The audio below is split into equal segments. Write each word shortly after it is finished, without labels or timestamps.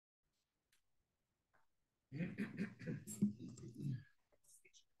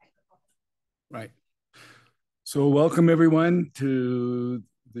Right. So welcome everyone to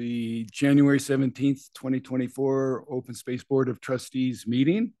the January 17th, 2024 Open Space Board of Trustees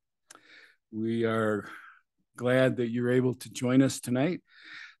meeting. We are glad that you're able to join us tonight.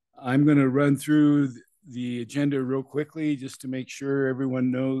 I'm going to run through the agenda real quickly just to make sure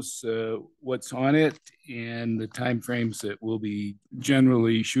everyone knows what's on it and the timeframes that we'll be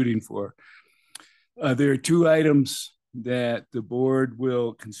generally shooting for. There are two items that the board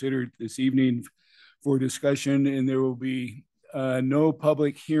will consider this evening for discussion, and there will be no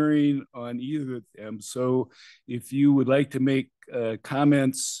public hearing on either of them. So if you would like to make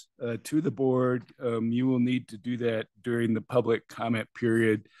comments to the board, you will need to do that during the public comment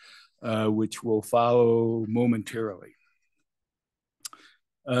period, which will follow momentarily.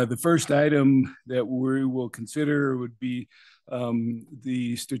 The first item that we will consider would be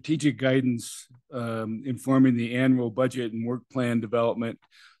the strategic guidance informing the annual budget and work plan development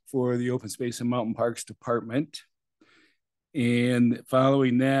for the Open Space and Mountain Parks Department. And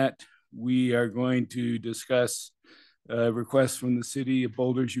following that, we are going to discuss requests from the City of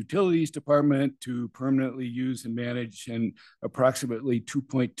Boulder's Utilities Department to permanently use and manage an approximately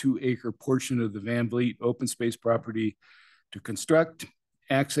 2.2 acre portion of the Van Vliet open space property to construct,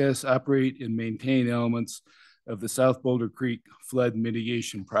 access, operate, and maintain elements of the South Boulder Creek Flood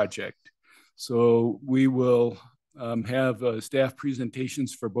Mitigation Project. So we will have staff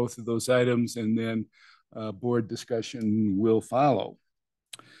presentations for both of those items, and then board discussion will follow.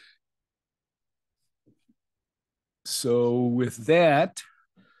 So with that,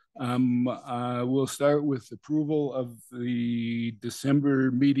 we'll start with approval of the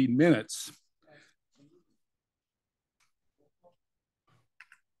December meeting minutes.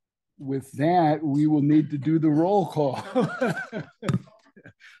 With that, we will need to do the roll call.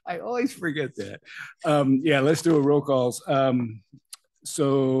 I always forget that. Yeah, let's do a roll calls.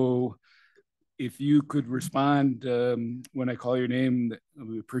 So if you could respond when I call your name,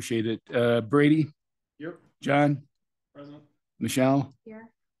 we appreciate it. Brady? Here. John? Present. Michelle? Here.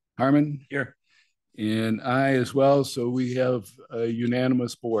 Harmon? Here. And I as well. So we have a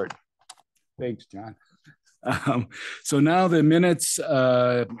unanimous board. Thanks, John. So now the minutes.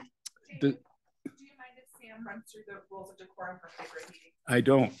 Do you mind if Sam runs through the rules of decorum for hybrid meeting? I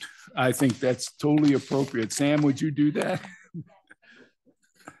don't. I think that's totally appropriate. Sam, would you do that?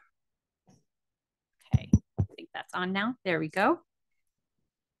 Okay, I think that's on now. There we go.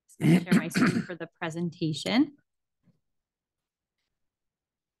 Just share my screen for the presentation.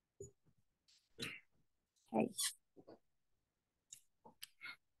 Okay.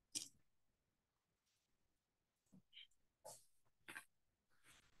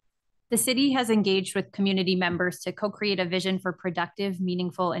 The city has engaged with community members to co-create a vision for productive,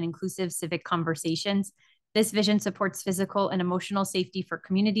 meaningful, and inclusive civic conversations. This vision supports physical and emotional safety for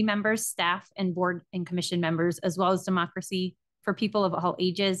community members, staff, and board and commission members, as well as democracy for people of all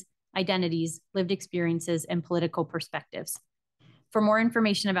ages, identities, lived experiences, and political perspectives. For more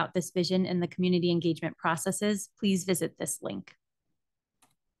information about this vision and the community engagement processes, please visit this link.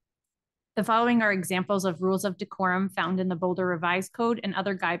 The following are examples of rules of decorum found in the Boulder Revised Code and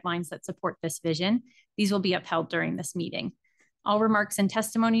other guidelines that support this vision. These will be upheld during this meeting. All remarks and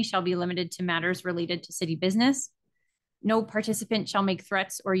testimony shall be limited to matters related to city business. No participant shall make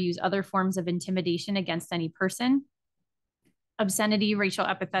threats or use other forms of intimidation against any person. Obscenity, racial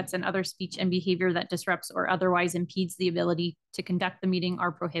epithets, and other speech and behavior that disrupts or otherwise impedes the ability to conduct the meeting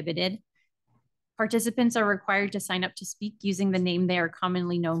are prohibited. Participants are required to sign up to speak using the name they are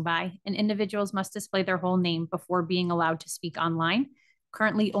commonly known by, and individuals must display their whole name before being allowed to speak online.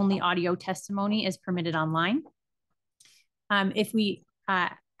 Currently, only audio testimony is permitted online. If we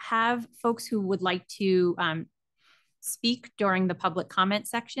have folks who would like to speak during the public comment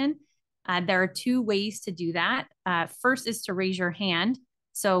section, there are two ways to do that. First is to raise your hand.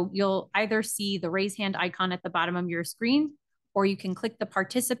 So you'll either see the raise hand icon at the bottom of your screen, or you can click the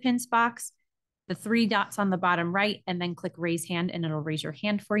participants box, the three dots on the bottom right, and then click raise hand and it'll raise your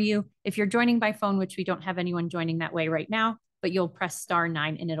hand for you. If you're joining by phone, which we don't have anyone joining that way right now, but you'll press *9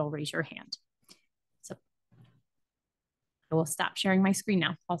 and it'll raise your hand. So I will stop sharing my screen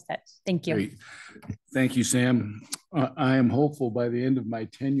now. All set. Thank you. Great. Thank you, Sam. I am hopeful by the end of my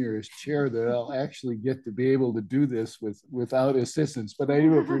tenure as chair that I'll actually get to be able to do this without assistance, but I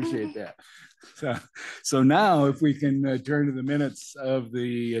do appreciate that. So now if we can turn to the minutes of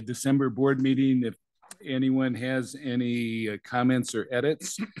the December board meeting, if anyone has any comments or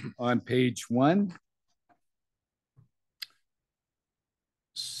edits on page 1.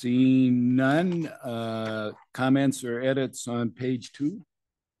 Seeing none, comments or edits on page 2.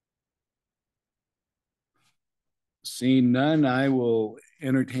 Seeing none, I will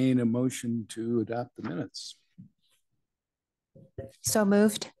entertain a motion to adopt the minutes. So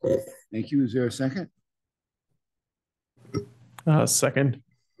moved. Thank you. Is there a second? Second.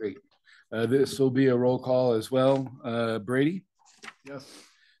 Great. This will be a roll call as well. Brady? Yes.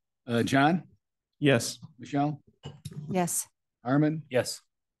 John? Yes. Michelle? Yes. Harmon? Yes.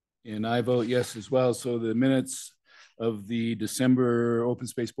 And I vote yes as well. So the minutes of the December Open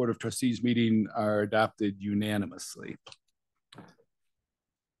Space Board of Trustees meeting are adopted unanimously.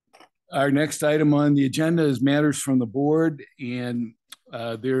 Our next item on the agenda is matters from the board, and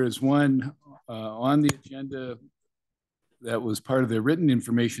there is one on the agenda that was part of the written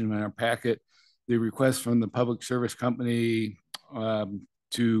information in our packet, the request from the Public Service Company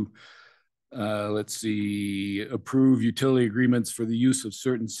to let's see, approve utility agreements for the use of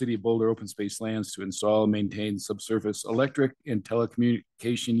certain City of Boulder open space lands to install and maintain subsurface electric and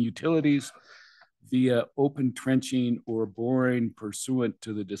telecommunication utilities via open trenching or boring pursuant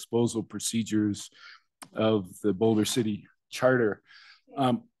to the disposal procedures of the Boulder City Charter.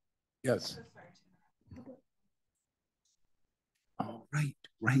 Yes. Oh, right.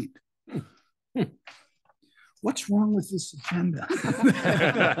 What's wrong with this agenda?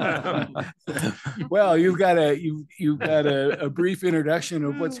 Well, you've got a brief introduction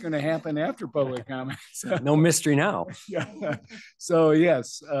of what's going to happen after public comments. No mystery now. Yeah. So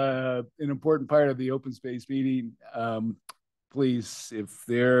yes, an important part of the open space meeting. Please, if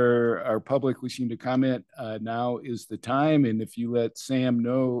there are public wishing to comment, now is the time. And if you let Sam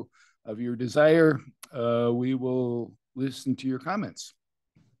know of your desire, we will listen to your comments.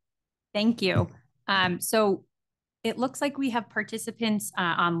 Thank you. So it looks like we have participants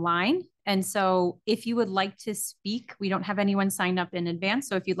online. And so if you would like to speak, we don't have anyone signed up in advance.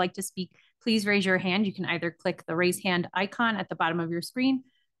 So if you'd like to speak, please raise your hand. You can either click the raise hand icon at the bottom of your screen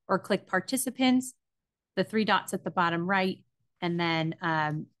or click participants, the three dots at the bottom right, and then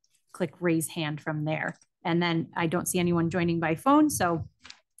click raise hand from there. And then I don't see anyone joining by phone, so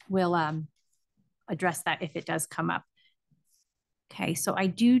we'll address that if it does come up. Okay, so I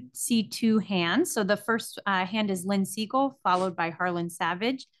do see two hands. So the first hand is Lynn Siegel, followed by Harlan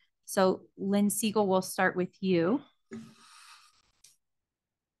Savage. So Lynn Siegel, we'll start with you.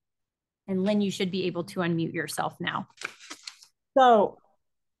 And Lynn, you should be able to unmute yourself now. So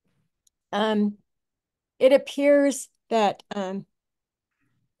it appears that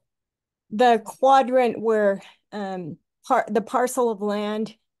the quadrant where the parcel of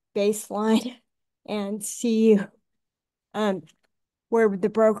land, baseline, and see where the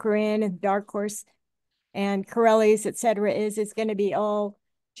broker in and Dark Horse and Corelli's, et cetera, is going to be all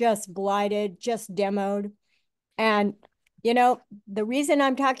just blighted, just demoed. And, you know, the reason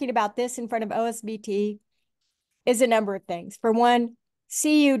I'm talking about this in front of OSBT is a number of things. For one,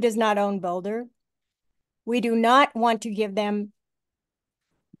 CU does not own Boulder. We do not want to give them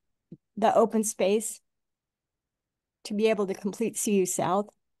the open space to be able to complete CU South.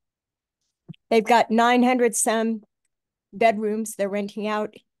 They've got 900 some bedrooms they're renting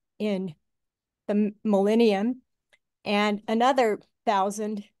out in the Millennium and another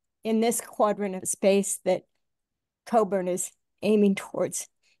 1,000 in this quadrant of space that Coburn is aiming towards.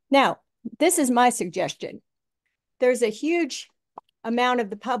 Now, this is my suggestion. There's a huge amount of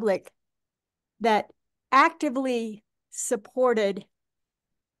the public that actively supported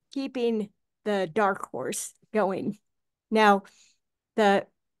keeping the Dark Horse going. Now, the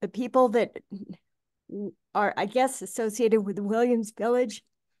people that are, I guess, associated with Williams Village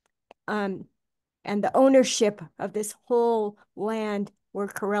and the ownership of this whole land where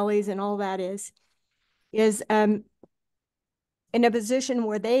Corelli's and all that is in a position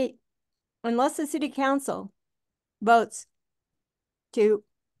where they, unless the city council votes to,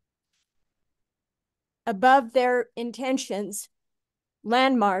 above their intentions,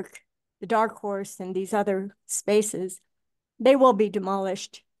 landmark the Dark Horse and these other spaces, they will be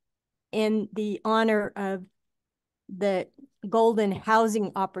demolished in the honor of the golden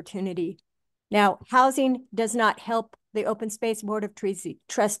housing opportunity. Now, housing does not help the Open Space Board of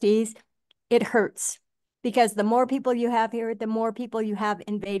Trustees. It hurts because the more people you have here, the more people you have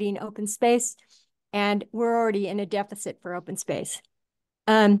invading open space, and we're already in a deficit for open space.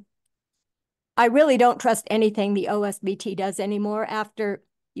 I really don't trust anything the OSBT does anymore after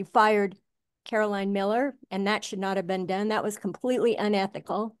you fired Caroline Miller, and that should not have been done. That was completely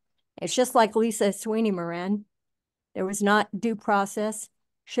unethical. It's just like Lisa Sweeney Moran. There was not due process.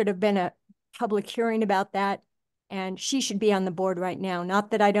 Should have been a public hearing about that. And she should be on the board right now.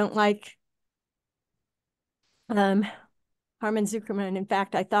 Not that I don't like Harmon Zuckerman. In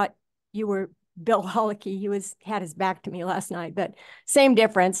fact, I thought you were Bill Holicky. He had his back to me last night, but same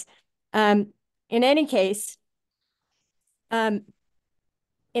difference. In any case, in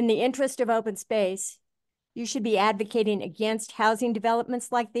the interest of open space, you should be advocating against housing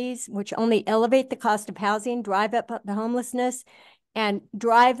developments like these, which only elevate the cost of housing, drive up the homelessness, and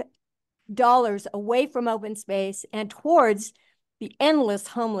drive dollars away from open space and towards the endless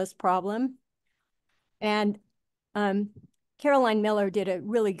homeless problem. And Caroline Miller did a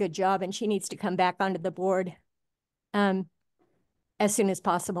really good job, and she needs to come back onto the board as soon as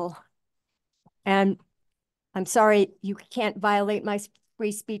possible. And I'm sorry you can't violate my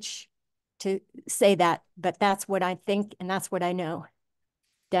free speech to say that, but that's what I think and that's what I know.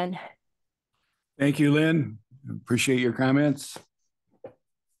 Done. Thank you, Lynn. Appreciate your comments.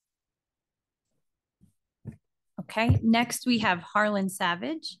 Okay, next we have Harlan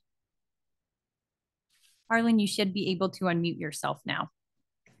Savage. Harlan, you should be able to unmute yourself now.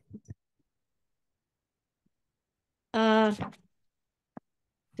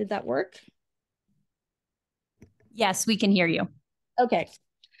 Did that work? Yes, we can hear you. Okay.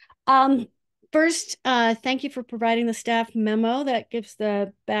 First, thank you for providing the staff memo that gives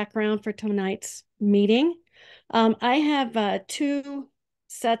the background for tonight's meeting. I have two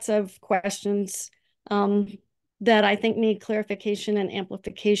sets of questions that I think need clarification and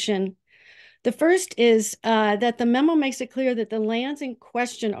amplification. The first is that the memo makes it clear that the lands in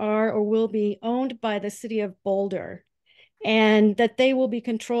question are or will be owned by the city of Boulder, and that they will be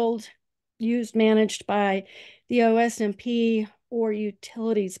controlled, used, managed by the OSMP or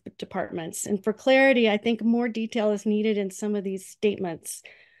utilities departments. And for clarity, I think more detail is needed in some of these statements.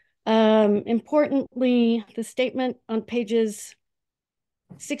 Importantly, the statement on pages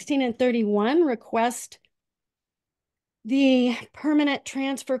 16 and 31 request the permanent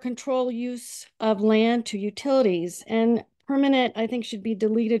transfer control use of land to utilities. And permanent, I think, should be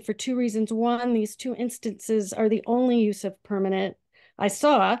deleted for two reasons. One, these two instances are the only use of permanent I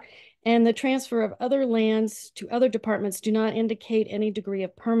saw, and the transfer of other lands to other departments do not indicate any degree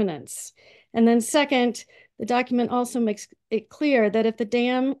of permanence. And then second, the document also makes it clear that if the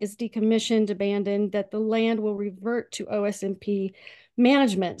dam is decommissioned, abandoned, that the land will revert to OSMP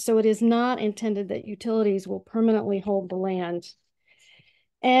management. So it is not intended that utilities will permanently hold the land.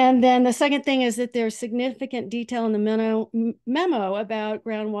 And then the second thing is that there's significant detail in the memo about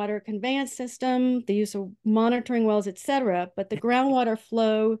groundwater conveyance system, the use of monitoring wells, et cetera, but the groundwater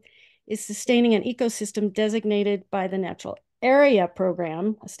flow is sustaining an ecosystem designated by the Natural Area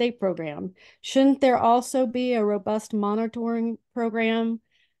Program, a state program. Shouldn't there also be a robust monitoring program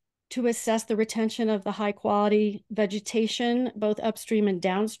to assess the retention of the high quality vegetation, both upstream and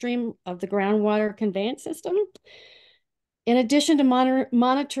downstream of the groundwater conveyance system? In addition to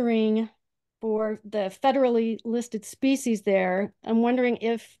monitoring for the federally listed species there, I'm wondering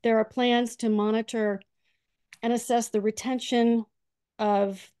if there are plans to monitor and assess the retention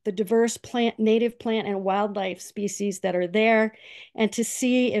of the diverse native plant and wildlife species that are there, and to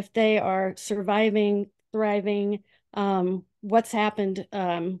see if they are surviving, thriving, what's happened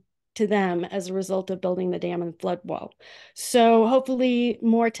to them as a result of building the dam and flood wall. So hopefully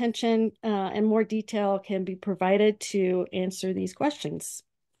more attention and more detail can be provided to answer these questions.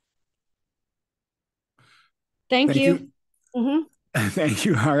 Thank you. Mm-hmm. Thank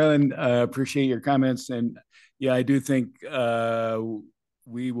you, Harlan. Appreciate your comments. And yeah, I do think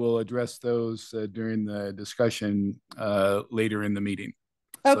we will address those during the discussion later in the meeting.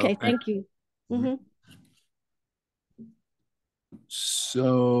 Okay, so, thank you. Mm-hmm.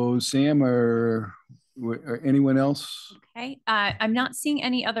 So Sam or anyone else? Okay, I'm not seeing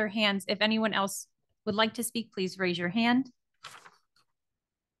any other hands. If anyone else would like to speak, please raise your hand.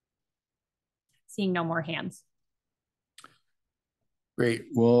 Seeing no more hands. Great.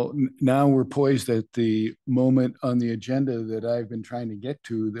 Well, now we're poised at the moment on the agenda that I've been trying to get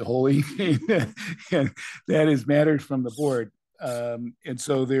to the whole evening, and that is matters from the board. And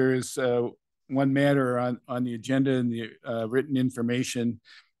so there is one matter on the agenda in the written information.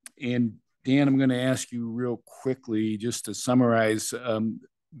 And Dan, I'm going to ask you real quickly just to summarize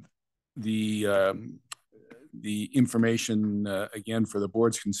the information again for the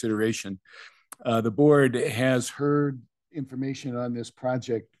board's consideration. The board has heard information on this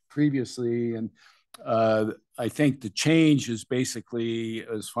project previously, and I think the change is basically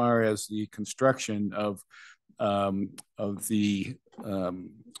as far as the construction of the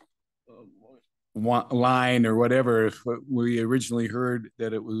line or whatever. If we originally heard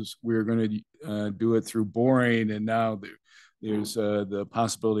that it was we were going to do it through boring, and now there's the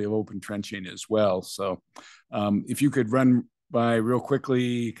possibility of open trenching as well. So if you could run by real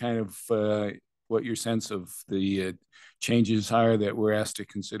quickly kind of what your sense of the changes are that we're asked to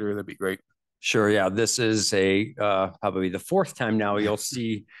consider, that'd be great. Sure. Yeah, this is a probably the fourth time now you'll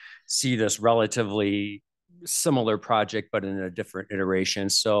see this relatively similar project, but in a different iteration.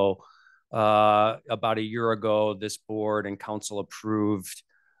 So about a year ago, this board and council approved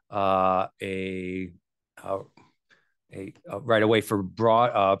a right away for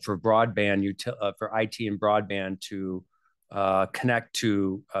broadband for IT and broadband to connect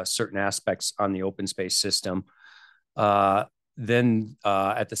to certain aspects on the open space system. Then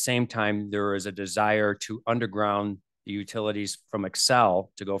at the same time, there is a desire to underground the utilities from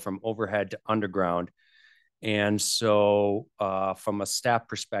Excel to go from overhead to underground. And so from a staff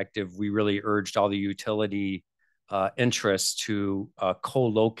perspective, we really urged all the utility interests to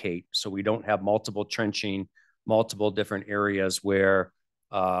co-locate so we don't have multiple trenching, multiple different areas where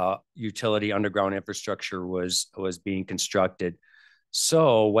utility underground infrastructure was being constructed.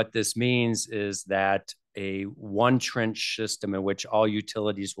 So what this means is that a one trench system in which all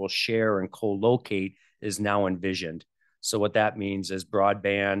utilities will share and co-locate is now envisioned. So what that means is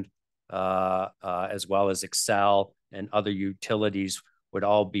broadband, as well as Excel and other utilities would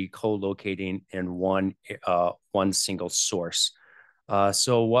all be co-locating in one single source.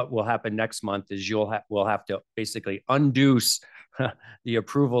 So what will happen next month is we'll have to basically undo the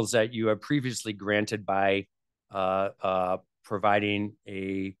approvals that you have previously granted by providing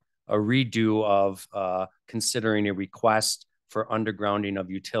a redo of considering a request for undergrounding of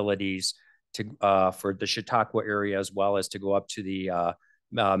utilities to for the Chautauqua area, as well as to go up to the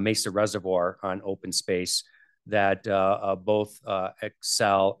Mesa Reservoir on open space that both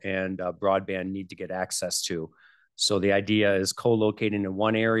Excel and broadband need to get access to. So the idea is co-locating in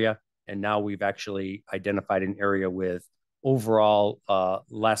one area, and now we've actually identified an area with overall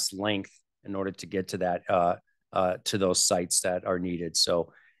less length in order to get to that to those sites that are needed.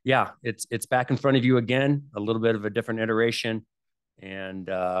 So yeah, it's back in front of you again, a little bit of a different iteration, and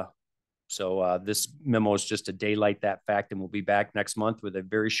so this memo is just to daylight that fact, and we'll be back next month with a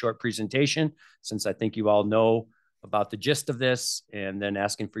very short presentation, since I think you all know about the gist of this, and then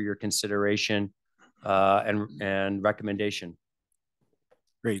asking for your consideration and recommendation.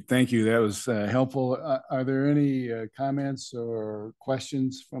 Great, thank you. That was helpful. Are there any comments or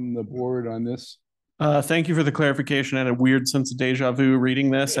questions from the board on this? Thank you for the clarification. I had a weird sense of deja vu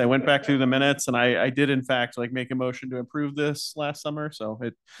reading this. I went back through the minutes, and I did in fact like make a motion to approve this last summer, so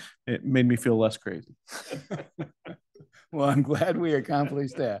it made me feel less crazy. Well, I'm glad we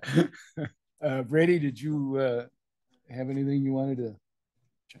accomplished that. Brady, did you have anything you wanted to?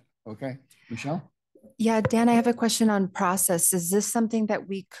 Okay, Michelle? Yeah, Dan, I have a question on process. Is this something that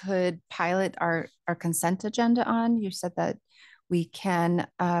we could pilot our consent agenda on? You said that we can,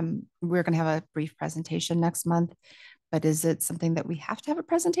 we're going to have a brief presentation next month, but is it something that we have to have a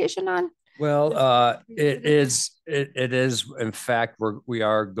presentation on? Well, it is, in fact, we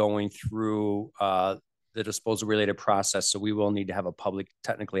are going through the disposal related process. So we will need to have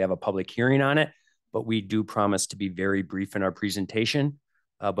technically have a public hearing on it, but we do promise to be very brief in our presentation.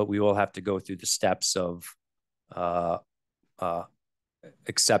 But we will have to go through the steps of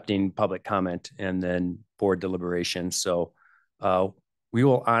accepting public comment and then board deliberation. So we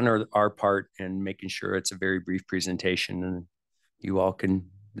will honor our part in making sure it's a very brief presentation, and you all can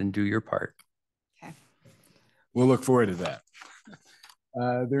then do your part. Okay. We'll look forward to that.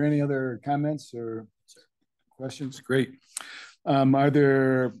 Are there any other comments or questions? Great. Are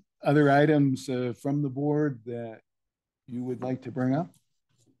there other items from the board that you would like to bring up?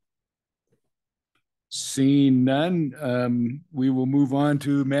 Seeing none, we will move on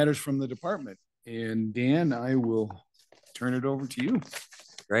to matters from the department. And Dan, I will turn it over to you.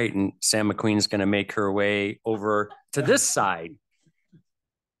 Great. And Sam McQueen's going to make her way over to this side.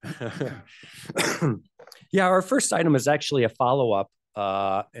 Yeah, our first item is actually a follow-up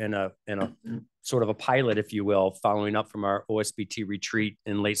and a sort of a pilot, if you will, following up from our OSBT retreat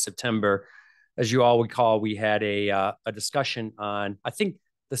in late September. As you all recall, we had a discussion on, I think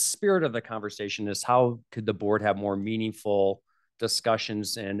the spirit of the conversation is how could the board have more meaningful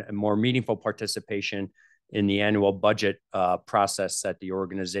discussions and more meaningful participation in the annual budget process that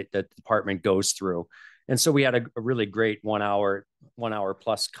the department goes through. And so we had a really great 1 hour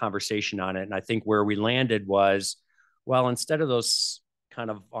plus conversation on it. And I think where we landed was, well, instead of those kind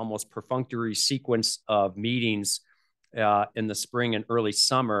of almost perfunctory sequence of meetings in the spring and early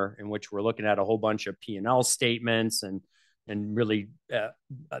summer, in which we're looking at a whole bunch of P&L statements and really,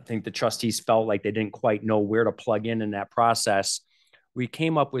 I think the trustees felt like they didn't quite know where to plug in that process. We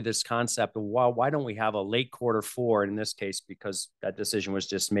came up with this concept of, well, why don't we have a late Q4 in this case, because that decision was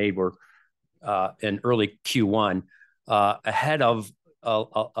just made, we're in early Q1, ahead of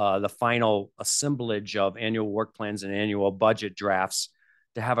the final assemblage of annual work plans and annual budget drafts,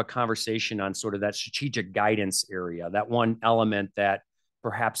 to have a conversation on sort of that strategic guidance area, that one element that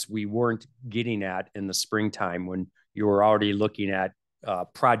perhaps we weren't getting at in the springtime when you were already looking at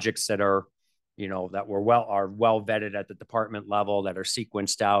projects that are, that are well vetted at the department level, that are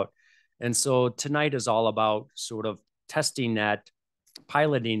sequenced out. And so tonight is all about sort of testing that,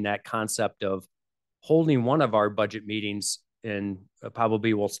 piloting that concept of holding one of our budget meetings, and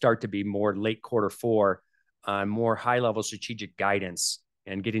probably will start to be more late Q4 on more high level strategic guidance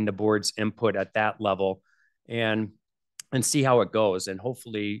and getting the board's input at that level, and see how it goes. And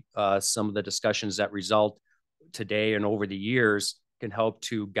hopefully some of the discussions that result today and over the years can help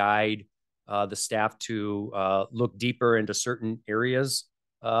to guide the staff to look deeper into certain areas,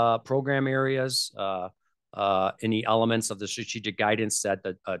 program areas, any elements of the strategic guidance that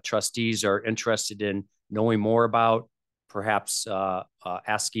the trustees are interested in knowing more about, perhaps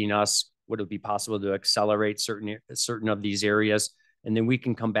asking us, would it be possible to accelerate certain of these areas? And then we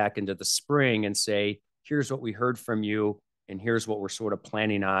can come back into the spring and say, here's what we heard from you, and here's what we're sort of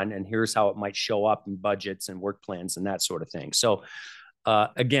planning on, and here's how it might show up in budgets and work plans and that sort of thing. So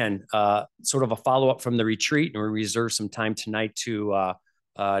again, sort of a follow-up from the retreat, and we reserve some time tonight to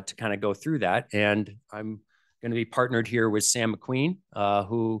kind of go through that. And I'm going to be partnered here with Sam McQueen,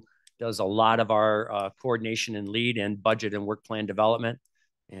 who does a lot of our coordination and lead and budget and work plan development.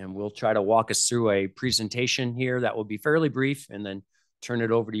 And we'll try to walk us through a presentation here that will be fairly brief, and then turn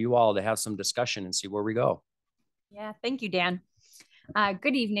it over to you all to have some discussion and see where we go. Yeah, thank you, Dan.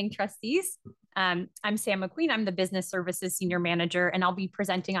 Good evening, trustees. I'm Sam McQueen. I'm the Business Services Senior Manager, and I'll be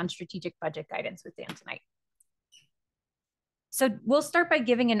presenting on strategic budget guidance with Dan tonight. So we'll start by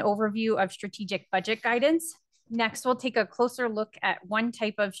giving an overview of strategic budget guidance. Next, we'll take a closer look at one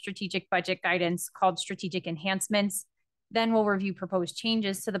type of strategic budget guidance called strategic enhancements. Then we'll review proposed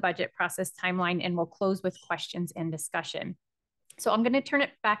changes to the budget process timeline, and we'll close with questions and discussion. So I'm going to turn it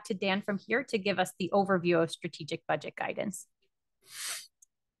back to Dan from here to give us the overview of strategic budget guidance.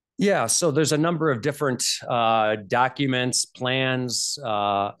 Yeah, so there's a number of different documents, plans,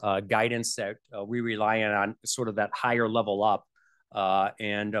 guidance that we rely on sort of that higher level up.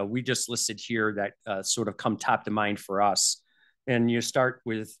 And we just listed here that sort of come top to mind for us. And you start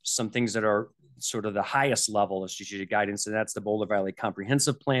with some things that are sort of the highest level of strategic guidance, and that's the Boulder Valley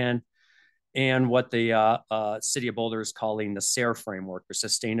Comprehensive Plan, and what the City of Boulder is calling the SARE framework, or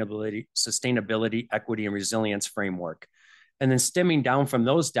Sustainability, Equity, and Resilience Framework. And then stemming down from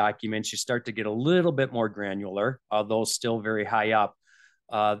those documents, you start to get a little bit more granular, although still very high up.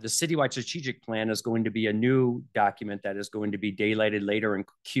 The citywide strategic plan is going to be a new document that is going to be daylighted later in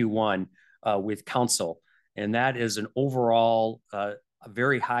Q1 with council. And that is an overall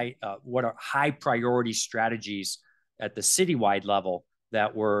very high, what are high priority strategies at the citywide level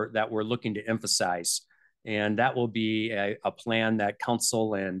that we're looking to emphasize. And that will be a plan that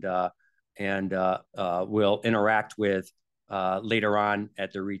council and will interact with later on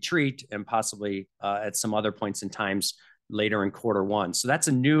at the retreat, and possibly at some other points in times later in Q1. So that's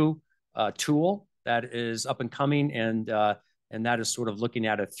a new tool that is up and coming, and that is sort of looking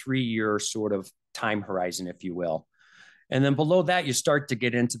at a 3-year sort of time horizon, if you will. And then below that, you start to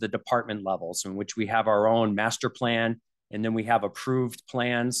get into the department levels, in which we have our own master plan, and then we have approved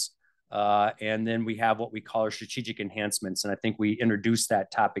plans, and then we have what we call our strategic enhancements. And I think we introduced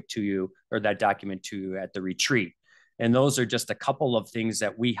that topic to you, or that document to you, at the retreat. And those are just a couple of things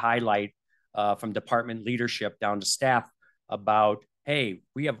that we highlight from department leadership down to staff about, hey,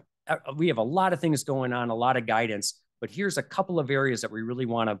 we have a lot of things going on, a lot of guidance, but here's a couple of areas that we really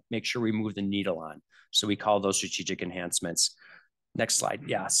want to make sure we move the needle on. So we call those strategic enhancements. Next slide.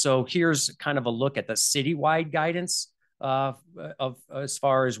 Yeah. So here's kind of a look at the citywide guidance of as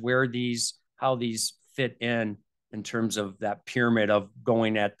far as how these fit in terms of that pyramid of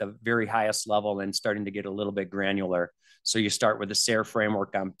going at the very highest level and starting to get a little bit granular. So you start with the SARE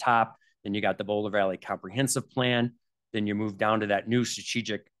framework on top, then you got the Boulder Valley Comprehensive Plan, then you move down to that new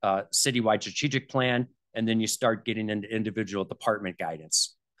strategic, citywide strategic plan, and then you start getting into individual department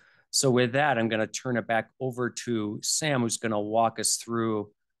guidance. So with that, I'm going to turn it back over to Sam, who's going to walk us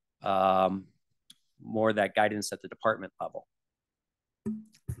through more of that guidance at the department level.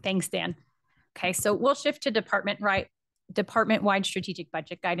 Thanks, Dan. Okay, so we'll shift to department-wide strategic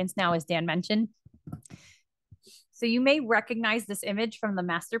budget guidance now, as Dan mentioned. So you may recognize this image from the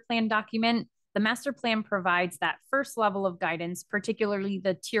master plan document. The master plan provides that first level of guidance, particularly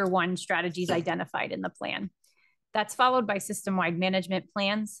the tier 1 strategies identified in the plan. That's followed by system-wide management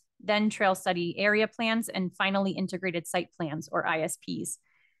plans, then trail study area plans, and finally integrated site plans, or ISPs.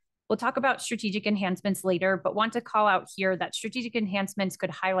 We'll talk about strategic enhancements later, but want to call out here that strategic enhancements could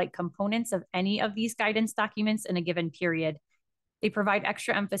highlight components of any of these guidance documents in a given period. They provide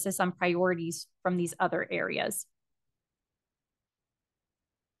extra emphasis on priorities from these other areas.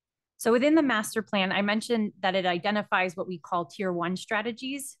 So within the master plan, I mentioned that it identifies what we call tier 1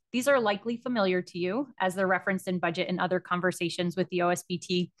 strategies. These are likely familiar to you as they're referenced in budget and other conversations with the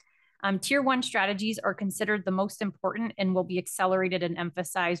OSBT. Tier 1 strategies are considered the most important and will be accelerated and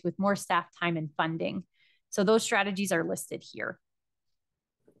emphasized with more staff time and funding. So those strategies are listed here.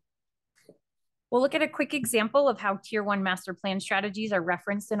 We'll look at a quick example of how tier 1 master plan strategies are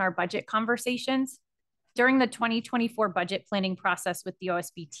referenced in our budget conversations. During the 2024 budget planning process with the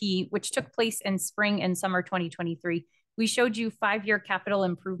OSBT, which took place in spring and summer 2023, we showed you 5-year capital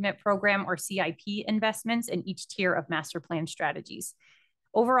improvement program or CIP investments in each tier of master plan strategies.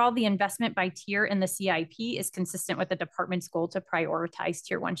 Overall, the investment by tier in the CIP is consistent with the department's goal to prioritize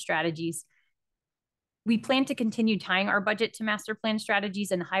tier 1 strategies. We plan to continue tying our budget to master plan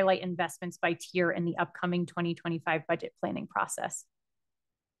strategies and highlight investments by tier in the upcoming 2025 budget planning process.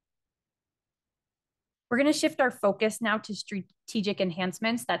 We're going to shift our focus now to strategic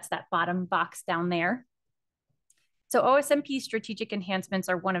enhancements. That's that bottom box down there. So OSMP strategic enhancements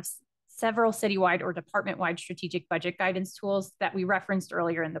are one of several citywide or department-wide strategic budget guidance tools that we referenced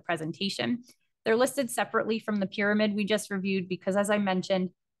earlier in the presentation. They're listed separately from the pyramid we just reviewed because, as I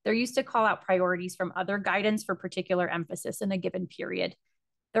mentioned, they're used to call out priorities from other guidance for particular emphasis in a given period.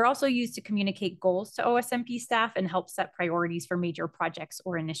 They're also used to communicate goals to OSMP staff and help set priorities for major projects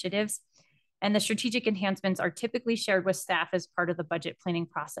or initiatives. And the strategic enhancements are typically shared with staff as part of the budget planning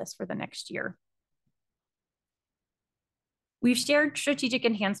process for the next year. We've shared strategic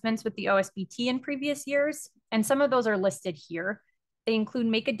enhancements with the OSBT in previous years, and some of those are listed here. They include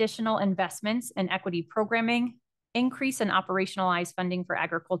make additional investments in equity programming, increase and operationalize funding for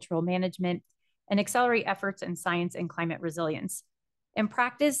agricultural management, and accelerate efforts in science and climate resilience. In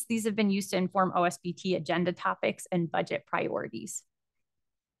practice, these have been used to inform OSBT agenda topics and budget priorities.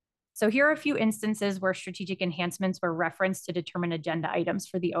 So here are a few instances where strategic enhancements were referenced to determine agenda items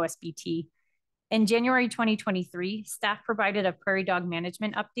for the OSBT. In January 2023, staff provided a prairie dog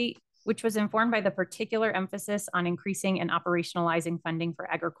management update, which was informed by the particular emphasis on increasing and operationalizing funding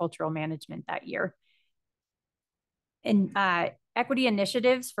for agricultural management that year. And equity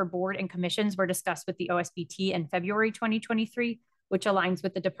initiatives for board and commissions were discussed with the OSBT in February 2023, which aligns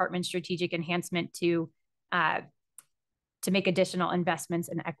with the department's strategic enhancement to make additional investments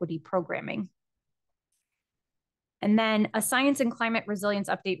in equity programming. And then a science and climate resilience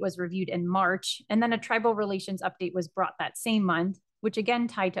update was reviewed in March, and then a tribal relations update was brought that same month, which again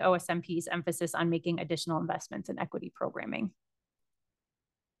tied to OSMP's emphasis on making additional investments in equity programming.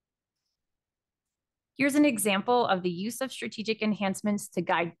 Here's an example of the use of strategic enhancements to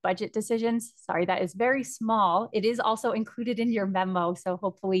guide budget decisions. Sorry, that is very small. It is also included in your memo, so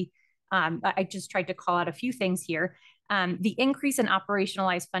hopefully I just tried to call out a few things here. The increase in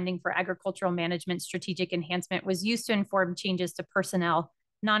operationalized funding for agricultural management strategic enhancement was used to inform changes to personnel,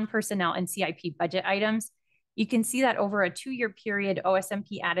 non-personnel, and CIP budget items. You can see that over a 2-year period,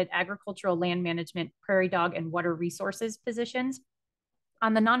 OSMP added agricultural land management, prairie dog, and water resources positions.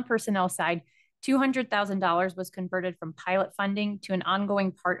 On the non-personnel side, $200,000 was converted from pilot funding to an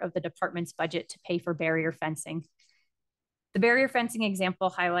ongoing part of the department's budget to pay for barrier fencing. The barrier fencing example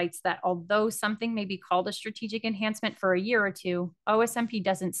highlights that although something may be called a strategic enhancement for a year or two, OSMP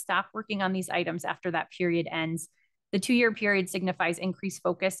doesn't stop working on these items after that period ends. The 2-year period signifies increased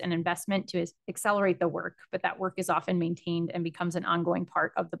focus and investment to accelerate the work, but that work is often maintained and becomes an ongoing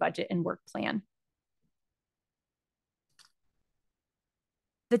part of the budget and work plan.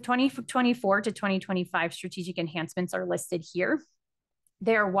 The 2024 to 2025 strategic enhancements are listed here.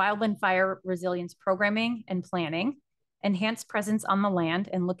 They are wildland fire resilience programming and planning, enhanced presence on the land,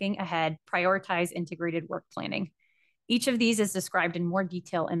 and looking ahead, prioritize integrated work planning. Each of these is described in more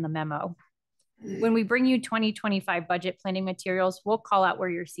detail in the memo. When we bring you 2025 budget planning materials, we'll call out where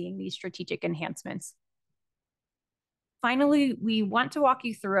you're seeing these strategic enhancements. Finally, we want to walk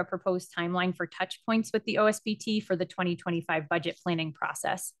you through a proposed timeline for touch points with the OSBT for the 2025 budget planning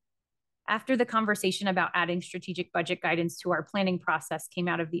process. After the conversation about adding strategic budget guidance to our planning process came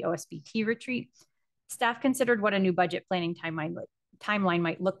out of the OSBT retreat, staff considered what a new budget planning timeline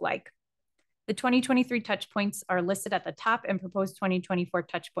might look like. The 2023 touch points are listed at the top and proposed 2024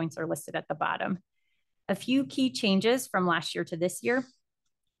 touch points are listed at the bottom. A few key changes from last year to this year.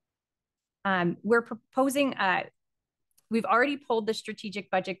 We're proposing, we've already pulled the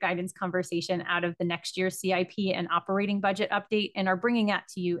strategic budget guidance conversation out of the next year's CIP and operating budget update and are bringing that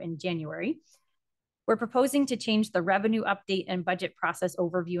to you in January. We're proposing to change the revenue update and budget process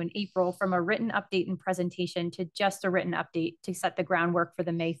overview in April from a written update and presentation to just a written update to set the groundwork for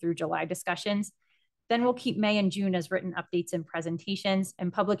the May through July discussions. Then we'll keep May and June as written updates and presentations,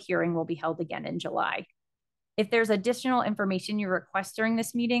 and public hearing will be held again in July. If there's additional information you request during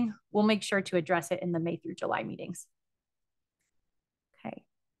this meeting, we'll make sure to address it in the May through July meetings. Okay.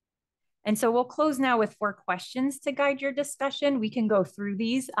 And so we'll close now with 4 questions to guide your discussion. We can go through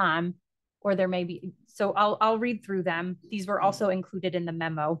these, or there may be, so I'll read through them. These were also included in the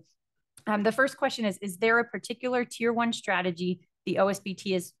memo. The first question is there a particular tier 1 strategy the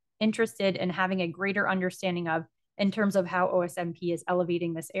OSBT is interested in having a greater understanding of in terms of how OSMP is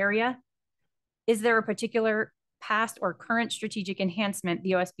elevating this area? Is there a particular past or current strategic enhancement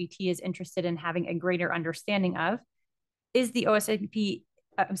the OSBT is interested in having a greater understanding of? Is the OSBT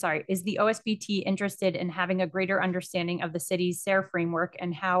interested in having a greater understanding of the city's SARE framework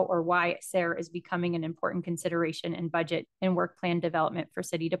and how or why SARE is becoming an important consideration in budget and work plan development for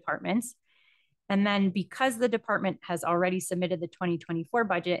city departments? And then because the department has already submitted the 2024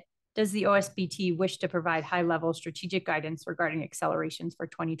 budget, does the OSBT wish to provide high-level strategic guidance regarding accelerations for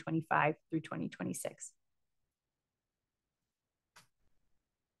 2025 through 2026?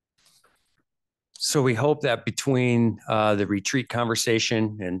 So we hope that between the retreat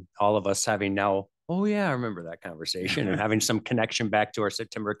conversation and all of us having now, oh yeah, I remember that conversation, and having some connection back to our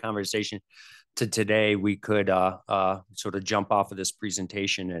September conversation to today, we could sort of jump off of this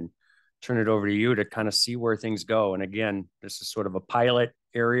presentation and turn it over to you to kind of see where things go. And again, this is sort of a pilot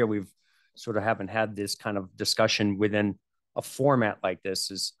area. We've sort of haven't had this kind of discussion within a format like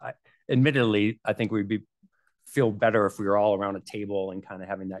this. Admittedly, I think we'd feel better if we were all around a table and kind of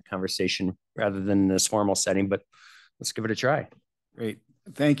having that conversation rather than in this formal setting, but let's give it a try. Great.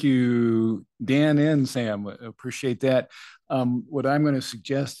 Thank you, Dan and Sam. Appreciate that. What I'm going to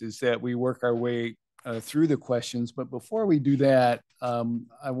suggest is that we work our way through the questions, but before we do that,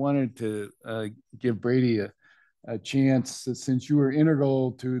 I wanted to give Brady a chance, since you were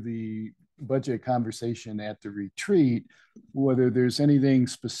integral to the budget conversation at the retreat, whether there's anything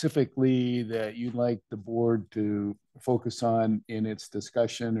specifically that you'd like the board to focus on in its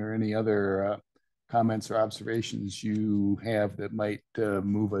discussion, or any other comments or observations you have that might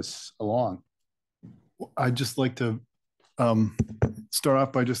move us along. I'd just like to start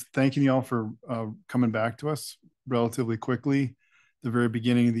off by just thanking you all for coming back to us relatively quickly the very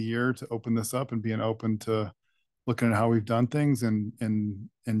beginning of the year to open this up and being open to looking at how we've done things and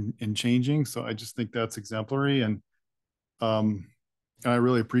changing. So I just think that's exemplary, and I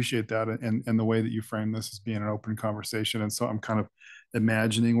really appreciate that, and the way that you frame this as being an open conversation. And so I'm kind of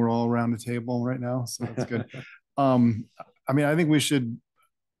imagining we're all around the table right now, so that's good. I mean, I think we should.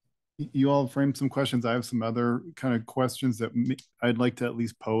 You all frame some questions. I have some other kind of questions that I'd like to at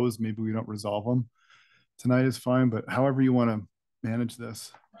least pose. Maybe we don't resolve them tonight is fine, but however you want to manage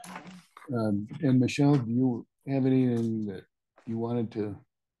this. And Michelle, do you have anything that you wanted to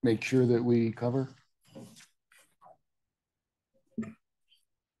make sure that we cover?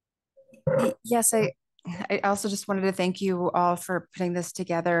 Yes, I also just wanted to thank you all for putting this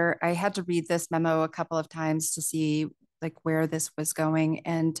together. I had to read this memo a couple of times to see like where this was going.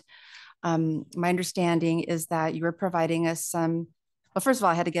 And my understanding is that you were providing us some, well, first of all,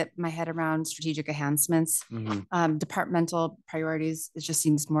 I had to get my head around strategic enhancements. Departmental priorities, it just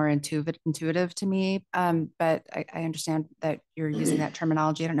seems more intuitive to me. But I understand that you're using that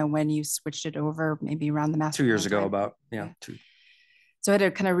terminology. I don't know when you switched it over, maybe around the master 2 years plan ago, time. about, yeah. Okay. So I had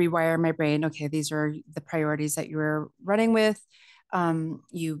to kind of rewire my brain. Okay, these are the priorities that you were running with.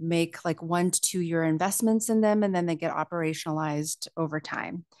 You make like 1 to 2 year investments in them, and then they get operationalized over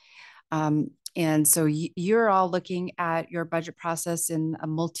time. And so you're all looking at your budget process in a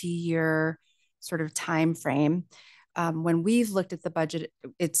multi-year sort of time frame. When we've looked at the budget,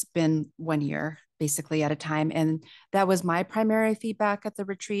 it's been 1 year basically at a time. And that was my primary feedback at the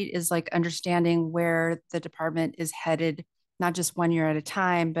retreat, is like understanding where the department is headed, not just 1 year at a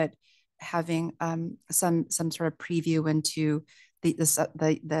time, but having some sort of preview into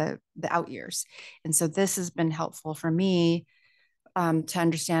the out years. And so this has been helpful for me to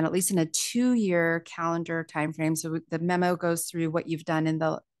understand, at least in a 2 year calendar timeframe. So the memo goes through what you've done in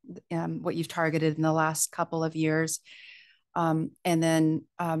the what you've targeted in the last couple of years, and then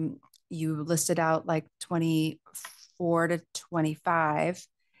you listed out like 24 to 25.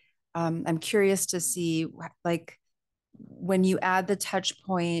 I'm curious to see, like, when you add the touch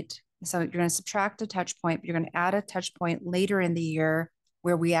point, so you're going to subtract a touch point, but you're going to add a touch point later in the year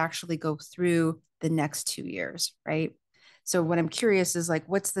where we actually go through the next 2 years, right? So what I'm curious is, like,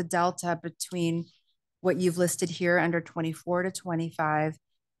 what's the delta between what you've listed here under 24 to 25,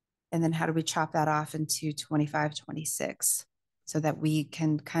 and then how do we chop that off into 25, 26, so that we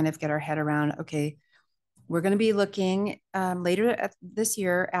can kind of get our head around, okay, we're going to be looking later this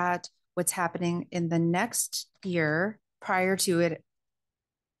year at what's happening in the next year prior to it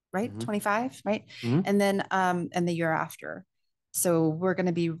right? 25, right? Mhm. And then and the year after. So we're going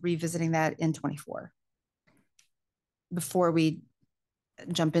to be revisiting that in 24 before we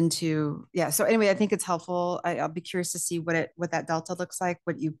jump into, yeah. So anyway, I think it's helpful. I'll be curious to see what that delta looks like,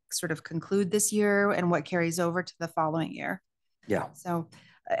 what you sort of conclude this year and what carries over to the following year. Yeah. So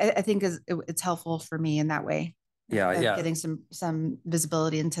I think it's helpful for me in that way. Yeah. Yeah. Getting some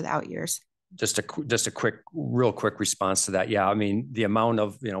visibility into the out years. Just a real quick response to that. Yeah. I mean, the amount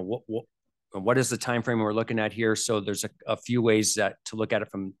of, what is the time frame we're looking at here? So there's a few ways that to look at it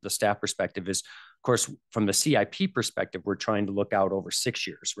from the staff perspective is, of course, from the CIP perspective, we're trying to look out over 6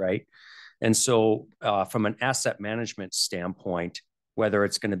 years, right? And so from an asset management standpoint, whether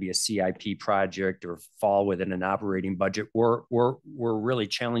it's going to be a CIP project or fall within an operating budget, we're really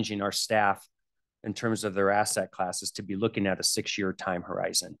challenging our staff in terms of their asset classes to be looking at a 6-year time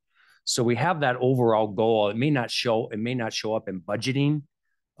horizon. So we have that overall goal. It may not show up in budgeting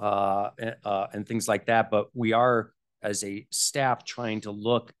and things like that, but we are, as a staff, trying to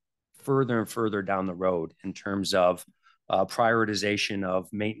look further and further down the road in terms of prioritization of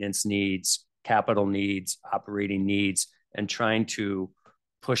maintenance needs, capital needs, operating needs, and trying to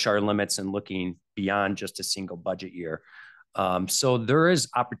push our limits and looking beyond just a single budget year. So there is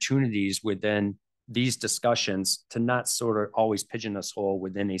opportunities within these discussions to not sort of always pigeon us hole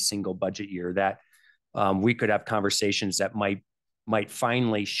within a single budget year, that we could have conversations that might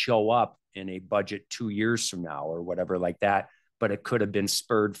finally show up in a budget 2 years from now or whatever like that, but it could have been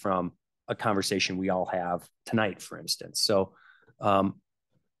spurred from a conversation we all have tonight, for instance. So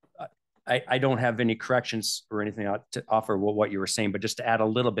I don't have any corrections or anything to offer what you were saying, but just to add a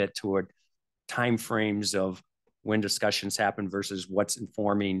little bit toward timeframes of when discussions happen versus what's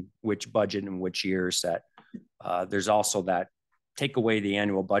informing which budget and which years, that there's also that take away the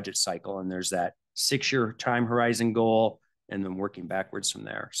annual budget cycle, and there's that 6-year time horizon goal, and then working backwards from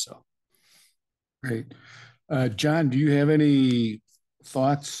there. So great. John, do you have any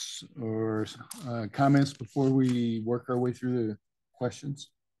thoughts or comments before we work our way through the questions?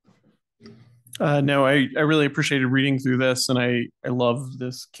 No, I really appreciated reading through this, and I love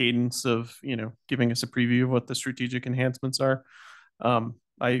this cadence of, giving us a preview of what the strategic enhancements are.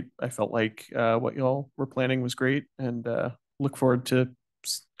 I felt like what y'all were planning was great, and look forward to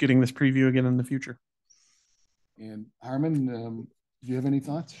getting this preview again in the future. And Harmon, do you have any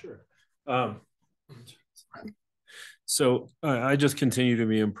thoughts? Sure. So I just continue to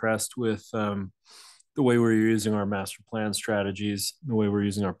be impressed with the way we're using our master plan strategies, the way we're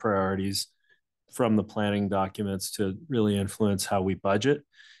using our priorities from the planning documents to really influence how we budget.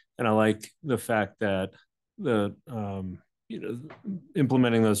 And I like the fact that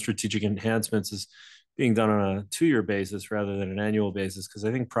implementing those strategic enhancements is being done on a 2-year basis rather than an annual basis, because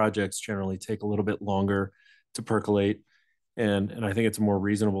I think projects generally take a little bit longer to percolate, and I think it's a more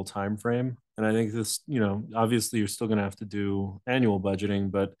reasonable time frame. And I think this, obviously you're still going to have to do annual budgeting,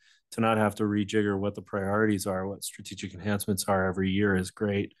 but to not have to rejigger what the priorities are, what strategic enhancements are every year is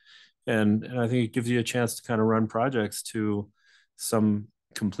great. And I think it gives you a chance to kind of run projects to some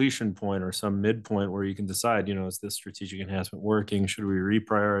completion point or some midpoint where you can decide, is this strategic enhancement working? Should we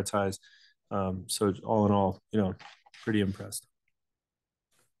reprioritize? So all in all, pretty impressed.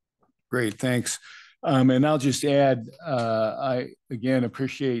 Great, thanks. And I'll just add, I again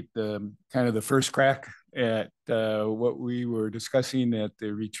appreciate the kind of the first crack at what we were discussing at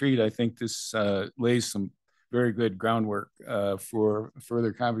the retreat. I think this lays some very good groundwork for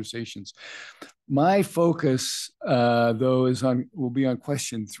further conversations. My focus, though, will be on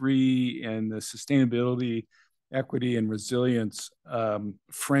question 3 and the sustainability, equity, and resilience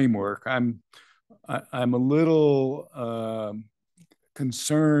framework. I'm a little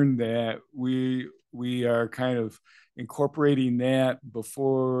concerned that we are kind of incorporating that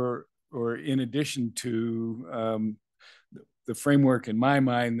before or in addition to the framework in my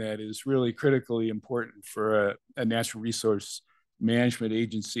mind that is really critically important for a natural resource management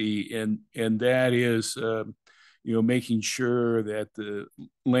agency, and that is making sure that the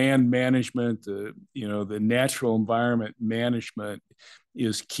land management, the natural environment management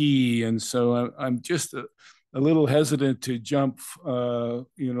is key. And so I'm just a little hesitant to jump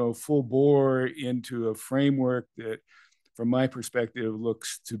full bore into a framework that, from my perspective,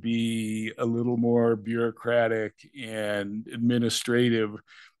 looks to be a little more bureaucratic and administrative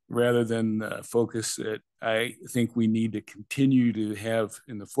rather than the focus that I think we need to continue to have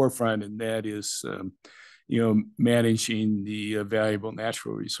in the forefront, and that is managing the valuable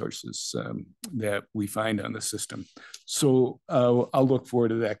natural resources that we find on the system. So I'll look forward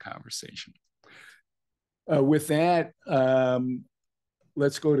to that conversation. With that,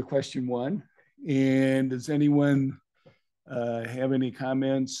 let's go to question 1. And does anyone have any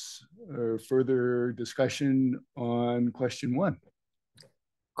comments or further discussion on question 1?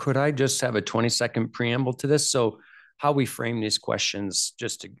 Could I just have a 20-second preamble to this? So how we frame these questions,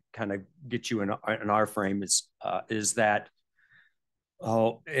 just to kind of get you in our frame, is that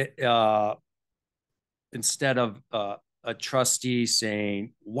instead of a trustee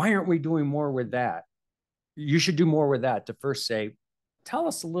saying, why aren't we doing more with that? You should do more with that, to first say, tell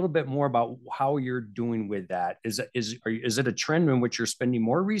us a little bit more about how you're doing with that. Is it a trend in which you're spending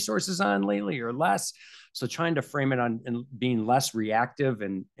more resources on lately or less? So trying to frame it on and being less reactive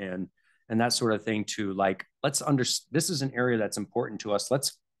and that sort of thing, to like, this is an area that's important to us.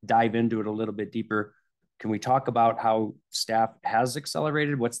 Let's dive into it a little bit deeper. Can we talk about how staff has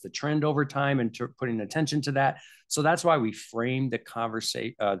accelerated? What's the trend over time, and putting attention to that? So that's why we framed the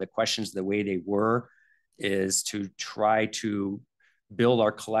questions the way they were, is to try to build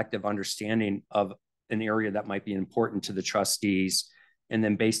our collective understanding of an area that might be important to the trustees. And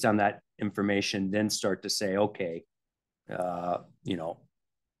then based on that information, then start to say, okay,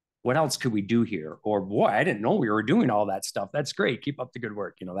 what else could we do here? Or, boy, I didn't know we were doing all that stuff. That's great. Keep up the good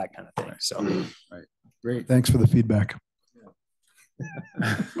work, that kind of thing. So, right. Great. Thanks for the feedback.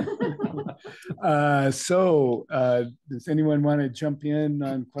 Does anyone want to jump in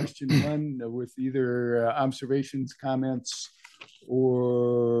on question 1 with either observations, comments,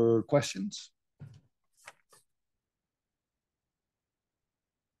 or questions?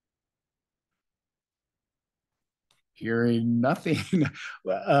 Hearing nothing.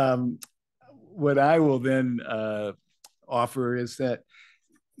 What I will then offer is that,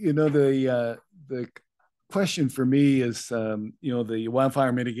 the question for me is, the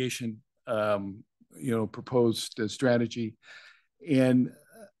wildfire mitigation, proposed strategy. And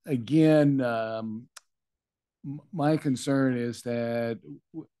again, my concern is that,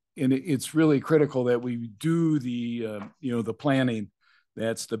 and it's really critical that we do the, the planning.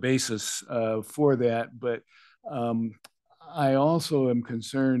 That's the basis for that. But I also am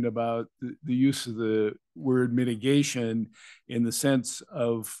concerned about the use of the word mitigation in the sense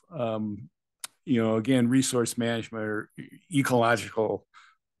of, again, resource management or ecological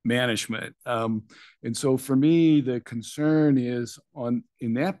management. And so for me, the concern is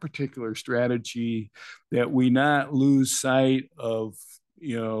in that particular strategy that we not lose sight of,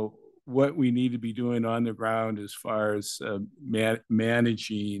 what we need to be doing on the ground as far as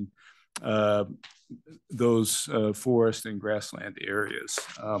managing those forest and grassland areas.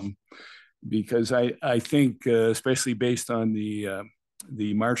 Because I think, especially based on the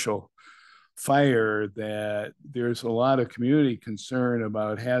Marshall fire, that there's a lot of community concern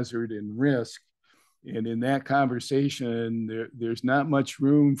about hazard and risk. And in that conversation, there's not much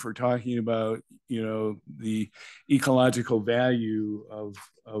room for talking about, the ecological value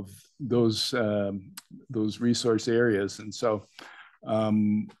of those resource areas. And so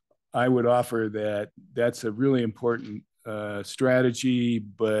I would offer that that's a really important strategy,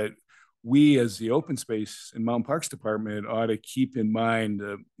 but we as the Open Space and Mountain Parks Department ought to keep in mind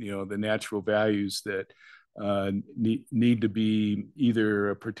the natural values that need to be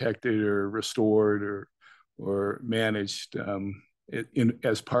either protected or restored or managed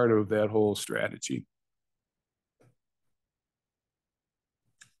as part of that whole strategy.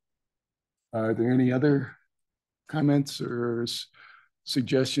 Are there any other comments or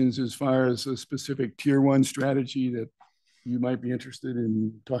suggestions as far as a specific tier 1 strategy that you might be interested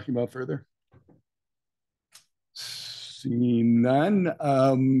in talking about further? Seeing none,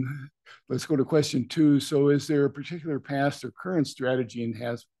 let's go to question 2. So is there a particular past or current strategy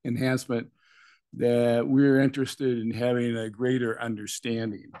enhancement that we're interested in having a greater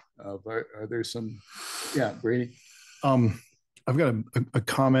understanding of? Are there some? Yeah, Brady. I've got a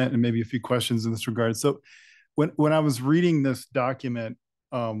comment and maybe a few questions in this regard. So when I was reading this document,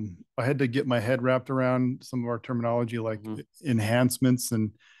 I had to get my head wrapped around some of our terminology, like enhancements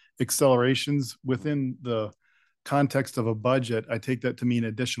and accelerations within the context of a budget. I take that to mean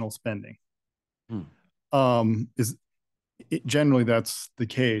additional spending. Generally that's the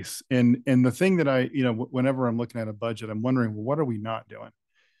case. And the thing that whenever I'm looking at a budget, I'm wondering, well, what are we not doing?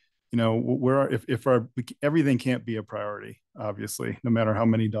 If everything can't be a priority, obviously, no matter how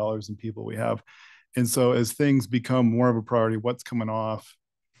many dollars and people we have. And so as things become more of a priority, what's coming off?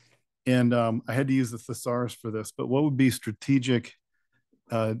 And I had to use the thesaurus for this, but what would be strategic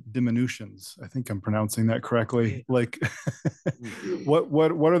diminutions? I think I'm pronouncing that correctly. Like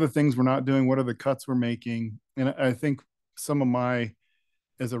what are the things we're not doing? What are the cuts we're making? And I think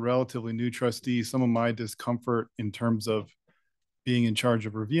as a relatively new trustee, some of my discomfort in terms of being in charge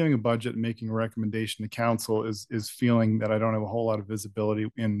of reviewing a budget and making a recommendation to council is feeling that I don't have a whole lot of visibility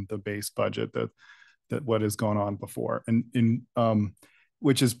in the base budget, that that what has gone on before, and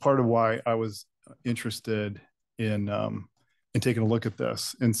which is part of why I was interested in taking a look at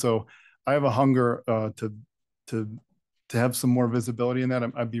this. And so I have a hunger to have some more visibility in that.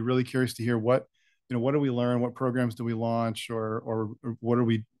 I'd be really curious to hear what do we learn, what programs do we launch, or what are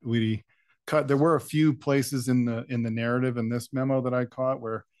we cut. There were a few places in the narrative in this memo that I caught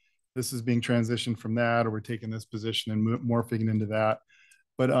where this is being transitioned from that, or we're taking this position and morphing into that.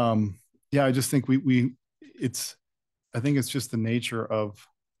 But yeah, I just think I think it's just the nature of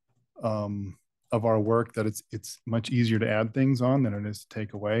our work that it's much easier to add things on than it is to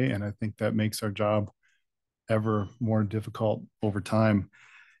take away. And I think that makes our job ever more difficult over time.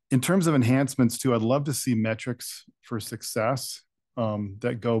 In terms of enhancements too, I'd love to see metrics for success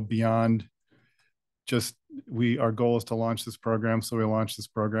that go beyond just our goal is to launch this program. So we launch this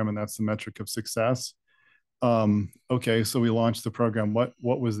program and that's the metric of success. Okay, so we launched the program. What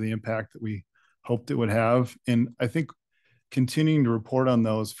was the impact that we hoped it would have? And I think continuing to report on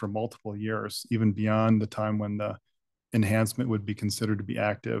those for multiple years, even beyond the time when the enhancement would be considered to be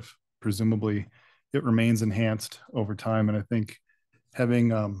active, presumably it remains enhanced over time. And I think having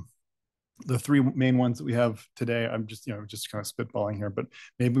the three main ones that we have today, I'm just kind of spitballing here, but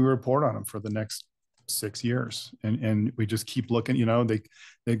maybe we report on them for the next 6 years, and we just keep looking.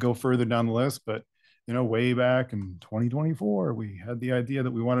 They go further down the list, but way back in 2024, we had the idea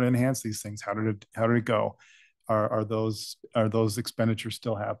that we wanted to enhance these things. How did it go? Are those expenditures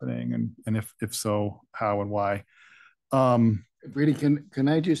still happening? And if so, how and why? Brady, can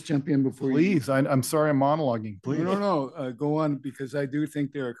I just jump in before please? I'm sorry, I'm monologuing. Please. No, go on, because I do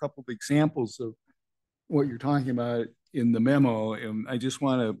think there are a couple of examples of what you're talking about in the memo, and I just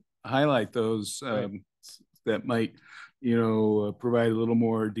want to highlight those that might, provide a little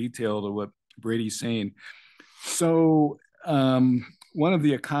more detail to what Brady's saying. So one of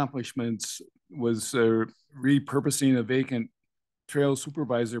the accomplishments was repurposing a vacant trail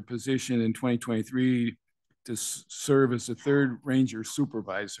supervisor position in 2023 to serve as a third ranger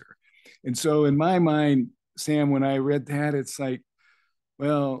supervisor. And so in my mind, Sam, when I read that, it's like,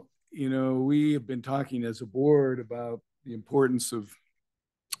 well, we have been talking as a board about the importance of,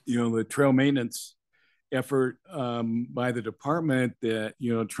 the trail maintenance effort by the department that,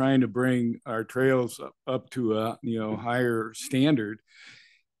 trying to bring our trails up to a, higher standard.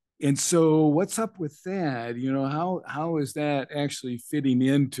 And so what's up with that? How is that actually fitting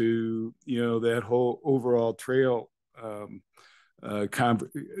into, that whole overall trail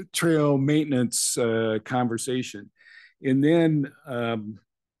trail maintenance conversation? And then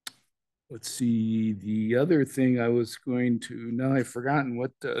let's see, the other thing I was going to, now I've forgotten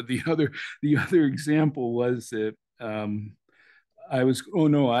what the other example was that I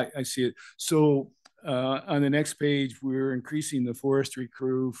see it. So on the next page, we're increasing the forestry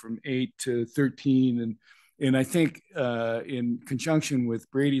crew from 8 to 13. And I think in conjunction with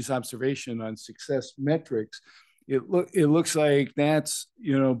Brady's observation on success metrics, it looks like that's,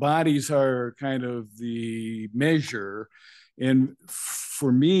 bodies are kind of the measure. And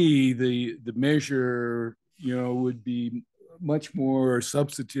for me, the measure, would be much more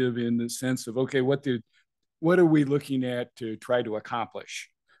substantive in the sense of, okay, what are we looking at to try to accomplish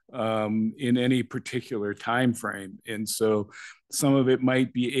in any particular time frame? And so some of it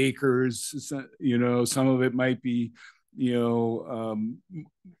might be acres, some of it might be,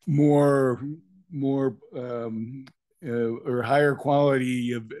 more or higher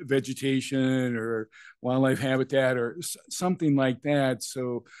quality of vegetation or wildlife habitat or something like that.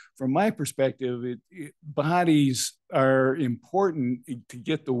 So from my perspective, bodies are important to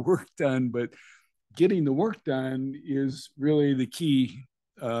get the work done, but getting the work done is really the key.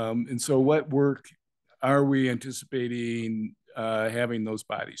 And so what work are we anticipating having those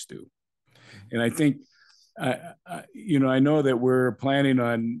bodies do? And I think, I know that we're planning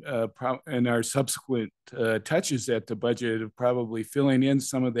on in our subsequent touches at the budget of probably filling in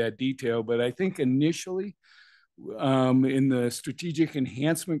some of that detail. But I think initially in the strategic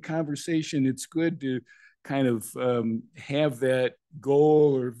enhancement conversation, it's good to kind of have that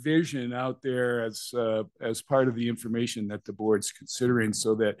goal or vision out there as part of the information that the board's considering,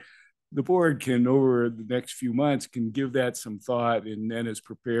 so that the board can, over the next few months, can give that some thought and then is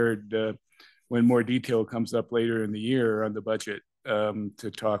prepared when more detail comes up later in the year on the budget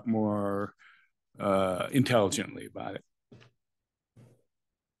to talk more intelligently about it.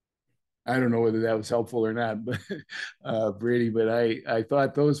 I don't know whether that was helpful or not, but Brady, but I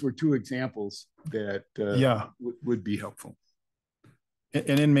thought those were two examples that would be helpful.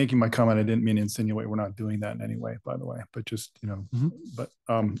 And in making my comment, I didn't mean to insinuate we're not doing that in any way, by the way, but just, but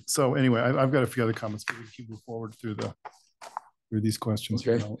so anyway, I've got a few other comments, but we keep moving forward through these questions.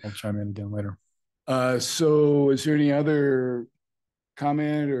 Okay. I'll chime in again later. So is there any other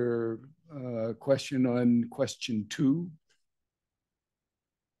comment or question on question 2?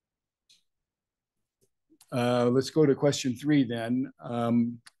 Let's go to question 3 then.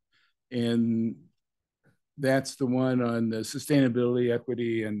 And that's the one on the sustainability,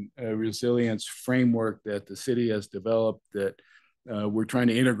 equity, and resilience framework that the city has developed that we're trying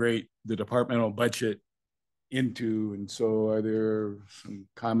to integrate the departmental budget into. And so are there some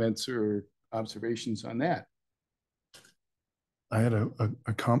comments or observations on that? I had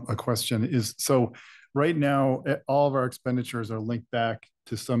a question. So right now, all of our expenditures are linked back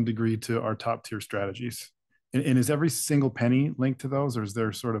to some degree to our top tier strategies. And is every single penny linked to those, or is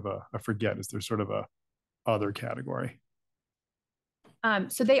there sort of I forget, is there sort of a other category?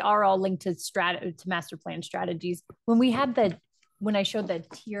 So they are all linked to master plan strategies. When I showed the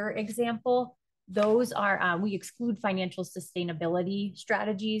tier example, those are, we exclude financial sustainability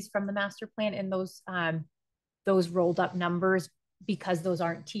strategies from the master plan, and those rolled up numbers because those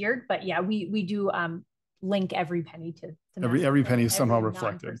aren't tiered. But yeah, we do link every penny to every penny is somehow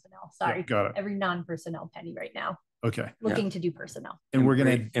reflected. Sorry, yeah, got it. Every non-personnel penny right now. Okay. Looking to do personnel. And we're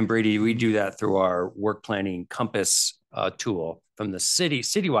going to, and Brady, we do that through our work planning compass tool from the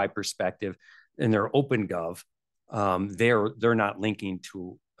citywide perspective in their OpenGov. They're not linking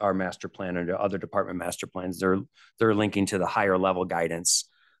to our master plan or to other department master plans. They're linking to the higher level guidance,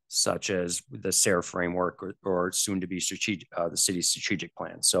 such as the SARE framework or soon to be strategic, the city's strategic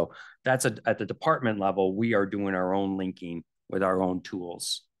plan. So that's at the department level, we are doing our own linking with our own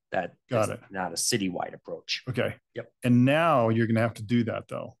tools. That is not a citywide approach. Okay. Yep. And now you're going to have to do that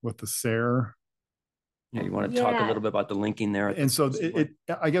though with the SARE. Yeah, you want to talk a little bit about the linking there? And so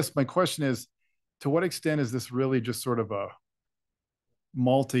I guess my question is, to what extent is this really just sort of a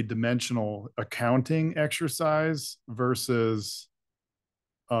multi-dimensional accounting exercise versus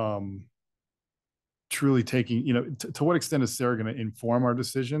truly taking, to what extent is SARE going to inform our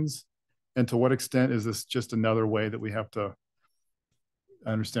decisions? And to what extent is this just another way that we have to,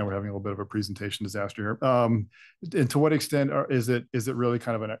 I understand we're having a little bit of a presentation disaster here. And to what extent is it really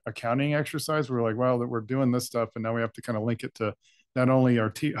kind of an accounting exercise? We're like, well, that we're doing this stuff, and now we have to kind of link it to not only our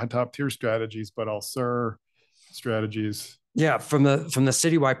top tier strategies, but also strategies. Yeah, from the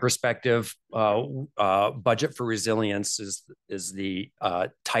citywide perspective, budget for resilience is the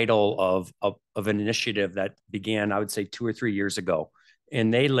title of an initiative that began, I would say, 2 or 3 years ago,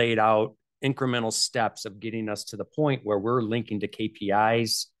 and they laid out incremental steps of getting us to the point where we're linking to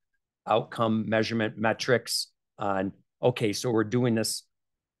KPIs, outcome measurement metrics on, okay, so we're doing this.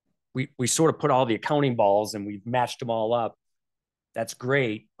 We sort of put all the accounting balls and we've matched them all up. That's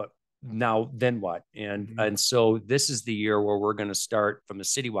great, but now then what? And so this is the year where we're going to start from a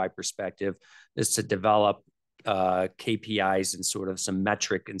citywide perspective is to develop KPIs and sort of some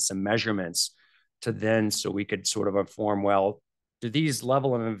metric and some measurements to then, so we could sort of inform, well, do these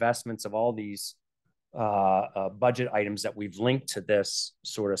level of investments of all these budget items that we've linked to this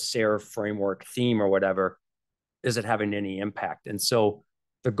sort of SARE framework theme or whatever, is it having any impact? And so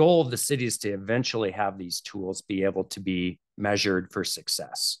the goal of the city is to eventually have these tools be able to be measured for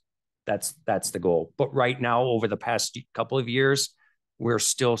success. That's the goal. But right now, over the past couple of years, we're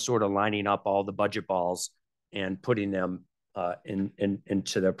still sort of lining up all the budget balls and putting them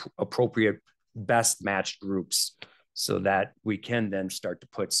into the appropriate best matched groups, so that we can then start to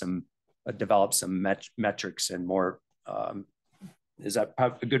put develop some metrics and more. Is that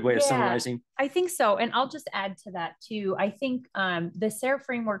a good way of summarizing? I think so. And I'll just add to that too. I think the SARE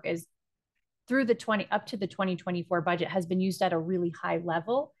framework is through up to the 2024 budget has been used at a really high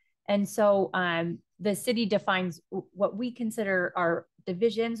level. And so the city defines what we consider our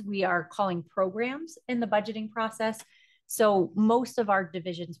divisions. We are calling programs in the budgeting process. So most of our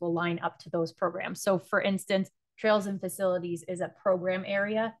divisions will line up to those programs. So for instance, Trails and Facilities is a program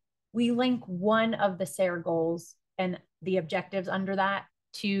area. We link one of the SARE goals and the objectives under that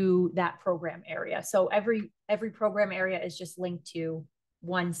to that program area. So every program area is just linked to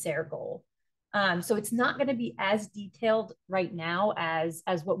one SARE goal. So it's not going to be as detailed right now as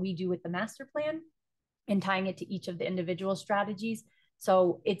what we do with the master plan and tying it to each of the individual strategies.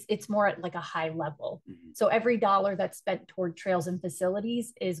 So it's more at like a high level. So every dollar that's spent toward Trails and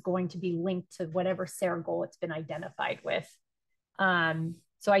Facilities is going to be linked to whatever SARE goal it's been identified with.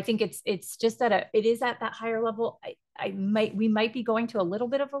 So I think it's just that it is at that higher level. We might be going to a little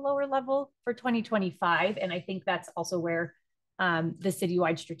bit of a lower level for 2025, and I think that's also where the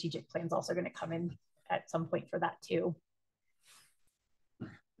citywide strategic plan is also going to come in at some point for that too.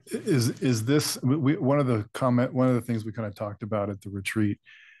 Is this one of the things we kind of talked about at the retreat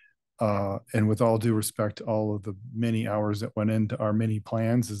and with all due respect to all of the many hours that went into our many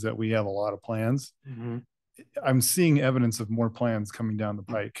plans, is that we have a lot of plans. Mm-hmm. I'm seeing evidence of more plans coming down the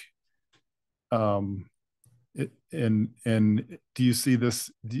pike. And do you see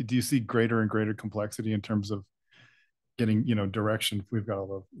this? Do you see greater and greater complexity in terms of getting, direction? We've got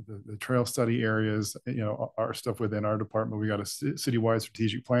all the trail study areas, our stuff within our department. We got a citywide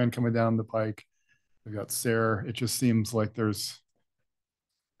strategic plan coming down the pike. We've got SARE. It just seems like that's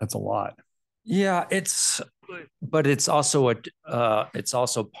a lot. Yeah, but it's also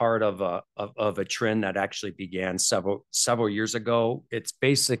part of a trend that actually began several years ago. It's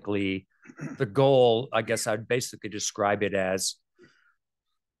basically the goal. I guess I'd basically describe it as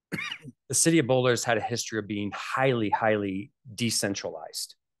the city of Boulder has had a history of being highly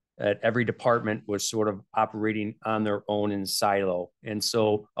decentralized. That every department was sort of operating on their own in silo, and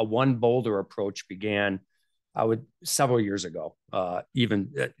so a one Boulder approach began several years ago,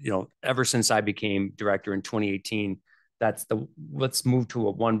 even, ever since I became director in 2018, let's move to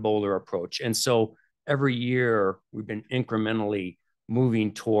a one Boulder approach. And so every year we've been incrementally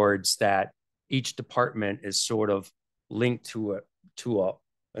moving towards that. Each department is sort of linked to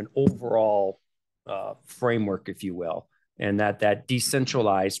an overall framework, if you will. And that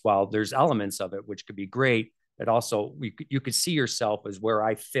decentralized, while there's elements of it, which could be great, it also, you could see yourself as where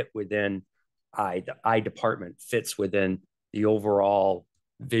I fit within the I department fits within the overall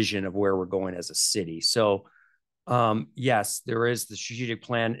vision of where we're going as a city. So yes, there is the strategic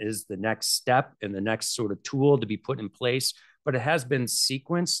plan is the next step and the next sort of tool to be put in place, but it has been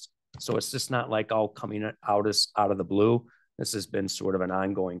sequenced. So it's just not like all coming out of the blue. This has been sort of an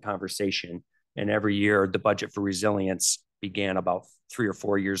ongoing conversation. And every year the budget for resilience began about 3 or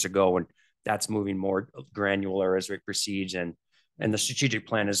 4 years ago. And that's moving more granular as it proceeds. And the strategic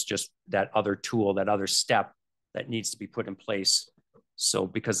plan is just that other tool, that other step that needs to be put in place. So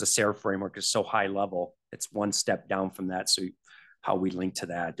because the SARE framework is so high level, it's one step down from that. So how we link to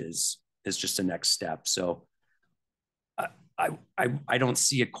that is just the next step. So I don't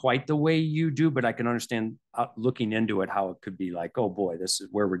see it quite the way you do, but I can understand looking into it, how it could be like, oh boy, this is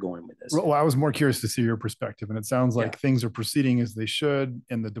where we're going with this. Well, I was more curious to see your perspective, and it sounds like things are proceeding as they should,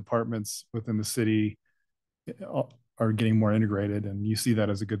 and the departments within the city are getting more integrated, and you see that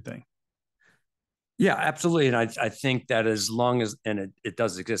as a good thing. Yeah, absolutely. And I think that as long as, and it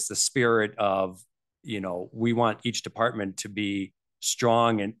does exist, the spirit of, we want each department to be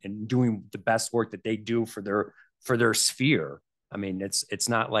strong and doing the best work that they do for their sphere. I mean, it's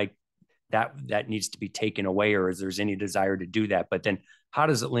not like that needs to be taken away, or is there's any desire to do that. But then how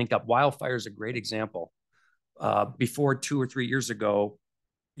does it link up? Wildfire is a great example. Before 2 or 3 years ago,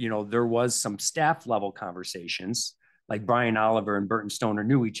 there was some staff level conversations, like Brian Oliver and Burton Stoner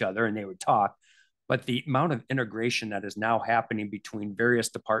knew each other and they would talk. But the amount of integration that is now happening between various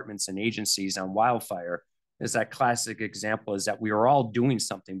departments and agencies on wildfire is that classic example, is that we are all doing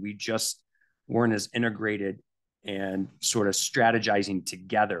something. We just weren't as integrated and sort of strategizing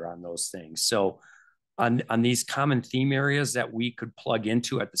together on those things. So on these common theme areas that we could plug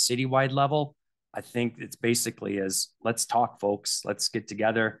into at the citywide level, I think it's basically let's talk, folks. Let's get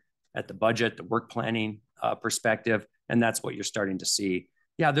together at the budget, the work planning perspective. And that's what you're starting to see.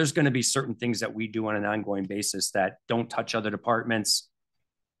 Yeah, there's going to be certain things that we do on an ongoing basis that don't touch other departments,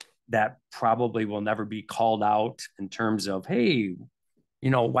 that probably will never be called out in terms of, hey,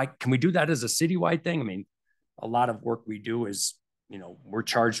 why can we do that as a citywide thing? I mean, a lot of work we do is, we're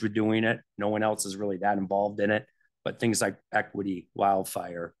charged with doing it. No one else is really that involved in it. But things like equity,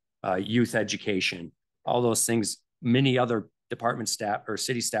 wildfire, youth education, all those things, many other department staff or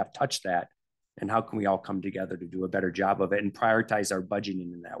city staff touch that. And how can we all come together to do a better job of it and prioritize our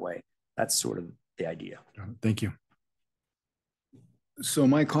budgeting in that way? That's sort of the idea. Thank you. So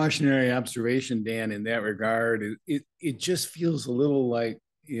my cautionary observation, Dan, in that regard, it just feels a little like,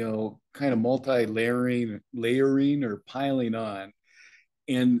 kind of layering or piling on.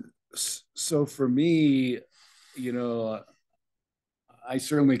 And so for me, I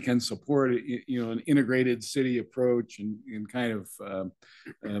certainly can support an integrated city approach and kind of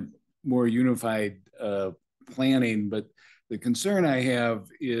more unified planning. But the concern I have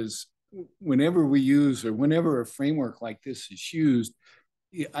is whenever a framework like this is used,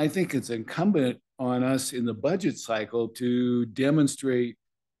 I think it's incumbent on us in the budget cycle to demonstrate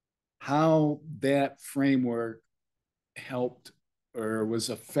how that framework helped or was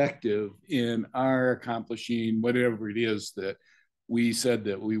effective in our accomplishing whatever it is that we said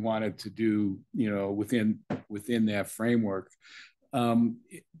that we wanted to do, within that framework.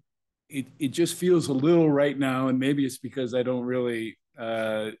 It just feels a little right now, and maybe it's because I don't really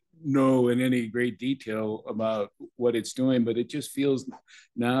know in any great detail about what it's doing, but it just feels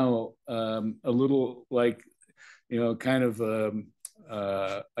now a little like, kind of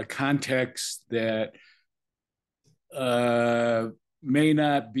a context that may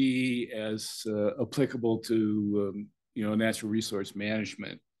not be as applicable to natural resource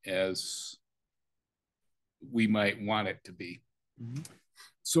management as we might want it to be. Mm-hmm.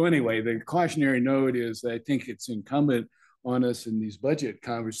 So anyway, the cautionary note is I think it's incumbent on us in these budget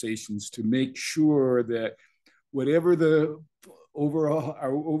conversations to make sure that whatever the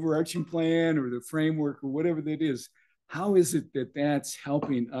our overarching plan or the framework or whatever that is, how is it that that's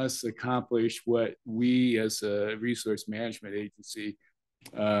helping us accomplish what we as a resource management agency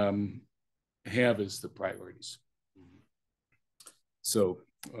have as the priorities? So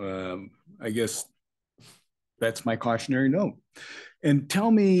I guess that's my cautionary note. And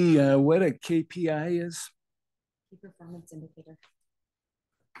tell me what a KPI is. Key performance indicator.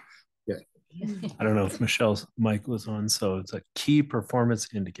 Yeah. I don't know if Michelle's mic was on, so it's a key performance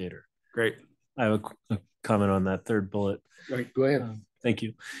indicator. Great. I have a comment on that third bullet. Right, go ahead. Thank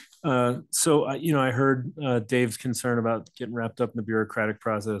you. So, I heard Dave's concern about getting wrapped up in the bureaucratic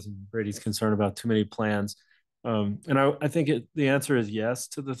process and Brady's concern about too many plans. And I think the answer is yes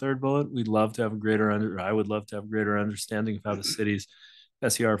to the third bullet. We'd love to have I would love to have a greater understanding of how the city's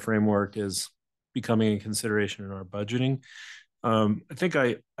SER framework is becoming a consideration in our budgeting. I think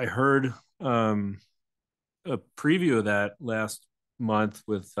I heard a preview of that last month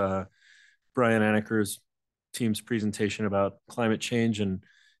with Brian Aneker's team's presentation about climate change. And,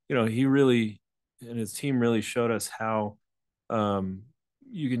 he really, and his team really showed us how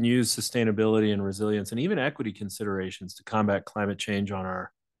you can use sustainability and resilience and even equity considerations to combat climate change on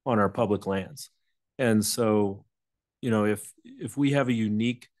our public lands. And so, if we have a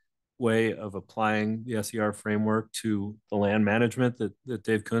unique way of applying the SER framework to the land management that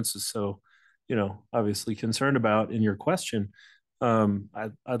Dave Kuntz is so, obviously concerned about in your question,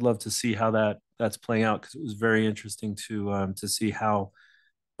 I'd love to see how that's playing out, because it was very interesting to see how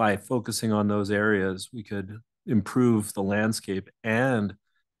by focusing on those areas we could improve the landscape and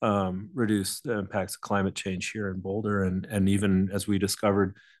reduce the impacts of climate change here in Boulder, and even, as we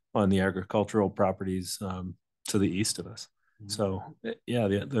discovered, on the agricultural properties to the east of us. So yeah,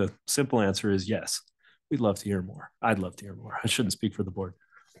 the simple answer is yes. We'd love to hear more. I'd love to hear more. I shouldn't speak for the board.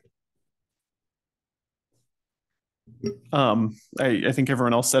 I think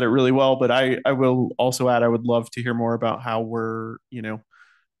everyone else said it really well, but I will also add, I would love to hear more about how we're,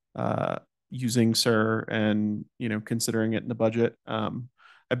 using SIR and, considering it in the budget.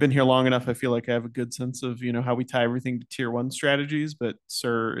 I've been here long enough. I feel like I have a good sense of, how we tie everything to tier 1 strategies, but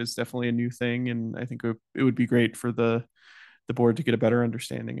SIR is definitely a new thing. And I think it would be great for the board to get a better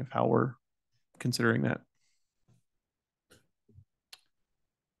understanding of how we're considering that.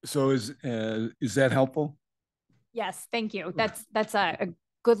 So is that helpful? Yes, thank you. That's a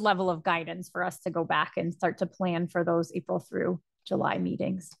good level of guidance for us to go back and start to plan for those April through July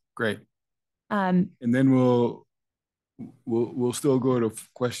meetings. Great. And then we'll still go to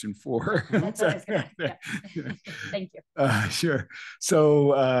question 4. That's what I was gonna, yeah. Thank you. Sure.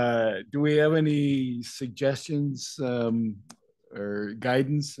 So do we have any suggestions or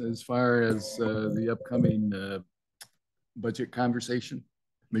guidance as far as the upcoming budget conversation?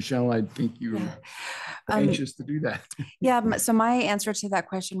 Michelle, I think you're anxious to do that. Yeah, so my answer to that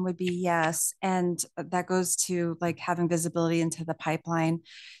question would be yes. And that goes to like having visibility into the pipeline.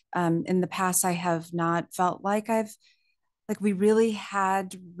 In the past, I have not felt like we really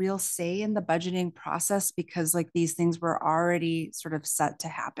had real say in the budgeting process, because like these things were already sort of set to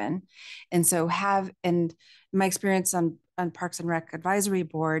happen. And so and my experience on Parks and Rec Advisory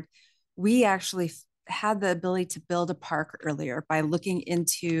Board, we actually had the ability to build a park earlier by looking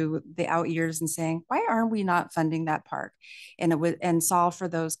into the out years and saying, why aren't we not funding that park? And it would, and solve for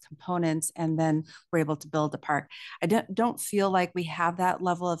those components. And then we're able to build a park. I don't feel like we have that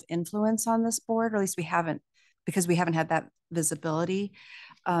level of influence on this board, or at least we haven't, because we haven't had that visibility.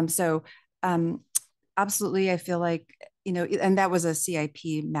 Absolutely, I feel like, and that was a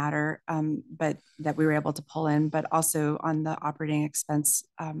CIP matter, but that we were able to pull in, but also on the operating expense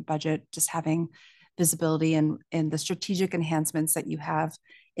budget, just having visibility and the strategic enhancements that you have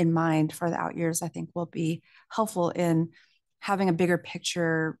in mind for the out years, I think will be helpful in having a bigger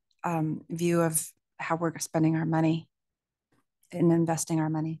picture view of how we're spending our money and investing our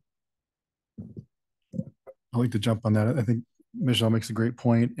money. I'd like to jump on that. I think Michelle makes a great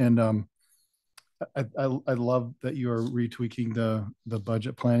point. And I love that you are retweaking the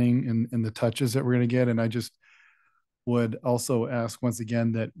budget planning and the touches that we're going to get. And I just would also ask once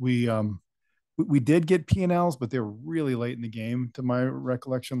again that we we did get P&Ls, but they were really late in the game to my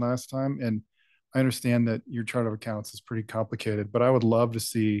recollection last time. And I understand that your chart of accounts is pretty complicated, but I would love to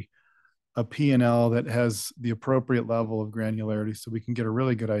see a P&L that has the appropriate level of granularity so we can get a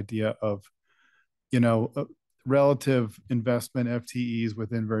really good idea of, relative investment FTEs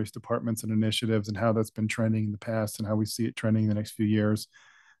within various departments and initiatives and how that's been trending in the past and how we see it trending in the next few years.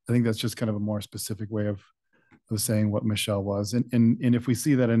 I think that's just kind of a more specific way of saying what Michelle was. And if we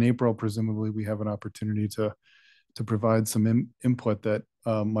see that in April, presumably we have an opportunity to provide some input that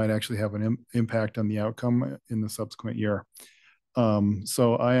might actually have an impact on the outcome in the subsequent year.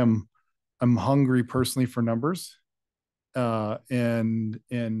 So I'm hungry personally for numbers, and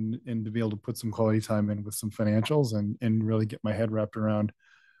to be able to put some quality time in with some financials and really get my head wrapped around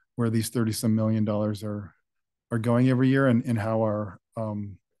where these 30-some million dollars are going every year and how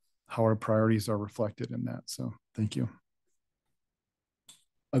our priorities are reflected in that. So thank you.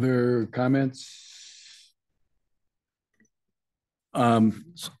 Other comments?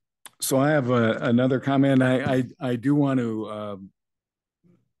 So I have another comment. I do want to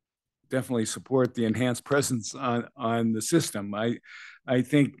definitely support the enhanced presence on the system. I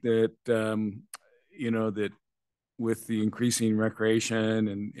think that that with the increasing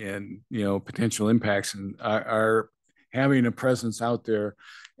recreation and potential impacts and our having a presence out there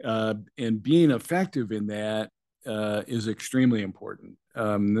and being effective in that is extremely important,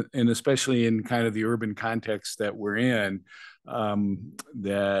 and especially in kind of the urban context that we're in,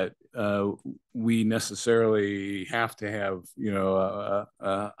 that we necessarily have to have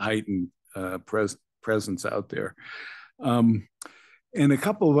a heightened presence out there. And a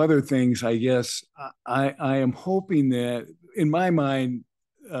couple of other things, I guess. I am hoping that, in my mind,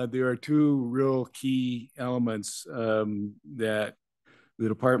 there are two real key elements that the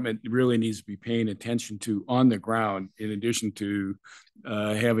department really needs to be paying attention to on the ground, in addition to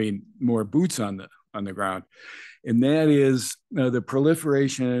having more boots on the ground. And that is the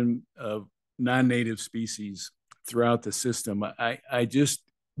proliferation of non-native species throughout the system. I just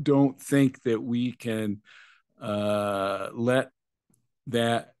don't think that we can let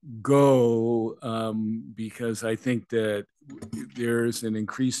that go, because I think that there's an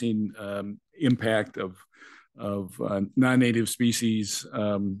increasing impact of non-native species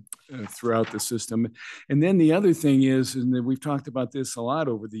throughout the system. And then the other thing is, and we've talked about this a lot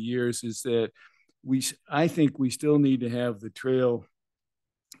over the years, is that I think we still need to have the trail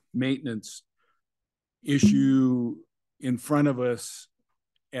maintenance issue in front of us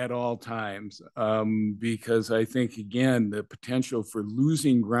at all times, because I think, again, the potential for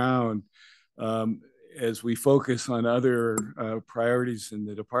losing ground as we focus on other priorities in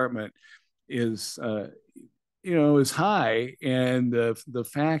the department is high. And the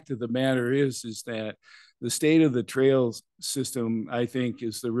fact of the matter is that the state of the trails system, I think,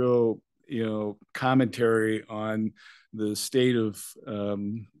 is the real commentary on the state of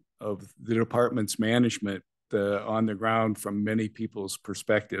the department's management on the ground from many people's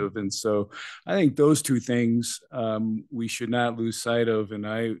perspective. And so I think those two things we should not lose sight of. And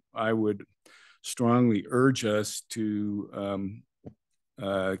I would strongly urge us to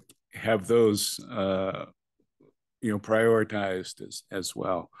have those prioritized as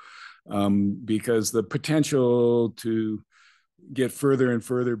well, because the potential to get further and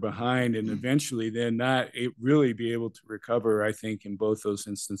further behind and eventually then not really be able to recover, I think, in both those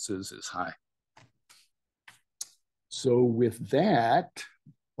instances is high. So with that,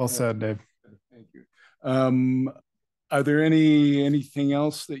 well said, Dave. Thank you. Are there anything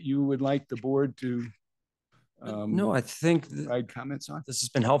else that you would like the board to no, I think provide comments on? This has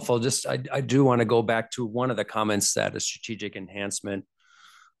been helpful. Just I do want to go back to one of the comments that a strategic enhancement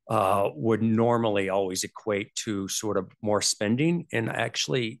would normally always equate to sort of more spending. And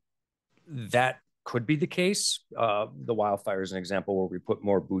actually, that could be the case. The wildfire is an example where we put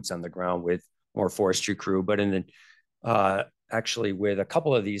more boots on the ground with more forestry crew. But in the actually, with a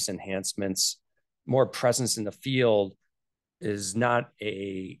couple of these enhancements, more presence in the field is not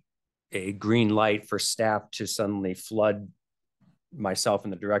a green light for staff to suddenly flood myself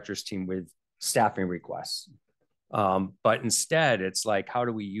and the director's team with staffing requests. But instead, it's like, how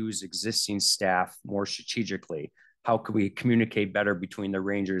do we use existing staff more strategically? How can we communicate better between the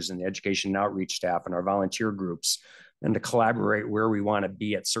rangers and the education and outreach staff and our volunteer groups, and to collaborate where we want to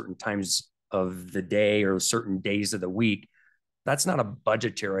be at certain times of the day or certain days of the week? That's not a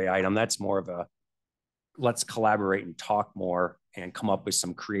budgetary item. That's more of a, let's collaborate and talk more and come up with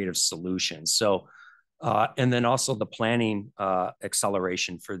some creative solutions. So, and then also the planning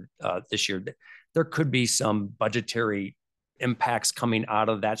acceleration for this year. There could be some budgetary impacts coming out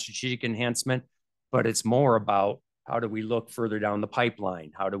of that strategic enhancement, but it's more about how do we look further down the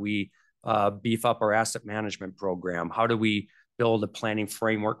pipeline? How do we beef up our asset management program? How do we build a planning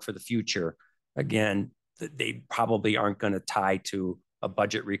framework for the future? Again, they probably aren't going to tie to a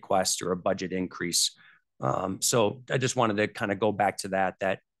budget request or a budget increase. So I just wanted to kind of go back to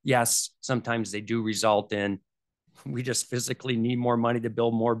that yes, sometimes they do result in, we just physically need more money to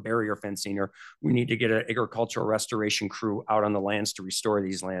build more barrier fencing, or we need to get an agricultural restoration crew out on the lands to restore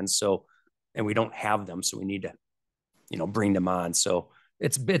these lands. So, and we don't have them, so we need to, bring them on. So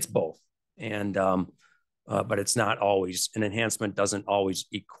it's both. And, but it's not always, an enhancement doesn't always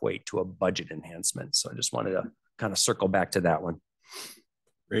equate to a budget enhancement. So I just wanted to kind of circle back to that one.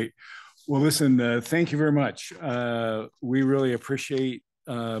 Great. Well, listen, thank you very much. We really appreciate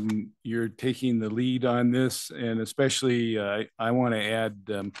you're taking the lead on this, and especially I want to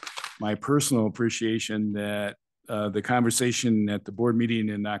add my personal appreciation that the conversation at the board meeting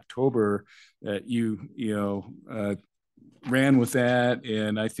in October that you ran with that,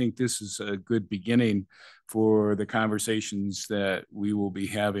 and I think this is a good beginning for the conversations that we will be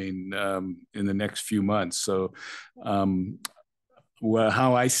having in the next few months. So well,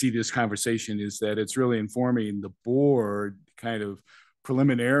 how I see this conversation is that it's really informing the board kind of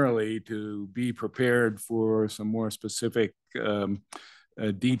preliminarily to be prepared for some more specific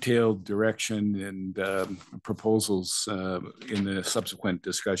detailed direction and proposals in the subsequent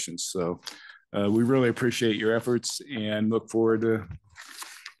discussions. So we really appreciate your efforts and look forward to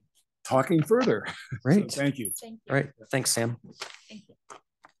talking further. Great. So thank you. Thank you. All right. Thanks, Sam. Thank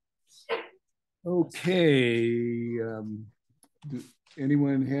you. Okay. Do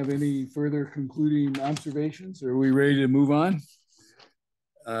anyone have any further concluding observations? Are we ready to move on?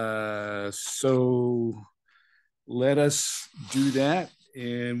 So let us do that,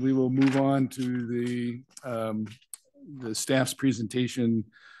 and we will move on to the staff's presentation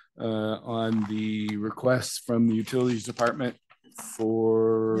on the requests from the Utilities Department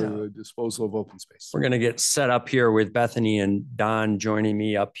for the disposal of open space. We're going to get set up here with Bethany and Don joining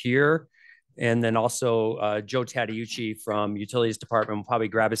me up here. And then also Joe Tadeucci from Utilities Department will probably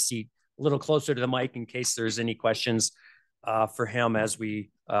grab a seat a little closer to the mic in case there's any questions for him as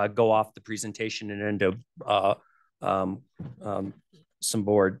we go off the presentation and into some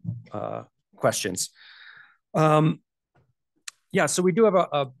board questions. Yeah, so we do have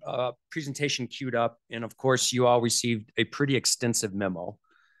a presentation queued up. And of course, you all received a pretty extensive memo.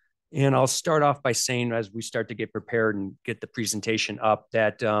 And I'll start off by saying, as we start to get prepared and get the presentation up,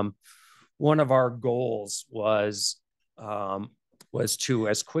 that one of our goals was to,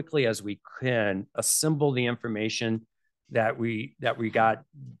 as quickly as we can, assemble the information that we got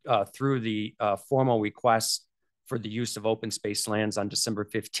through the formal request for the use of open space lands on December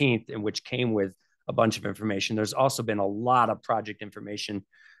 15th, and which came with a bunch of information. There's also been a lot of project information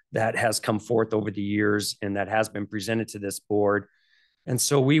that has come forth over the years and that has been presented to this board. And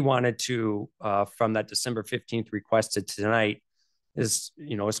so we wanted to, from that December 15th request to tonight, as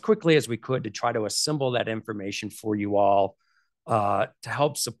quickly as we could, to try to assemble that information for you all to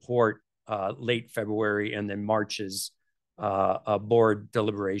help support late February and then March's board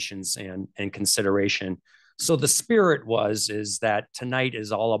deliberations and consideration. So the spirit is that tonight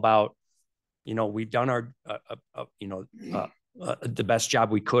is all about, we've done our, the best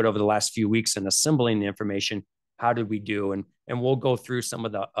job we could over the last few weeks in assembling the information. How did we do? And we'll go through some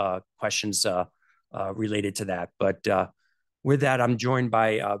of the questions related to that. But with that, I'm joined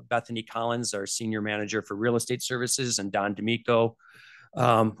by Bethany Collins, our Senior Manager for Real Estate Services, and Don D'Amico,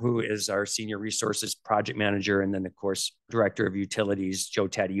 who is our Senior Resources Project Manager, and then, of course, Director of Utilities, Joe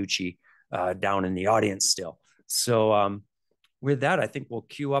Tadeucci, down in the audience still. So with that, I think we'll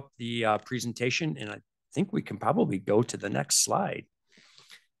queue up the presentation, and I think we can probably go to the next slide.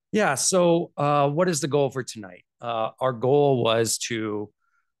 Yeah, so what is the goal for tonight? Our goal was to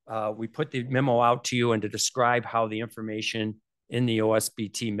we put the memo out to you and to describe how the information in the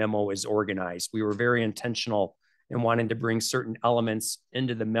OSBT memo is organized. We were very intentional in wanting to bring certain elements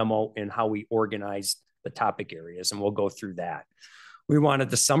into the memo and how we organized the topic areas, and we'll go through that. We wanted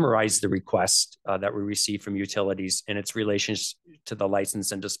to summarize the request that we received from utilities and its relations to the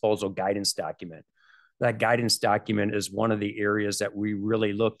license and disposal guidance document. That guidance document is one of the areas that we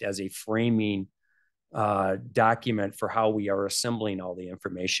really looked as a framing document for how we are assembling all the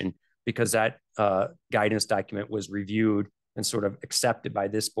information, because that guidance document was reviewed and sort of accepted by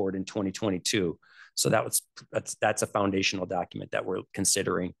this board in 2022. So that's a foundational document that we're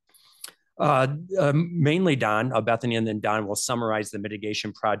considering. Mainly Don, Bethany, and then Don will summarize the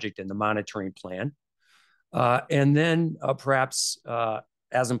mitigation project and the monitoring plan. And then perhaps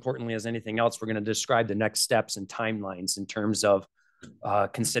as importantly as anything else, we're going to describe the next steps and timelines in terms of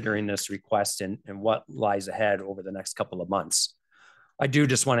considering this request and what lies ahead over the next couple of months. I do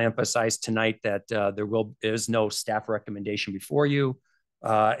just want to emphasize tonight that there is no staff recommendation before you,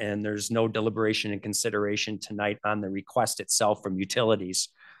 and there's no deliberation and consideration tonight on the request itself from utilities.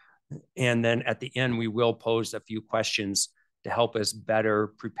 And then at the end, we will pose a few questions to help us better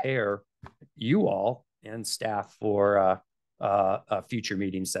prepare you all and staff for future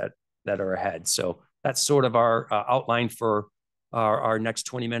meetings that are ahead. So that's sort of our outline for our next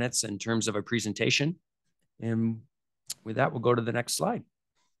 20 minutes in terms of a presentation. And with that, we'll go to the next slide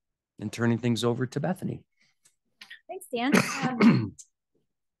and turning things over to Bethany. Thanks, Dan.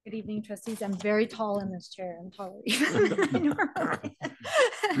 Good evening, trustees. I'm very tall in this chair. I'm taller than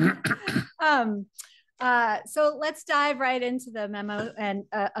normally. So let's dive right into the memo and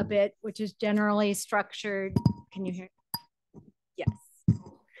a bit, which is generally structured. Can you hear? Yes.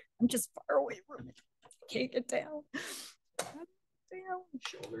 I'm just far away from it. Can't get down.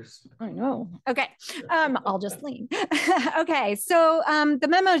 Shoulders. I know. Okay. I'll just lean. Okay. So the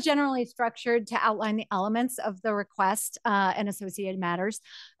memo is generally structured to outline the elements of the request and associated matters,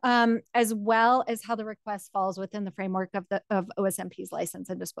 as well as how the request falls within the framework of OSMP's license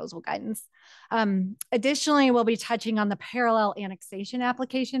and disposal guidance. Additionally, we'll be touching on the parallel annexation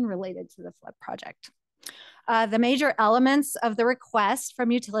application related to the flood project. The major elements of the request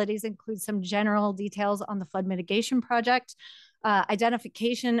from utilities include some general details on the flood mitigation project,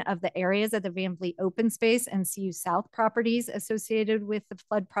 identification of the areas of the Van Vliet open space and CU South properties associated with the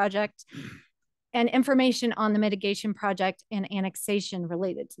flood project, and information on the mitigation project and annexation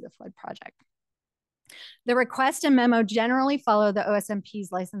related to the flood project. The request and memo generally follow the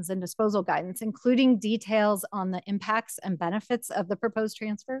OSMP's license and disposal guidance, including details on the impacts and benefits of the proposed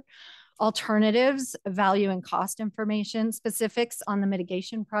transfer, alternatives, value and cost information, specifics on the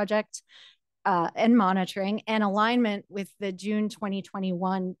mitigation project, and monitoring, and alignment with the June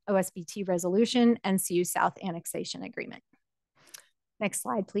 2021 OSBT resolution and CU South annexation agreement. Next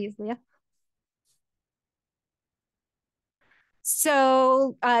slide, please, Leah.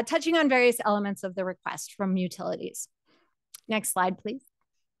 So touching on various elements of the request from utilities. Next slide, please.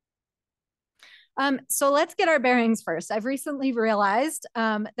 So let's get our bearings first. I've recently realized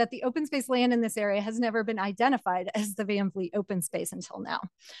that the open space land in this area has never been identified as the Van Vliet open space until now.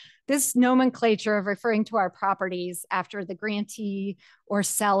 This nomenclature of referring to our properties after the grantee or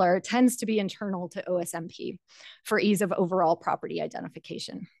seller tends to be internal to OSMP for ease of overall property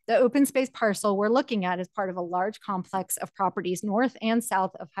identification. The open space parcel we're looking at is part of a large complex of properties north and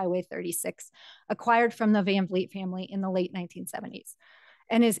south of Highway 36, acquired from the Van Vliet family in the late 1970s.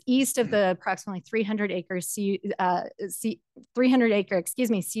 And is east of the approximately 300 acre CU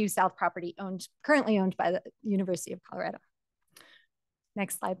South property currently owned by the University of Colorado.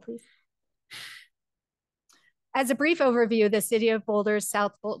 Next slide, please. As a brief overview, the City of Boulder's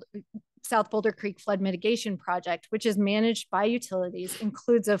South Boulder Creek Flood Mitigation Project, which is managed by utilities,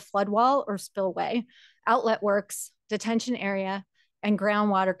 includes a flood wall or spillway, outlet works, detention area, and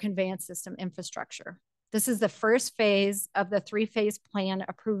groundwater conveyance system infrastructure. This is the first phase of the three-phase plan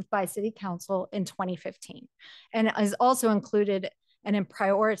approved by City Council in 2015, and is also included and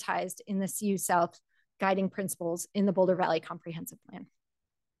prioritized in the CU South guiding principles in the Boulder Valley Comprehensive Plan.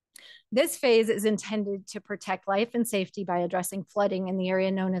 This phase is intended to protect life and safety by addressing flooding in the area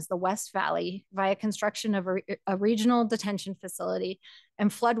known as the West Valley via construction of a regional detention facility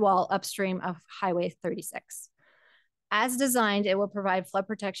and flood wall upstream of Highway 36. As designed, it will provide flood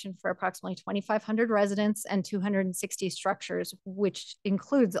protection for approximately 2,500 residents and 260 structures, which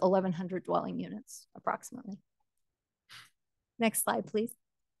includes 1,100 dwelling units approximately. Next slide, please.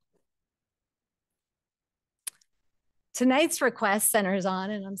 Tonight's request centers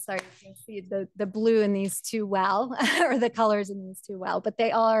on, and I'm sorry you can't see the blue in these two well, or the colors in these two well, but they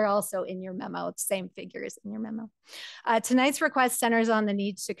are also in your memo, same figures in your memo. Tonight's request centers on the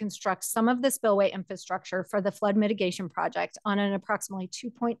need to construct some of the spillway infrastructure for the flood mitigation project on an approximately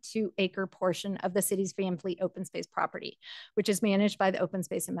 2.2 acre portion of the city's Van Vliet open space property, which is managed by the Open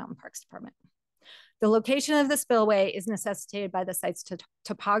Space and Mountain Parks Department. The location of the spillway is necessitated by the site's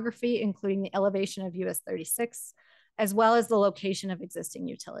topography, including the elevation of US 36, as well as the location of existing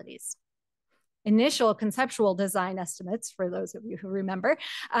utilities. Initial conceptual design estimates, for those of you who remember,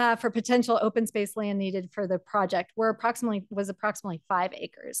 for potential open space land needed for the project was approximately 5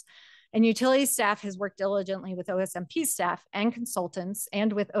 acres. And utility staff has worked diligently with OSMP staff and consultants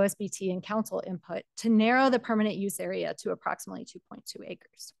and with OSBT and council input to narrow the permanent use area to approximately 2.2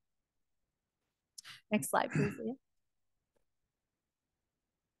 acres. Next slide, please, Leah.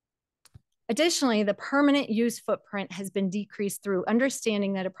 Additionally, the permanent use footprint has been decreased through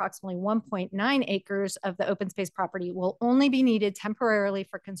understanding that approximately 1.9 acres of the open space property will only be needed temporarily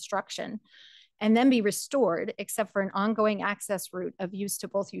for construction, and then be restored, except for an ongoing access route of use to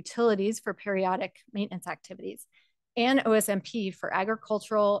both utilities for periodic maintenance activities and OSMP for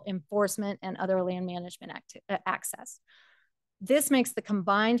agricultural, enforcement, and other land management access. This makes the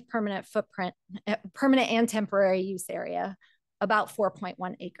combined permanent footprint, permanent and temporary use area, about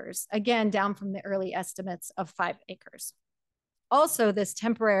 4.1 acres, again, down from the early estimates of 5 acres. Also, this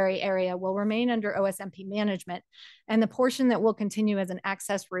temporary area will remain under OSMP management, and the portion that will continue as an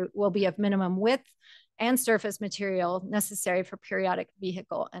access route will be of minimum width and surface material necessary for periodic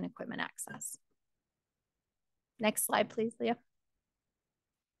vehicle and equipment access. Next slide, please, Leah.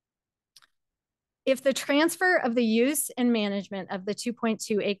 If the transfer of the use and management of the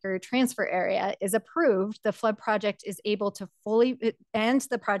 2.2 acre transfer area is approved, the flood project is able to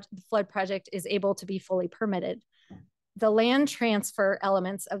flood project is able to be fully permitted. The land transfer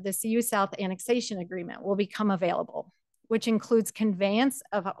elements of the CU South annexation agreement will become available, which includes conveyance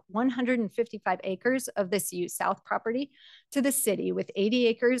of 155 acres of the CU South property to the city, with 80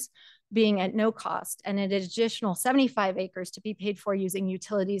 acres being at no cost and an additional 75 acres to be paid for using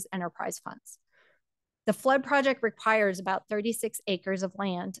utilities enterprise funds. The flood project requires about 36 acres of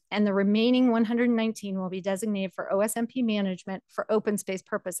land, and the remaining 119 will be designated for OSMP management for open space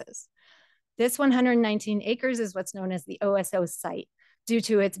purposes. This 119 acres is what's known as the OSO site due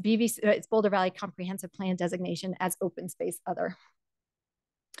to its Boulder Valley Comprehensive Plan designation as open space other.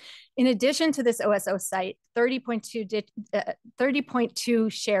 In addition to this OSO site,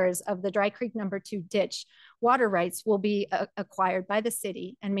 30.2 shares of the Dry Creek No. 2 ditch water rights will be acquired by the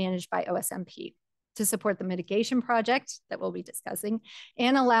city and managed by OSMP to support the mitigation project that we'll be discussing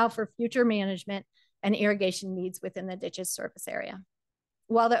and allow for future management and irrigation needs within the ditch's surface area.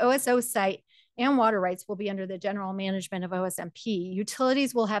 While the OSO site and water rights will be under the general management of OSMP,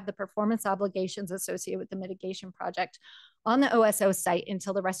 utilities will have the performance obligations associated with the mitigation project on the OSO site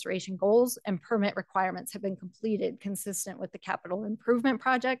until the restoration goals and permit requirements have been completed, consistent with the capital improvement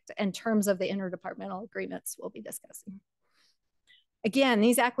project and terms of the interdepartmental agreements we'll be discussing. Again,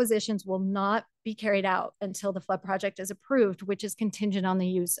 these acquisitions will not be carried out until the flood project is approved, which is contingent on the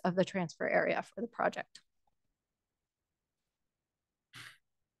use of the transfer area for the project.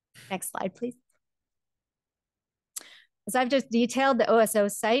 Next slide, please. As I've just detailed, the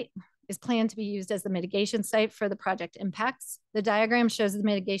OSO site is planned to be used as the mitigation site for the project impacts. The diagram shows the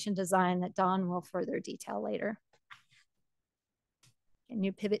mitigation design that Dawn will further detail later. Can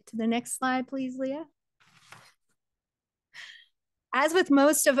you pivot to the next slide, please, Leah? As with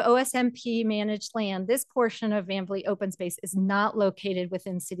most of OSMP managed land, this portion of Van Vliet open space is not located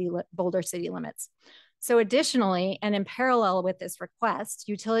within Boulder city limits. So additionally, and in parallel with this request,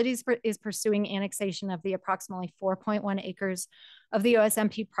 Utilities is pursuing annexation of the approximately 4.1 acres of the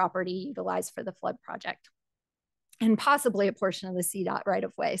OSMP property utilized for the flood project, and possibly a portion of the CDOT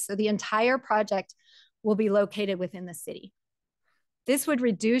right-of-way. So the entire project will be located within the city. This would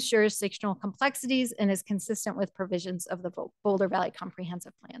reduce jurisdictional complexities and is consistent with provisions of the Boulder Valley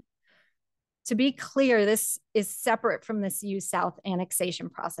Comprehensive Plan. To be clear, this is separate from the CU South annexation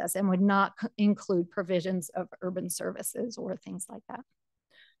process and would not include provisions of urban services or things like that.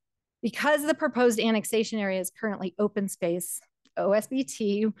 Because the proposed annexation area is currently open space,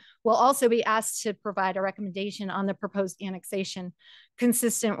 OSBT will also be asked to provide a recommendation on the proposed annexation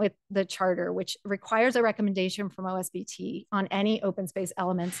consistent with the charter, which requires a recommendation from OSBT on any open space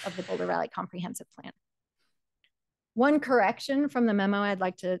elements of the Boulder Valley Comprehensive Plan. One correction from the memo I'd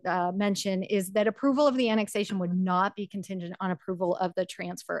like to mention is that approval of the annexation would not be contingent on approval of the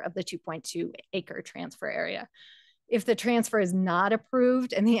transfer of the 2.2 acre transfer area. If the transfer is not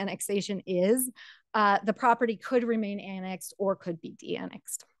approved and the annexation is, the property could remain annexed or could be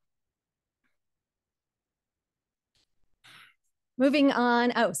de-annexed. Moving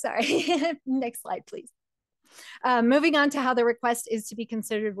on, oh, sorry, next slide, please. Moving on to how the request is to be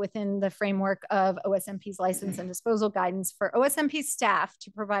considered within the framework of OSMP's license and disposal guidance. For OSMP staff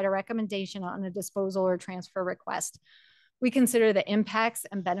to provide a recommendation on a disposal or transfer request, we consider the impacts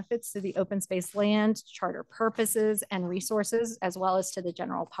and benefits to the open space land, charter purposes and resources, as well as to the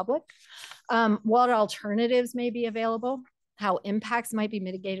general public. What alternatives may be available, how impacts might be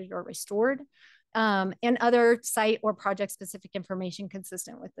mitigated or restored, and other site or project specific information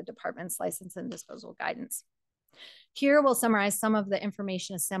consistent with the department's license and disposal guidance. Here we'll summarize some of the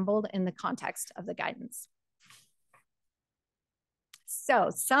information assembled in the context of the guidance.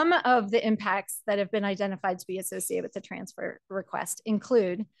 So some of the impacts that have been identified to be associated with the transfer request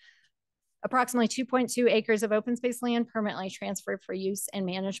include approximately 2.2 acres of open space land permanently transferred for use and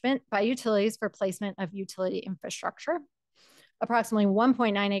management by utilities for placement of utility infrastructure. approximately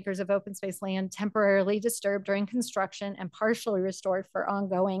 1.9 acres of open space land temporarily disturbed during construction and partially restored for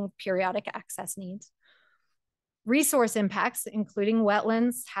ongoing periodic access needs. Resource impacts, including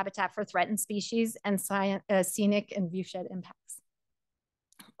wetlands, habitat for threatened species, and scenic and viewshed impacts.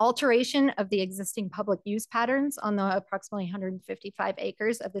 Alteration of the existing public use patterns on the approximately 155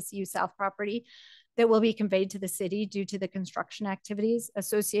 acres of the CU South property that will be conveyed to the city due to the construction activities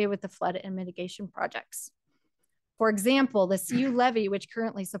associated with the flood and mitigation projects. For example, the CU levee, which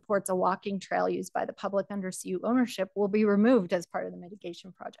currently supports a walking trail used by the public under CU ownership, will be removed as part of the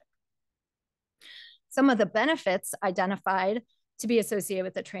mitigation project. Some of the benefits identified to be associated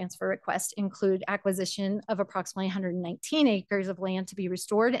with the transfer request include acquisition of approximately 119 acres of land to be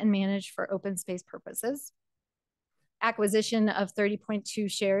restored and managed for open space purposes, acquisition of 30.2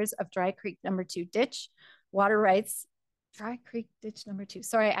 shares of Dry Creek number 2 ditch, water rights, Dry Creek ditch number 2,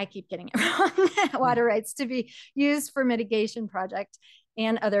 sorry, I keep getting it wrong, water rights to be used for mitigation project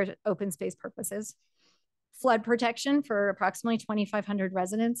and other open space purposes, flood protection for approximately 2,500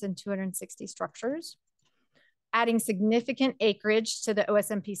 residents and 260 structures, adding significant acreage to the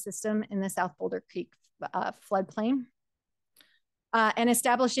OSMP system in the South Boulder Creek floodplain, and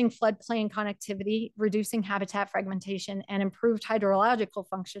establishing floodplain connectivity, reducing habitat fragmentation, and improved hydrological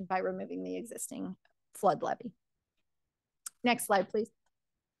function by removing the existing flood levee. Next slide, please.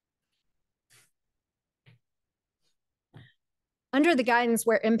 Under the guidance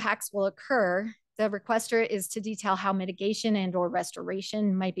where impacts will occur, the requester is to detail how mitigation and/or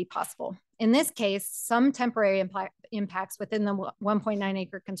restoration might be possible. In this case, some temporary impacts within the 1.9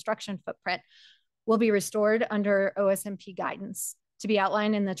 acre construction footprint will be restored under OSMP guidance to be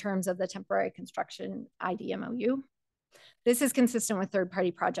outlined in the terms of the temporary construction IDMOU. This is consistent with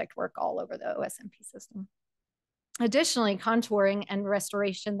third-party project work all over the OSMP system. Additionally, contouring and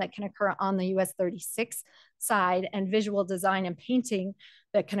restoration that can occur on the US 36 side and visual design and painting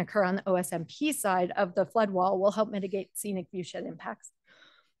that can occur on the OSMP side of the flood wall will help mitigate scenic viewshed impacts.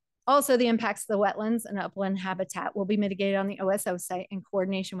 Also, the impacts to the wetlands and upland habitat will be mitigated on the OSO site in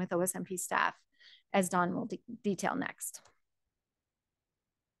coordination with OSMP staff, as Don will detail next.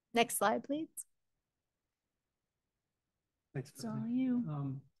 Next slide, please. Thanks. It's all you.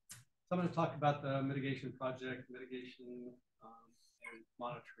 So I'm going to talk about the mitigation project, mitigation and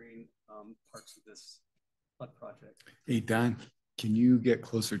monitoring parts of this flood project. Hey, Don, can you get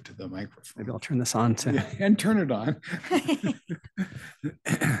closer to the microphone? Maybe I'll turn this on to and turn it on.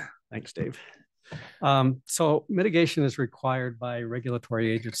 Thanks, Dave. So mitigation is required by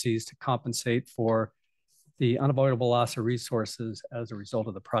regulatory agencies to compensate for the unavoidable loss of resources as a result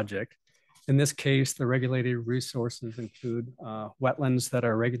of the project. In this case, the regulated resources include wetlands that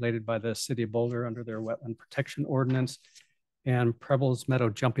are regulated by the City of Boulder under their Wetland Protection Ordinance, and Preble's Meadow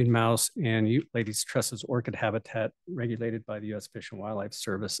Jumping Mouse and Euclid's Tresses Orchid habitat regulated by the U.S. Fish and Wildlife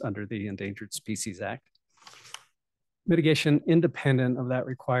Service under the Endangered Species Act. Mitigation independent of that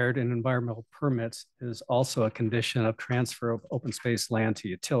required in environmental permits is also a condition of transfer of open space land to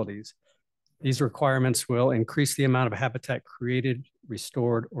utilities. These requirements will increase the amount of habitat created,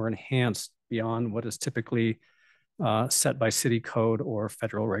 restored, or enhanced beyond what is typically set by city code or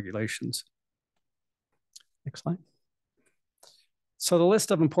federal regulations. Next slide. So the list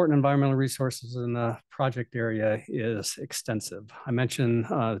of important environmental resources in the project area is extensive. I mentioned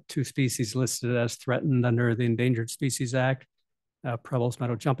 2 species listed as threatened under the Endangered Species Act, Preble's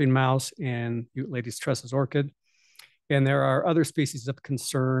Meadow Jumping Mouse and Euclid's Tresses Orchid. And there are other species of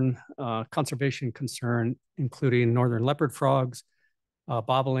concern, conservation concern, including northern leopard frogs,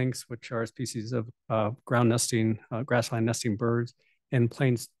 bobolinks, which are species of ground nesting, grassland nesting birds, and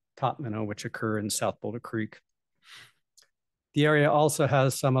plains top minnow, which occur in South Boulder Creek. The area also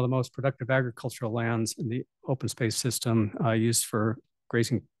has some of the most productive agricultural lands in the open space system used for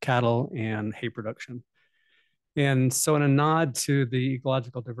grazing cattle and hay production. And so in a nod to the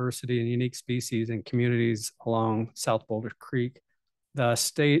ecological diversity and unique species and communities along South Boulder Creek, the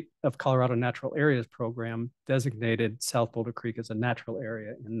State of Colorado Natural Areas Program designated South Boulder Creek as a natural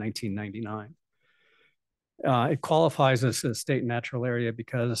area in 1999. It qualifies as a state natural area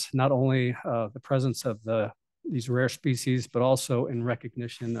because not only the presence of these rare species, but also in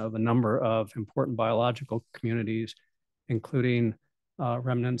recognition of a number of important biological communities, including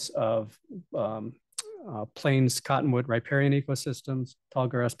remnants of plains cottonwood riparian ecosystems,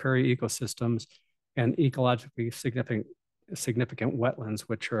 tallgrass prairie ecosystems, and ecologically significant wetlands,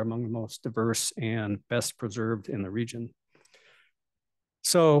 which are among the most diverse and best preserved in the region.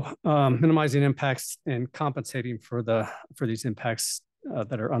 So minimizing impacts and compensating for these impacts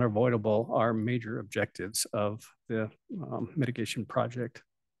that are unavoidable are major objectives of the mitigation project.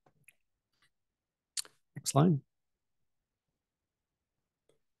 Next slide.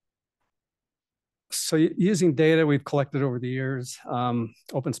 So using data we've collected over the years,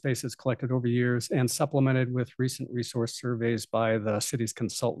 open spaces collected over years, and supplemented with recent resource surveys by the city's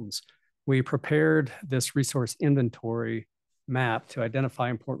consultants, we prepared this resource inventory map to identify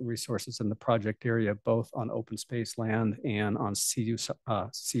important resources in the project area, both on open space land and on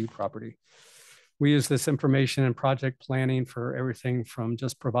CU property. We use this information in project planning for everything from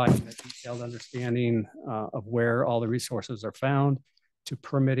just providing a detailed understanding of where all the resources are found, to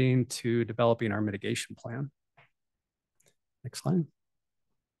permitting, to developing our mitigation plan. Next slide.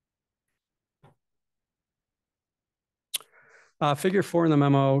 Figure 4 in the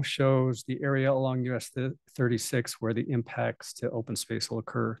memo shows the area along US 36 where the impacts to open space will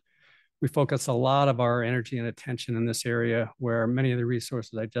occur. We focus a lot of our energy and attention in this area where many of the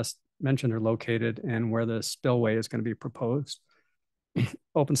resources I just mentioned are located and where the spillway is going to be proposed.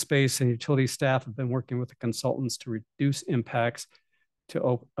 Open space and utility staff have been working with the consultants to reduce impacts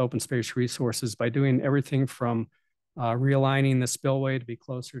to open space resources by doing everything from realigning the spillway to be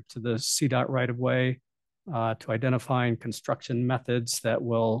closer to the CDOT right-of-way, to identifying construction methods that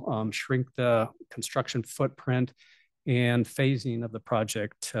will shrink the construction footprint, and phasing of the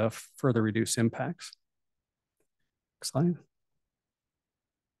project to further reduce impacts. Next slide.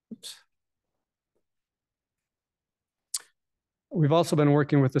 Oops. We've also been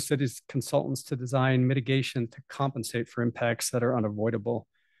working with the city's consultants to design mitigation to compensate for impacts that are unavoidable.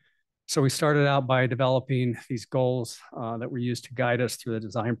 So we started out by developing these goals that were used to guide us through the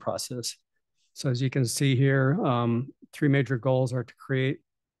design process. So as you can see here, 3 major goals are to create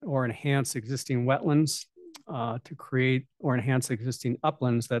or enhance existing wetlands, to create or enhance existing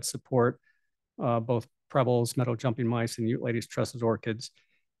uplands that support both prebbles, meadow jumping mice, and Euclides trusses orchids,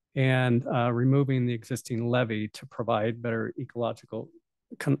 and removing the existing levee to provide better ecological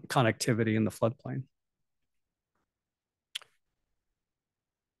connectivity in the floodplain.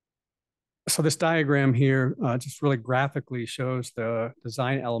 So this diagram here just really graphically shows the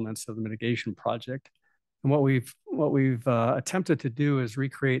design elements of the mitigation project. And what we've attempted to do is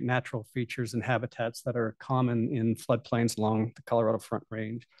recreate natural features and habitats that are common in floodplains along the Colorado Front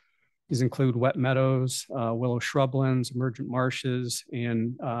Range. These include wet meadows, willow shrublands, emergent marshes,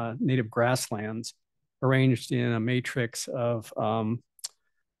 and native grasslands arranged in a matrix of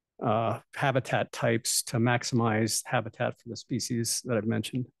habitat types to maximize habitat for the species that I've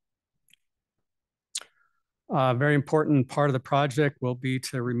mentioned. A very important part of the project will be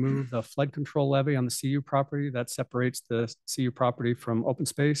to remove the flood control levee on the CU property that separates the CU property from open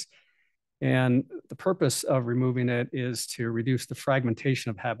space. And the purpose of removing it is to reduce the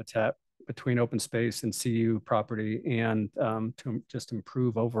fragmentation of habitat between open space and CU property, and to just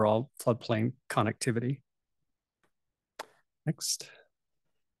improve overall floodplain connectivity. Next.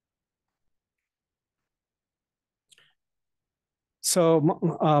 So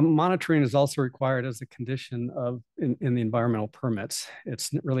monitoring is also required as a condition of in the environmental permits.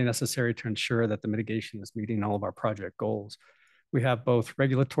 It's really necessary to ensure that the mitigation is meeting all of our project goals. We have both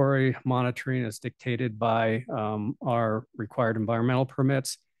regulatory monitoring as dictated by our required environmental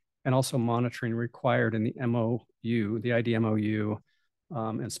permits, and also monitoring required in the MOU, the IDMOU,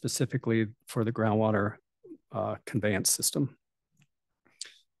 and specifically for the groundwater conveyance system.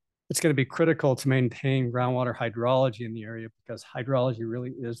 It's going to be critical to maintain groundwater hydrology in the area, because hydrology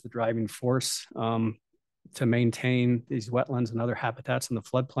really is the driving force to maintain these wetlands and other habitats in the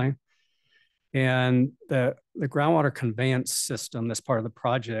floodplain. And the groundwater conveyance system, this part of the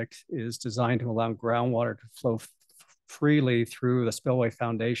project, is designed to allow groundwater to flow freely through the spillway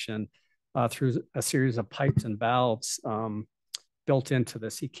foundation through a series of pipes and valves built into the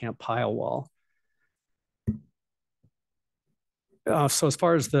secant pile wall. So as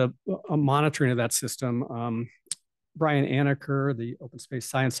far as the monitoring of that system, Brian Anaker, the open space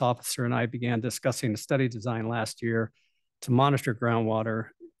science officer, and I began discussing a study design last year to monitor groundwater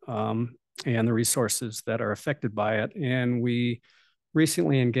and the resources that are affected by it. And we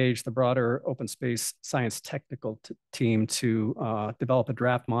recently engaged the broader open space science technical team to develop a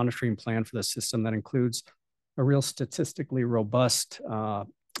draft monitoring plan for the system that includes a real statistically robust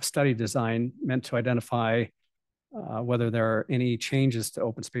study design meant to identify whether there are any changes to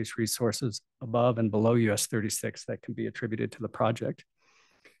open space resources above and below US 36 that can be attributed to the project.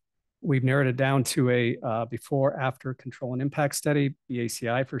 We've narrowed it down to a before-after control and impact study,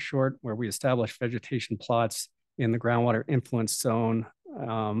 BACI for short, where we established vegetation plots in the groundwater influence zone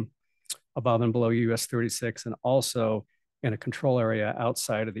above and below US 36, and also in a control area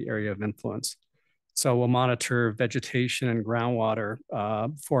outside of the area of influence. So we'll monitor vegetation and groundwater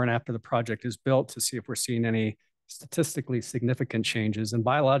before and after the project is built to see if we're seeing any statistically significant changes and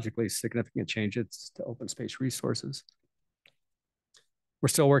biologically significant changes to open space resources. We're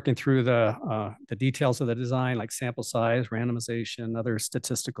still working through the details of the design, like sample size, randomization, other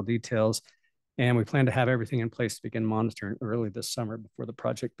statistical details. And we plan to have everything in place to begin monitoring early this summer before the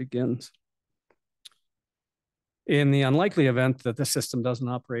project begins. In the unlikely event that the system doesn't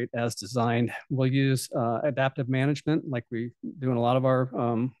operate as designed, we'll use adaptive management, like we do in a lot of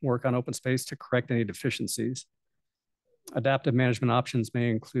our work on open space, to correct any deficiencies. Adaptive management options may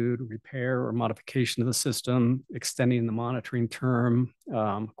include repair or modification of the system, extending the monitoring term,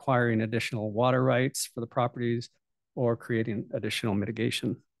 acquiring additional water rights for the properties, or creating additional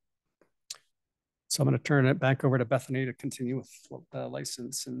mitigation. So I'm going to turn it back over to Bethany to continue with the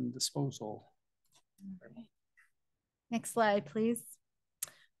license and disposal. Next slide, please.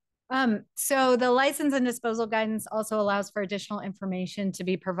 So the license and disposal guidance also allows for additional information to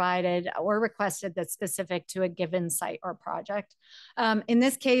be provided or requested that's specific to a given site or project. In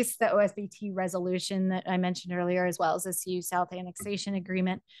this case, the OSBT resolution that I mentioned earlier, as well as the CU South annexation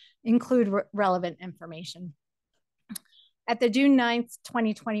agreement, include relevant information. At the June 9th,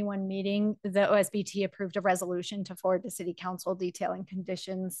 2021 meeting, the OSBT approved a resolution to forward to City Council detailing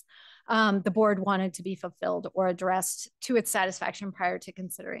conditions the board wanted to be fulfilled or addressed to its satisfaction prior to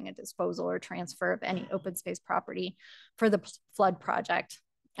considering a disposal or transfer of any open space property for the flood project.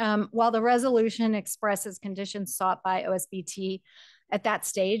 While the resolution expresses conditions sought by OSBT at that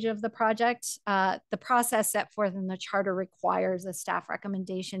stage of the project, the process set forth in the charter requires a staff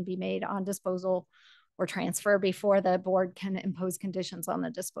recommendation be made on disposal or transfer before the board can impose conditions on the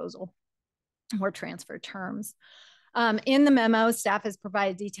disposal or transfer terms. In the memo, staff has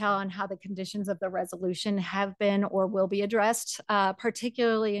provided detail on how the conditions of the resolution have been or will be addressed,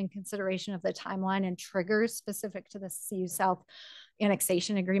 particularly in consideration of the timeline and triggers specific to the CU South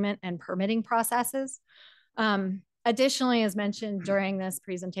annexation agreement and permitting processes. Additionally, as mentioned during this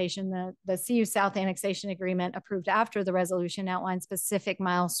presentation, the CU South annexation agreement approved after the resolution outlines specific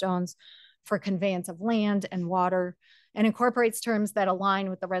milestones for conveyance of land and water, and incorporates terms that align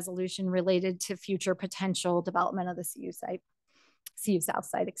with the resolution related to future potential development of the CU South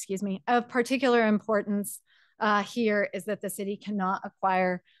site, excuse me. Of particular importance here is that the city cannot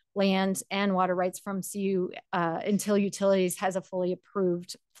acquire land and water rights from CU until Utilities has a fully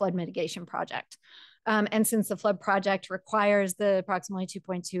approved flood mitigation project. And since the flood project requires the approximately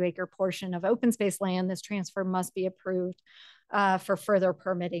 2.2 acre portion of open space land, this transfer must be approved for further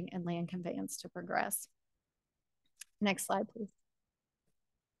permitting and land conveyance to progress. Next slide, please.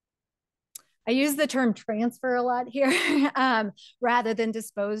 I use the term transfer a lot here rather than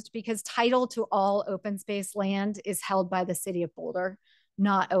disposed, because title to all open space land is held by the City of Boulder,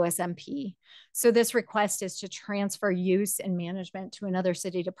 not OSMP. So this request is to transfer use and management to another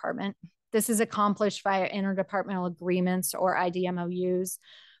city department. This is accomplished via interdepartmental agreements or IDMOUs.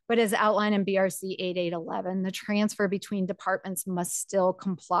 But as outlined in BRC 8811, the transfer between departments must still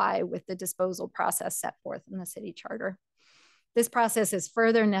comply with the disposal process set forth in the city charter. This process is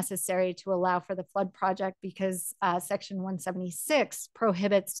further necessary to allow for the flood project because Section 176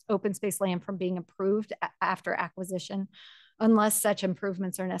 prohibits open space land from being approved after acquisition unless such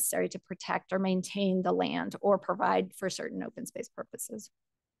improvements are necessary to protect or maintain the land or provide for certain open space purposes.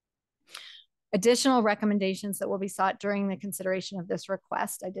 Additional recommendations that will be sought during the consideration of this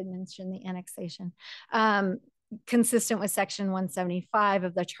request, I did mention the annexation, consistent with Section 175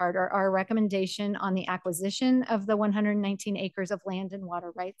 of the charter, are a recommendation on the acquisition of the 119 acres of land and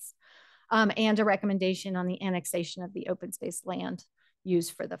water rights, and a recommendation on the annexation of the open space land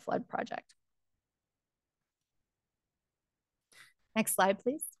used for the flood project. Next slide,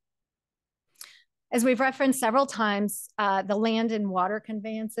 please. As we've referenced several times, the land and water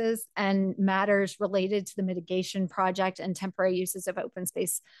conveyances and matters related to the mitigation project and temporary uses of open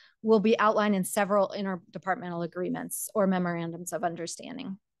space will be outlined in several interdepartmental agreements or memorandums of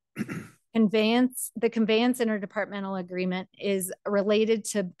understanding. The conveyance interdepartmental agreement is related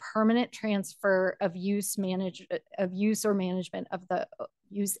to permanent transfer of use and management of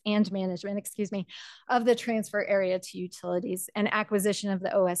the transfer area to utilities and acquisition of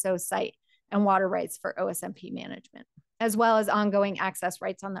the OSO site and water rights for OSMP management, as well as ongoing access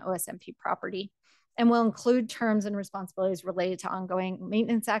rights on the OSMP property, and will include terms and responsibilities related to ongoing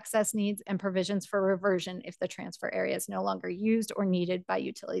maintenance access needs and provisions for reversion if the transfer area is no longer used or needed by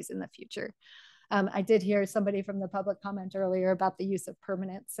utilities in the future. I did hear somebody from the public comment earlier about the use of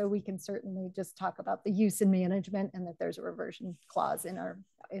permanent, so we can certainly just talk about the use and management and that there's a reversion clause in our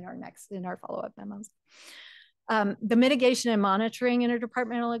follow-up memos. The mitigation and monitoring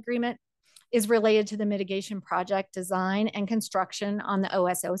interdepartmental agreement is related to the mitigation project design and construction on the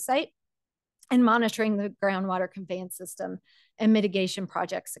OSO site and monitoring the groundwater conveyance system and mitigation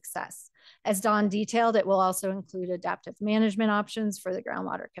project success, As Dawn detailed, it will also include adaptive management options for the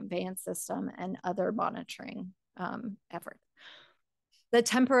groundwater conveyance system and other monitoring efforts. The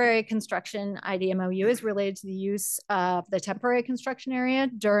temporary construction IDMOU is related to the use of the temporary construction area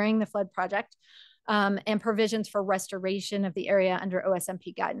during the flood project and provisions for restoration of the area under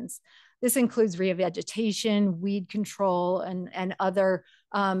OSMP guidance. This includes revegetation, weed control, and other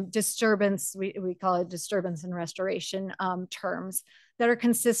disturbance, we call it disturbance and restoration terms that are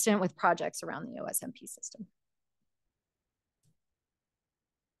consistent with projects around the OSMP system.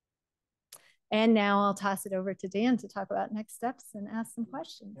 And now I'll toss it over to Dan to talk about next steps and ask some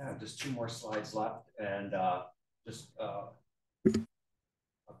questions. Yeah, just 2 more slides left, and I'll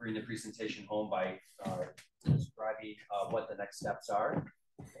bring the presentation home by describing what the next steps are.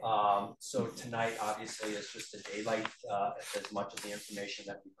 So tonight, obviously, is just a daylight as much of the information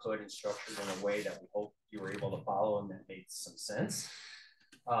that we could and structured in a way that we hope you were able to follow and that made some sense.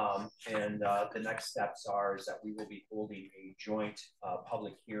 The next steps is that we will be holding a joint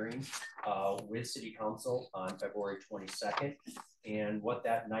public hearing with City Council on February 22nd. And what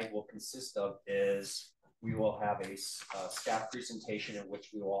that night will consist of is we will have a staff presentation in which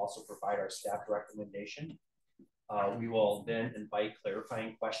we will also provide our staff recommendation. We will then invite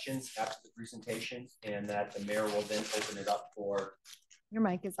clarifying questions after the presentation, and that the mayor will then open it up for. Your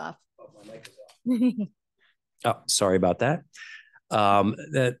mic is off. Oh, my mic is off. Oh, sorry about that.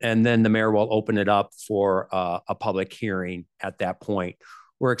 And then the mayor will open it up for a public hearing at that point.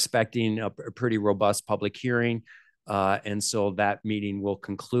 We're expecting a pretty robust public hearing. And so that meeting will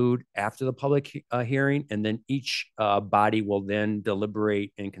conclude after the public hearing, and then each body will then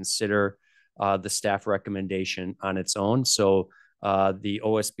deliberate and consider the staff recommendation on its own. So the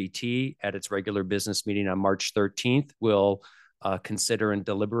OSBT at its regular business meeting on March 13th will consider and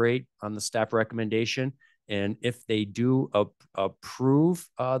deliberate on the staff recommendation. And if they do approve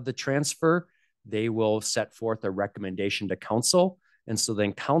the transfer, they will set forth a recommendation to council. And so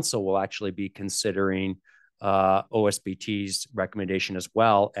then council will actually be considering OSBT's recommendation as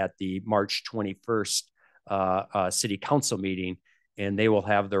well at the March 21st City Council meeting. And they will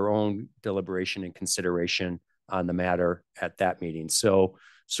have their own deliberation and consideration on the matter at that meeting. So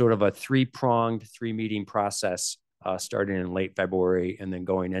sort of a 3-pronged 3-meeting process starting in late February and then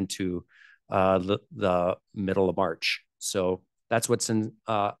going into the middle of March. So that's what's in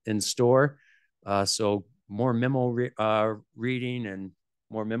store. So more memo reading and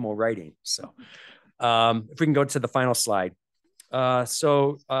more memo writing. So if we can go to the final slide.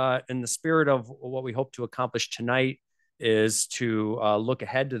 So in the spirit of what we hope to accomplish tonight is to look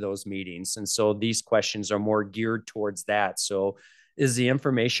ahead to those meetings. And so these questions are more geared towards that. So is the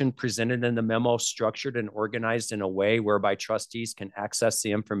information presented in the memo structured and organized in a way whereby trustees can access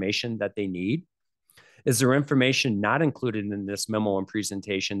the information that they need? Is there information not included in this memo and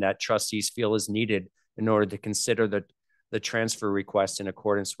presentation that trustees feel is needed in order to consider the transfer request in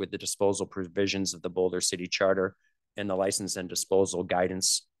accordance with the disposal provisions of the Boulder City Charter and the license and disposal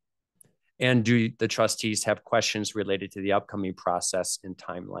guidance? And do the trustees have questions related to the upcoming process and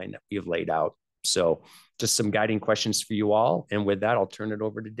timeline that we've laid out? So just some guiding questions for you all. And with that, I'll turn it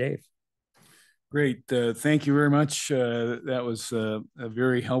over to Dave. Great. Thank you very much. That was a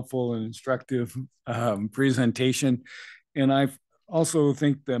very helpful and instructive presentation. And I also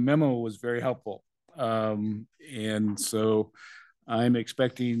think the memo was very helpful. And so I'm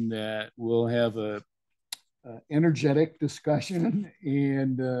expecting that we'll have a energetic discussion,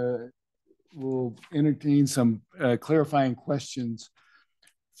 and we'll entertain some clarifying questions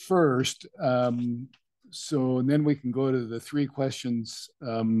first. So and then we can go to the 3 questions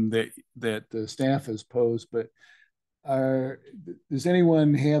that the staff has posed. But does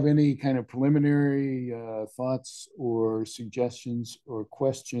anyone have any kind of preliminary thoughts or suggestions or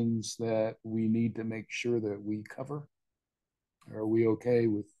questions that we need to make sure that we cover? Are we okay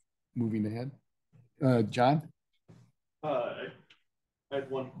with moving ahead? John? I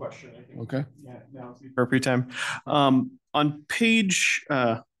had one question, I think. Okay. Yeah, now it's the appropriate time. On page,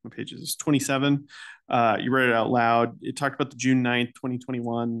 what page is this? 27. You read it out loud. It talked about the June 9th,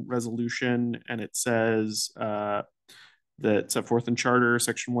 2021 resolution, and it says that set forth in charter,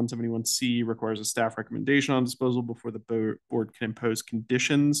 section 171C requires a staff recommendation on disposal before the board can impose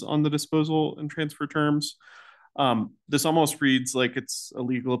conditions on the disposal and transfer terms. This almost reads like it's a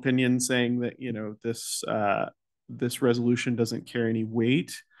legal opinion saying that, you know, this resolution doesn't carry any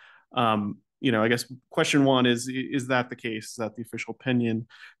weight. You know, I guess question 1 is that the case? Is that the official opinion?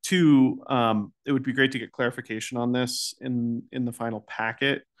 2, it would be great to get clarification on this in the final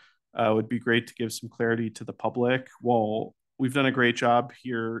packet. It would be great to give some clarity to the public. Well, we've done a great job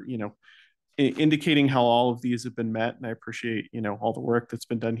here, you know, indicating how all of these have been met. And I appreciate, you know, all the work that's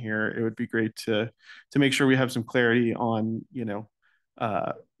been done here. It would be great to make sure we have some clarity on,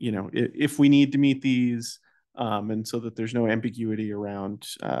 if we need to meet these, and so that there's no ambiguity around,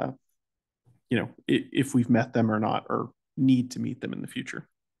 if we've met them or not, or need to meet them in the future.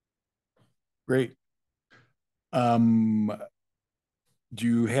 Great. Do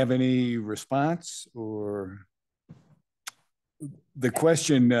you have any response, or the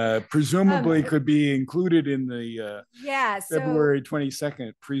question presumably could be included in the February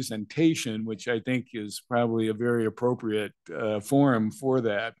 22nd presentation, which I think is probably a very appropriate forum for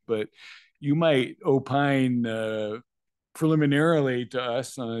that, but you might opine preliminarily to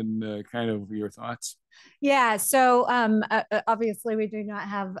us on kind of your thoughts. Yeah, so obviously we do not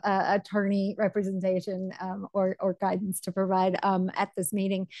have attorney representation or guidance to provide at this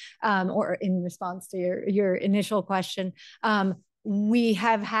meeting or in response to your initial question. We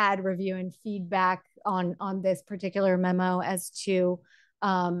have had review and feedback on this particular memo as to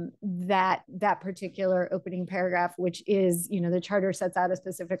that particular opening paragraph, which is, the charter sets out a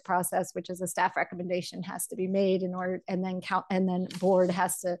specific process, which is a staff recommendation has to be made in order, and then board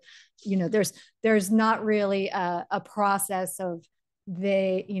has to, there's not really a process of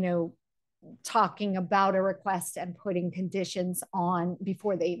talking about a request and putting conditions on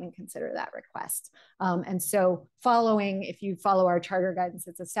before they even consider that request. And so if you follow our charter guidance,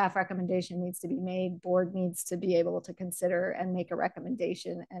 it's a staff recommendation needs to be made, board needs to be able to consider and make a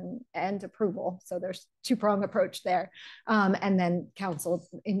recommendation and approval. So there's two-prong approach there. And then council,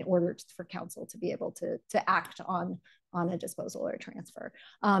 in order for council to be able to act on a disposal or transfer.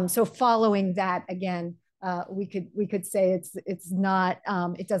 So following that, again, we could say it's not,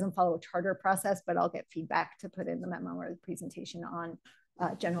 it doesn't follow a charter process, but I'll get feedback to put in the memo or the presentation on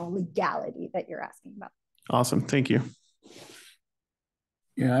general legality that you're asking about. Awesome, thank you.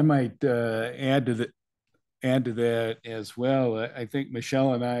 Yeah, I might add to that as well. I think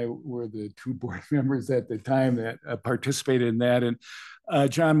Michelle and I were the two board members at the time that participated in that. And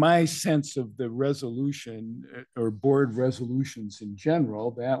John, my sense of the resolution or board resolutions in general,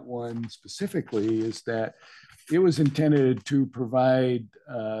 that one specifically, is that it was intended to provide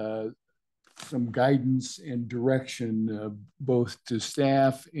some guidance and direction both to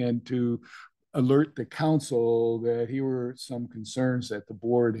staff and to alert the council that here were some concerns that the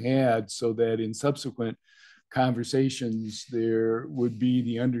board had, so that in subsequent conversations there would be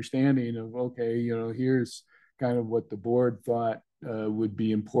the understanding of, okay, here's kind of what the board thought would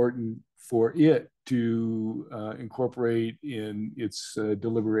be important for it to incorporate in its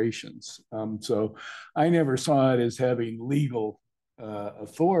deliberations. So I never saw it as having legal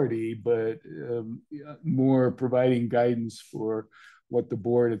authority, but more providing guidance for what the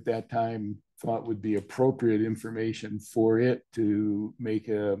board at that time thought would be appropriate information for it to make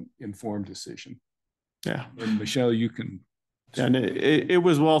an informed decision. Yeah. And Michelle, you can. And it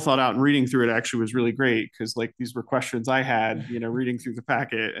was well thought out, and reading through it actually was really great, because like these were questions I had, reading through the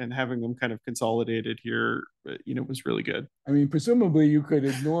packet and having them kind of consolidated here, was really good. I mean, presumably you could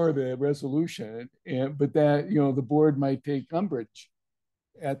ignore the resolution, but that, the board might take umbrage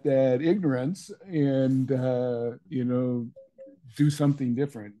at that ignorance and, do something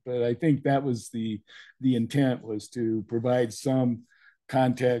different. But I think that was the intent, was to provide some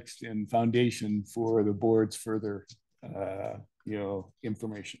context and foundation for the board's further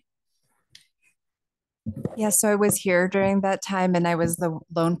information. Yeah, so I was here during that time, and I was the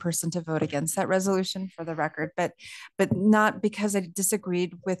lone person to vote against that resolution, for the record, but not because I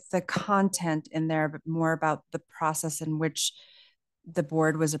disagreed with the content in there, but more about the process in which the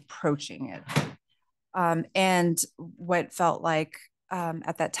board was approaching it. And what felt like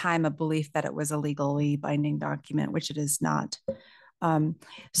at that time a belief that it was a legally binding document, which it is not.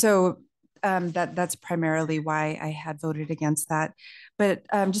 That's primarily why I had voted against that. But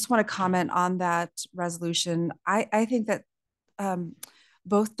just want to comment on that resolution. I think that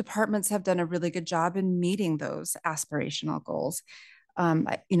both departments have done a really good job in meeting those aspirational goals.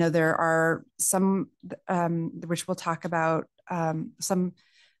 There are some, which we'll talk about, some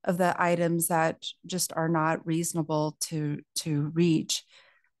of the items that just are not reasonable to reach.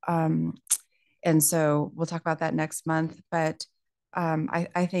 And so we'll talk about that next month. But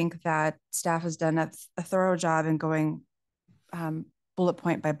I think that staff has done a thorough job in going bullet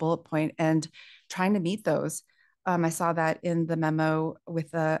point by bullet point and trying to meet those. I saw that in the memo with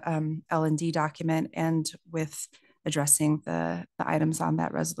the L&D document and with addressing the items on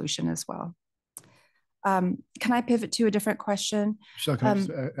that resolution as well. Can I pivot to a different question? Michelle, can I just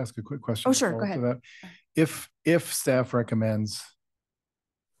ask a quick question? Oh, sure, go ahead. If staff recommends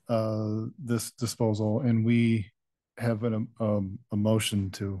this disposal and we have a motion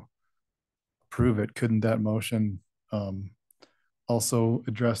to approve it, couldn't that motion also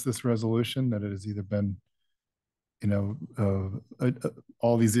address this resolution, that it has either been,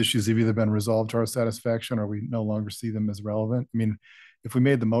 all these issues have either been resolved to our satisfaction or we no longer see them as relevant? I mean, if we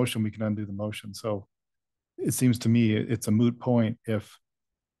made the motion, we can undo the motion. So it seems to me it's a moot point if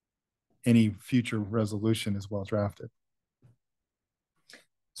any future resolution is well drafted.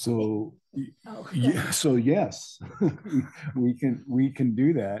 So, so yes, we can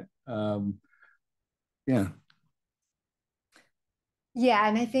do that. Yeah. Yeah,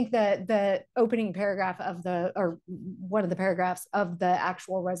 and I think the opening paragraph of or one of the paragraphs of the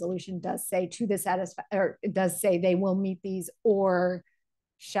actual resolution does say to the or it does say they will meet these or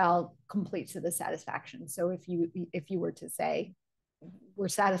shall complete to the satisfaction. So if you were to say we're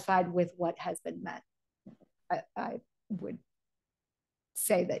satisfied with what has been met, I would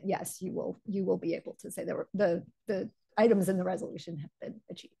say that yes, you will be able to say that the items in the resolution have been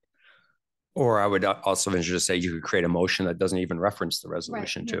achieved. Or I would also venture to say you could create a motion that doesn't even reference the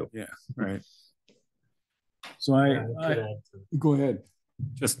resolution too. Yeah, right. So I go ahead.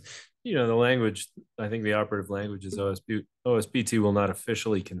 Just, the language, I think the operative language is OSBT will not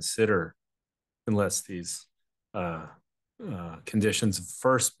officially consider unless these conditions have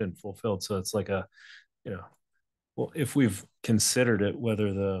first been fulfilled. So it's like well, if we've considered it,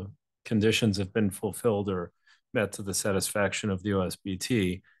 whether the conditions have been fulfilled or met to the satisfaction of the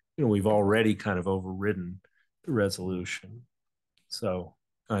OSBT, we've already kind of overridden the resolution. So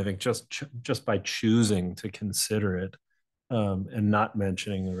I think just by choosing to consider it and not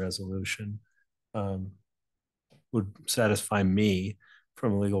mentioning the resolution would satisfy me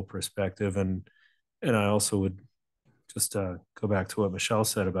from a legal perspective. And I also would just go back to what Michelle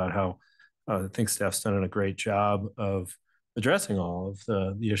said about how I think staff's done a great job of addressing all of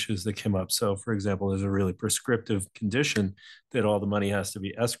the issues that came up. So, for example, there's a really prescriptive condition that all the money has to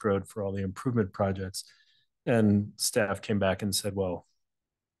be escrowed for all the improvement projects. And staff came back and said, well,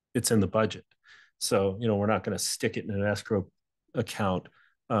 it's in the budget. So, we're not going to stick it in an escrow account.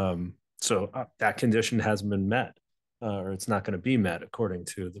 So that condition hasn't been met, or it's not going to be met according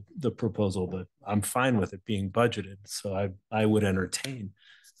to the proposal, but I'm fine with it being budgeted. So I would entertain,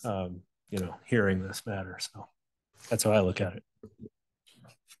 hearing this matter. So that's how I look at it.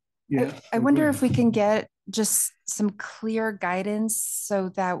 Yeah. I wonder if we can get just some clear guidance so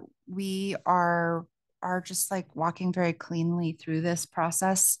that we are just like walking very cleanly through this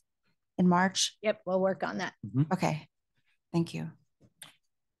process in March. Yep, we'll work on that. Mm-hmm. Okay, thank you.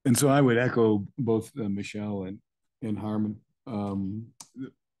 And so I would echo both Michelle and Harmon,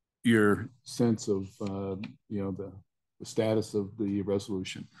 your sense of the status of the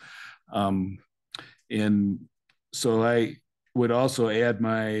resolution. And so I would also add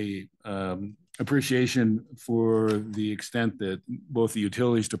my appreciation for the extent that both the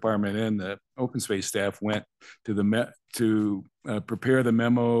utilities department and the open space staff went to prepare the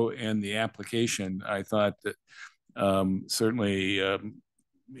memo and the application. I thought that certainly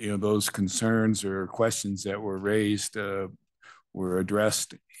those concerns or questions that were raised were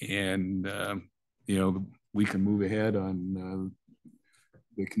addressed, and we can move ahead on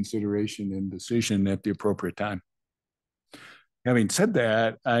the consideration and decision at the appropriate time. Having said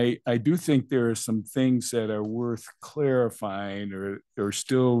that, I do think there are some things that are worth clarifying or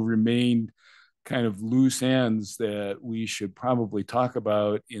still remain kind of loose ends that we should probably talk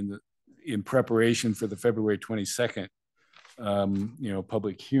about in preparation for the February 22nd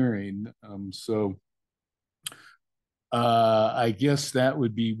public hearing. So I guess that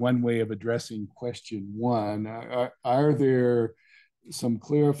would be one way of addressing question one. Are there some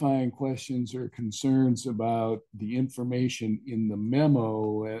clarifying questions or concerns about the information in the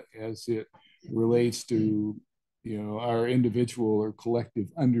memo as it relates to our individual or collective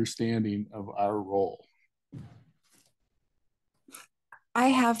understanding of our role? I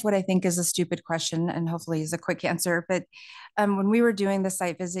have what I think is a stupid question and hopefully is a quick answer, but when we were doing the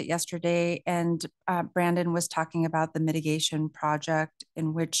site visit yesterday and Brandon was talking about the mitigation project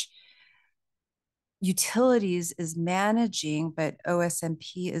in which utilities is managing, but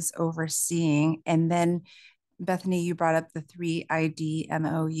OSMP is overseeing. And then Bethany, you brought up the 3 ID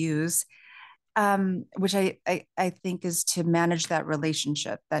MOUs, which I think is to manage that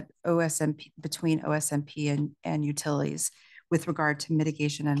relationship that OSMP between OSMP and utilities with regard to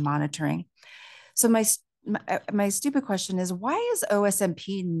mitigation and monitoring. So my stupid question is, why is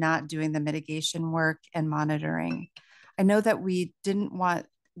OSMP not doing the mitigation work and monitoring? I know that we didn't want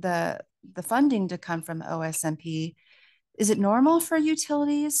the funding to come from OSMP. Is it normal for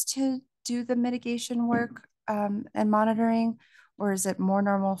utilities to do the mitigation work and monitoring, or is it more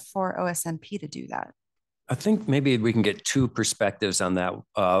normal for OSMP to do that? I think maybe we can get two perspectives on that.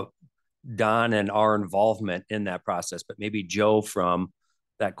 Don and our involvement in that process, but maybe Joe from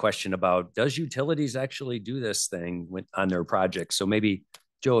that question about, does utilities actually do this thing on their projects? So maybe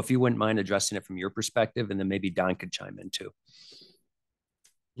Joe, if you wouldn't mind addressing it from your perspective, and then maybe Don could chime in too.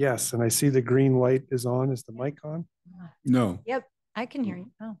 Yes, and I see the green light is on. Is the mic on? No. Yep, I can hear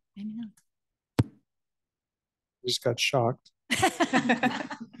you. Oh, maybe not. I just got shocked.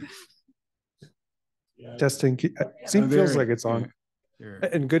 Testing. Feels like it's on.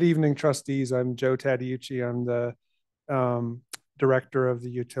 And good evening, trustees. I'm Joe Tadiucci. I'm the director of the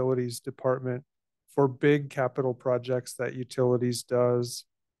utilities department. For big capital projects that utilities does,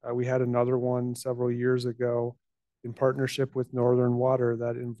 we had another one several years ago in partnership with Northern Water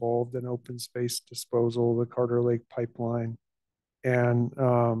that involved an open space disposal, the Carter Lake pipeline. And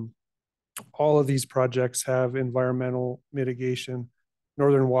all of these projects have environmental mitigation.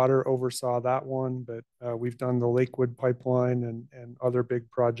 Northern Water oversaw that one, but we've done the Lakewood pipeline and other big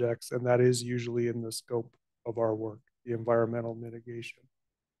projects, and that is usually in the scope of our work, the environmental mitigation.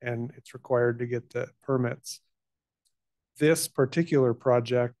 And it's required to get the permits. This particular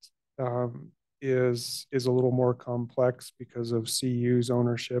project is a little more complex because of CU's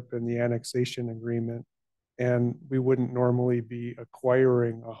ownership and the annexation agreement. And we wouldn't normally be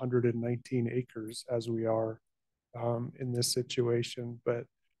acquiring 119 acres as we are in this situation. But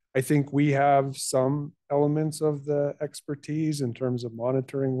I think we have some elements of the expertise in terms of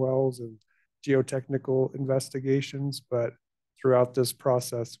monitoring wells and geotechnical investigations. But throughout this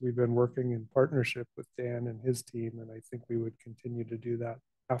process, we've been working in partnership with Dan and his team. And I think we would continue to do that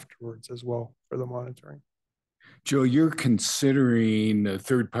afterwards as well for the monitoring. Joe, you're considering a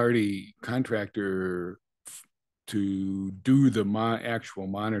third-party contractor to do the actual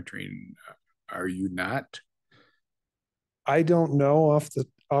monitoring, are you not? I don't know off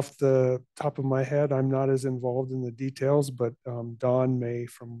the top of my head. I'm not as involved in the details, but Don may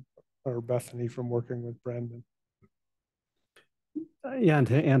or Bethany from working with Brandon. Yeah, and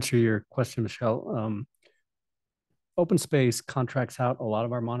to answer your question, Michelle, Open Space contracts out a lot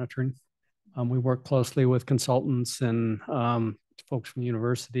of our monitoring. We work closely with consultants and folks from the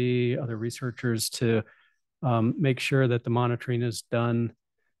university, other researchers to make sure that the monitoring is done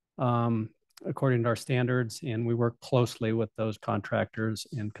according to our standards, and we work closely with those contractors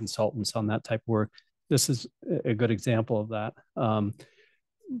and consultants on that type of work. This is a good example of that.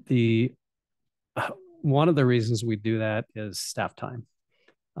 One of the reasons we do that is staff time.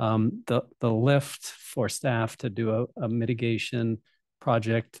 The lift for staff to do a mitigation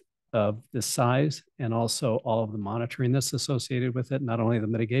project of this size, and also all of the monitoring that's associated with it, not only the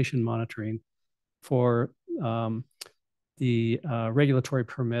mitigation monitoring for the regulatory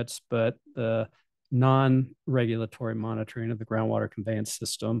permits, but the non-regulatory monitoring of the groundwater conveyance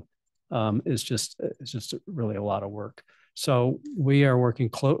system is just really a lot of work. So we are working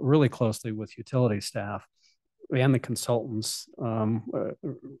really closely with utility staff and the consultants,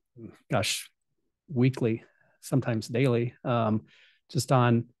 weekly, sometimes daily, just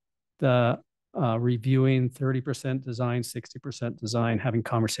on the reviewing 30% design, 60% design, having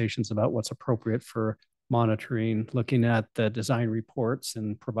conversations about what's appropriate for monitoring, looking at the design reports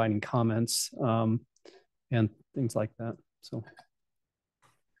and providing comments and things like that. So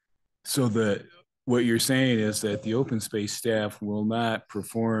what you're saying is that the open space staff will not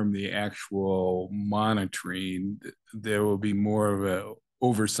perform the actual monitoring. There will be more of a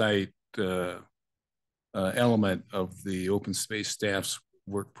oversight element of the open space staff's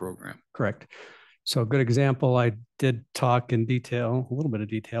work program. Correct. So a good example, I did talk in detail, a little bit of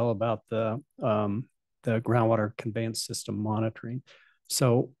detail about the groundwater conveyance system monitoring.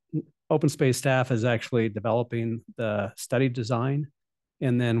 So open space staff is actually developing the study design,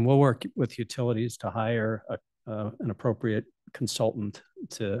 and then we'll work with utilities to hire an appropriate consultant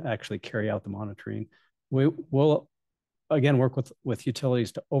to actually carry out the monitoring. We'll again work with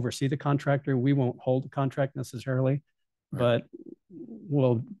utilities to oversee the contractor. We won't hold the contract necessarily, right, but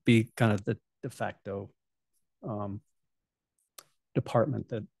we'll be kind of the de facto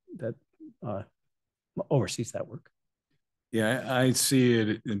department that oversees that work. Yeah, I see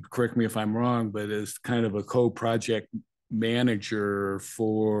it, and correct me if I'm wrong, but as kind of a co-project manager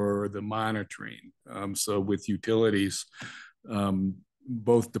for the monitoring. So with utilities,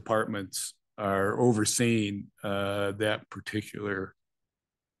 both departments are overseeing that particular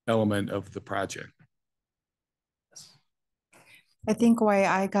element of the project. I think why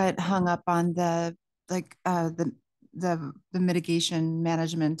I got hung up on the mitigation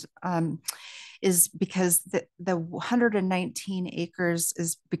management is because the 119 acres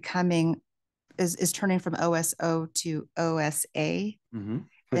is turning from OSO to OSA, and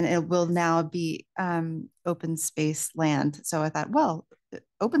it will now be open space land. So I thought, well,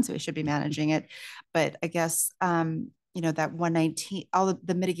 open space should be managing it. But I guess, you know, that 119, all of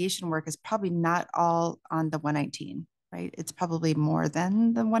the mitigation work is probably not all on the 119, right? It's probably more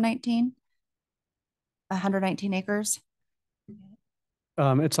than the 119, 119 acres.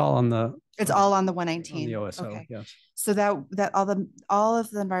 It's all on the. It's all on the 119. On the OSO, okay. yes. So that all of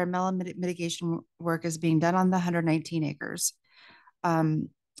the environmental mitigation work is being done on the 119 acres.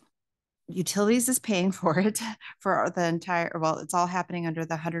 Utilities is paying for it for the entire, well, it's all happening under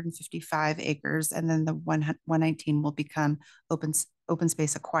the 155 acres, and then the 119 will become open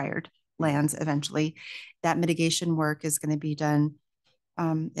space acquired lands eventually. That mitigation work is going to be done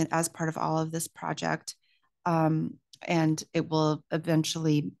as part of all of this project. And it will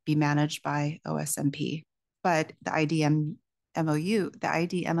eventually be managed by OSMP. But the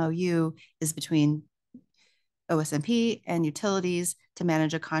IDMOU is between OSMP and utilities to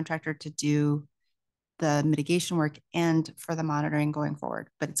manage a contractor to do the mitigation work and for the monitoring going forward.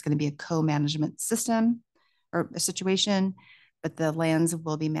 But it's going to be a co-management system or a situation, but the lands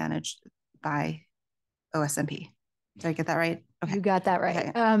will be managed by OSMP. Did I get that right? Okay. You got that right.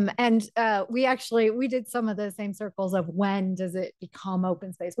 Okay. We did some of the same circles of when does it become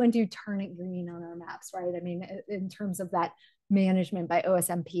open space? When do you turn it green on our maps, right? I mean, in terms of that management by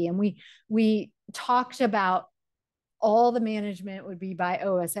OSMP. And we talked about all the management would be by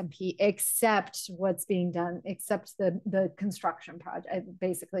OSMP, except what's being done, except the construction project,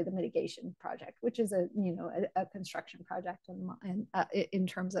 basically the mitigation project, which is a construction project in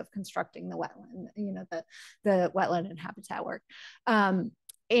terms of constructing the wetland, the wetland and habitat work.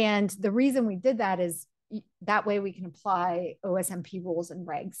 And the reason we did that is that way we can apply OSMP rules and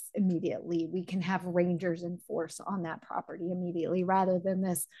regs immediately. We can have rangers enforce on that property immediately, rather than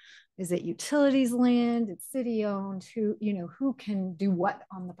this, is it utilities land, it's city owned, who can do what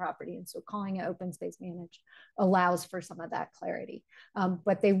on the property. And so calling it open space managed allows for some of that clarity.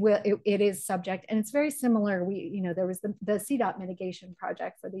 But it is subject, and it's very similar. There was the CDOT mitigation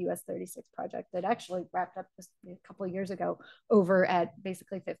project for the US 36 project that actually wrapped up just a couple of years ago over at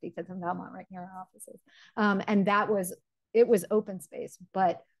basically 55th and Belmont, right near our offices. And it was open space,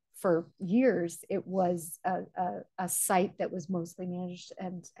 but for years, it was a site that was mostly managed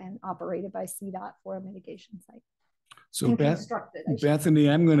and operated by CDOT for a mitigation site. So Bethany,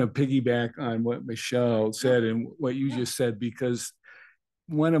 I'm going to piggyback on what Michelle said and what you just said, because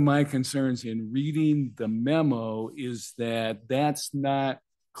one of my concerns in reading the memo is that that's not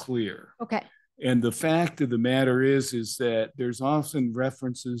clear. Okay. And the fact of the matter is that there's often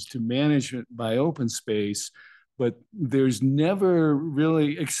references to management by open space, but there's never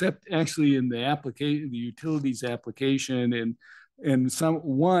really, except actually in the application, the utilities application, and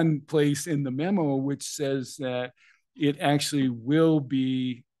one place in the memo which says that it actually will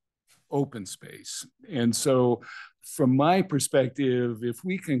be open space. And so from my perspective, if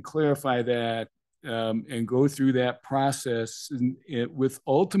we can clarify that and go through that process with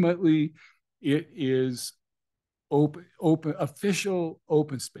ultimately it is open official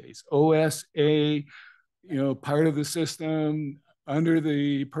open space, OSA, part of the system under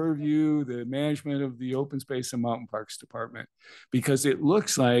the purview, the management of the Open Space and Mountain Parks Department, because it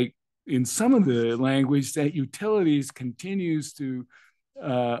looks like in some of the language that utilities continues to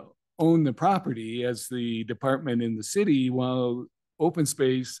own the property as the department in the city while open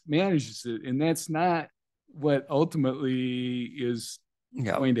space manages it. And that's not what ultimately is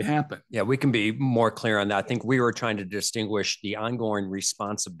going to happen. Yeah, we can be more clear on that. I think we were trying to distinguish the ongoing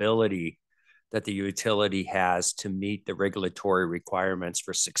responsibility that the utility has to meet the regulatory requirements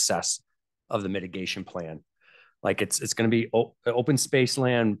for success of the mitigation plan. Like it's going to be open space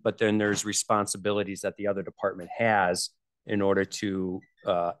land, but then there's responsibilities that the other department has in order to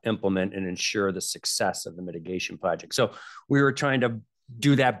implement and ensure the success of the mitigation project. So we were trying to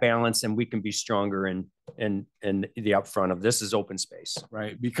do that balance, and we can be stronger in the upfront of this is open space.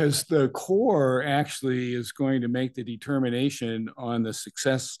 Right, because the Corps actually is going to make the determination on the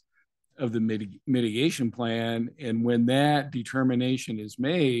success of the mitigation plan. And when that determination is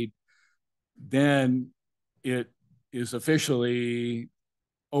made, then it is officially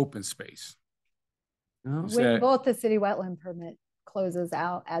open space. When both the city wetland permit closes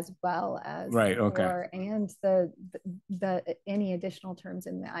out, as well as right, okay, and the any additional terms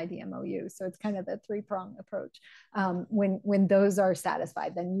in the IDMOU. So it's kind of the three-pronged approach. When those are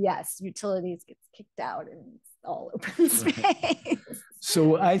satisfied, then yes, utilities gets kicked out and it's all open space. Right.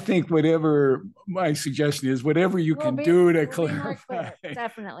 So I think whatever my suggestion is, whatever you can do to clarify,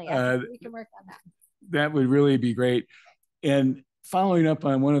 definitely, we can work on that. That would really be great. And following up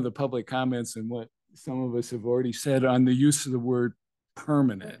on one of the public comments and what some of us have already said on the use of the word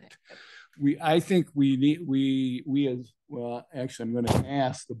permanent, I think we Well, actually, I'm going to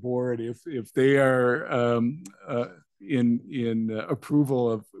ask the board if they are in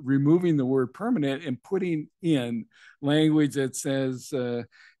approval of removing the word permanent and putting in language that says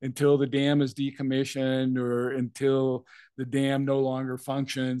until the dam is decommissioned or until the dam no longer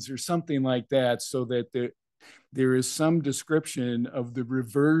functions or something like that, so that there is some description of the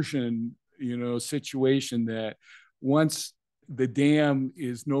reversion, situation that once the dam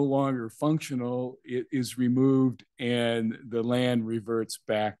is no longer functional, it is removed and the land reverts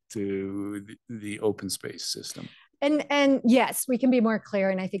back to the open space system. And yes, we can be more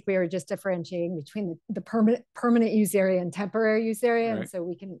clear. And I think we are just differentiating between the permanent use area and temporary use area. Right. And so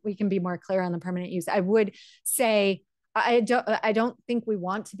we can be more clear on the permanent use. I would say I don't think we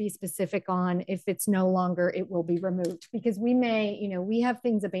want to be specific on if it's no longer, it will be removed, because we may, we have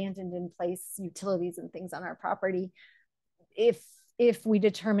things abandoned in place, utilities and things on our property. If we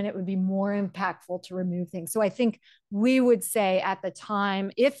determine it would be more impactful to remove things. So I think we would say at the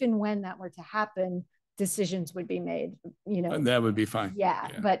time, if and when that were to happen, decisions would be made, that would be fine. Yeah.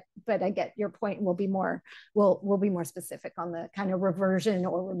 But I get your point. We'll be more specific on the kind of reversion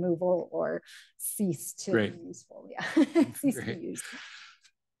or removal or cease to be useful. Yeah. Cease to be used.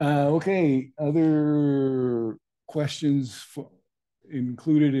 Okay. Other questions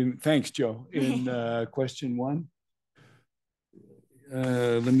included in, thanks, Joe, in question 1?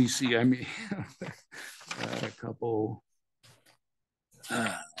 Let me see. I mean, a couple.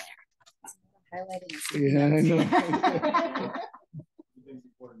 Yeah, I know.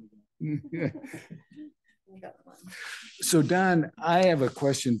 So Don, I have a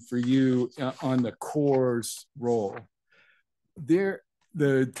question for you on the Corps' role.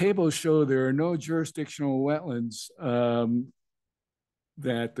 The tables show there are no jurisdictional wetlands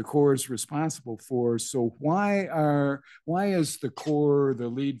that the Corps is responsible for. So why is the Corps the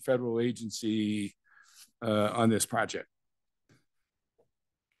lead federal agency on this project?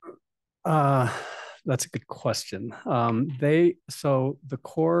 That's a good question. So the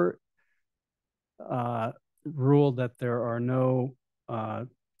Corps ruled that there are no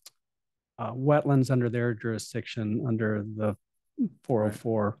wetlands under their jurisdiction under the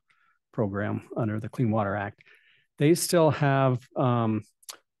 404 program under the Clean Water Act. They still have I'll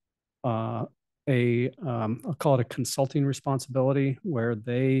call it a consulting responsibility, where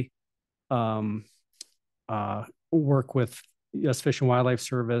they work with U.S. Fish and Wildlife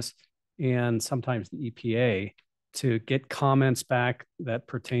Service and sometimes the EPA to get comments back that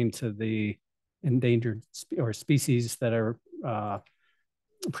pertain to the endangered or species that are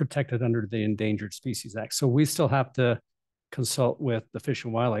protected under the Endangered Species Act. So we still have to consult with the Fish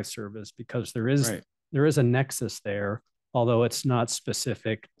and Wildlife Service, because there is a nexus there, although it's not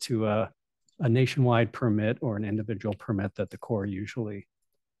specific to a nationwide permit or an individual permit that the Corps usually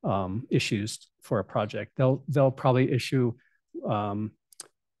issues for a project. They'll probably issue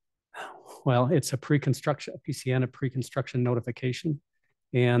it's a pre-construction, a PCN, a pre-construction notification.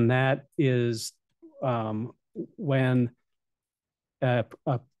 And that is when a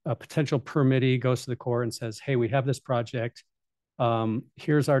potential permittee goes to the Corps and says, hey, we have this project.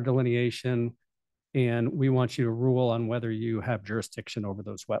 Here's our delineation, and we want you to rule on whether you have jurisdiction over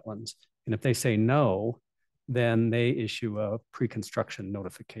those wetlands. And if they say no, then they issue a pre-construction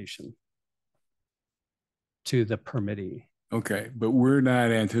notification to the permittee. Okay, but we're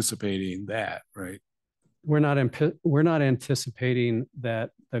not anticipating that, right? We're not anticipating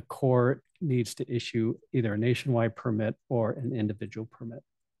that the Corps needs to issue either a nationwide permit or an individual permit.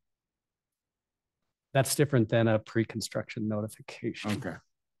 That's different than a pre-construction notification. Okay.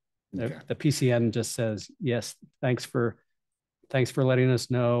 The PCN just says, yes, thanks for letting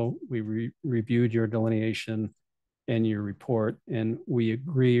us know. We reviewed your delineation and your report, and we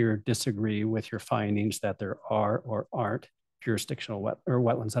agree or disagree with your findings that there are or aren't jurisdictional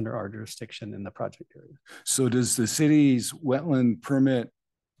wetlands under our jurisdiction in the project area. So does the city's wetland permit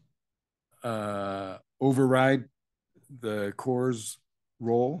override the Corps'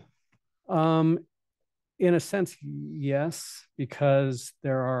 role? In a sense, yes, because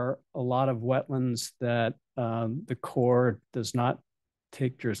there are a lot of wetlands that the Corps does not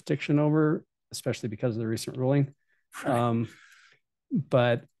take jurisdiction over, especially because of the recent ruling. Right.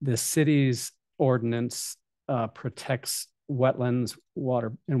 But the city's ordinance protects wetlands,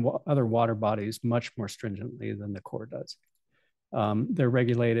 water, and other water bodies much more stringently than the Corps does. They're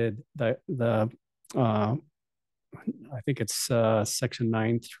regulated. I think it's section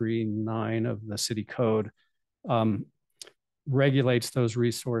 939 of the city code regulates those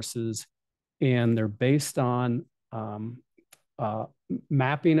resources, and they're based on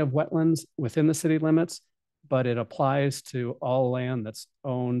mapping of wetlands within the city limits, but it applies to all land that's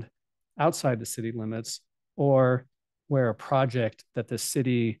owned outside the city limits or where a project that the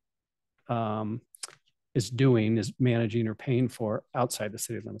city is doing is managing or paying for outside the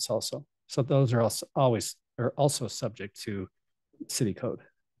city limits also. So those are also subject to city code,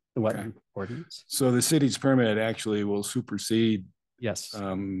 the wetland ordinance. So the city's permit actually will supersede yes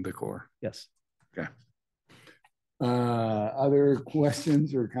the Corps. Yes. Okay. Other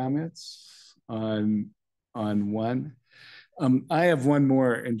questions or comments on one? I have one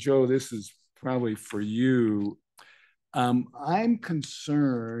more, and Joe, this is probably for you. I'm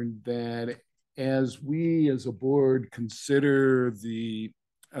concerned that as we as a board consider the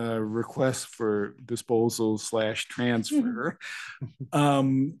request for disposal / transfer,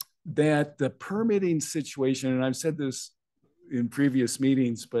 that the permitting situation, and I've said this in previous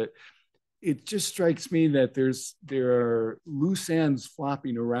meetings, but it just strikes me that there are loose ends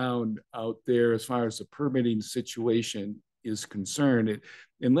flopping around out there as far as the permitting situation is concerned.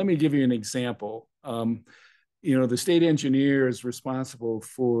 And let me give you an example. The state engineer is responsible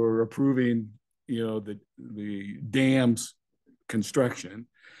for approving, the dam's construction.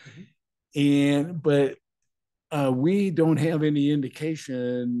 But we don't have any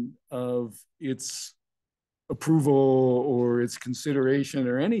indication of its approval or its consideration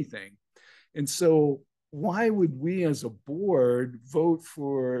or anything. And so why would we as a board vote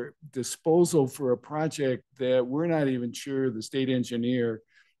for disposal for a project that we're not even sure the state engineer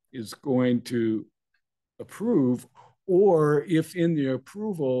is going to approve, or if in the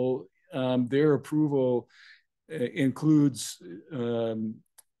approval, their approval includes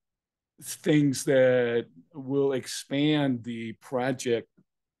things that will expand the project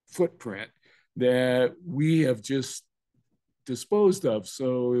footprint that we have just disposed of.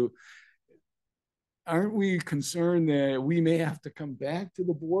 So aren't we concerned that we may have to come back to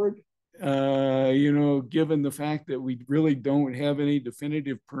the board, given the fact that we really don't have any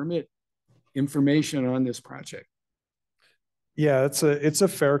definitive permit information on this project? Yeah, it's a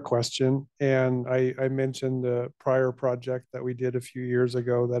fair question. And I mentioned a prior project that we did a few years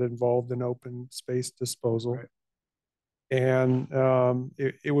ago that involved an open space disposal. Right. And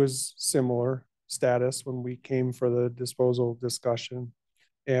it was similar status when we came for the disposal discussion.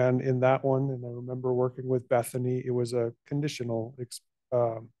 And in that one, and I remember working with Bethany, it was a conditional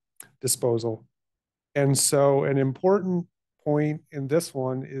disposal. And so an important point in this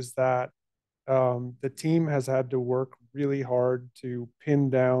one is that the team has had to work really hard to pin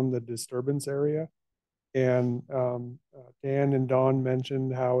down the disturbance area. And Dan and Dawn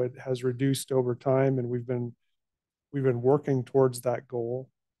mentioned how it has reduced over time, and we've been working towards that goal.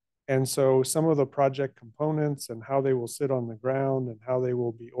 And so some of the project components and how they will sit on the ground and how they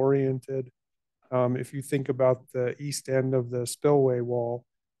will be oriented. If you think about the east end of the spillway wall,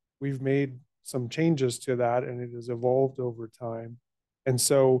 we've made some changes to that and it has evolved over time. And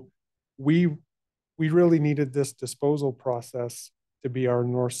so we really needed this disposal process to be our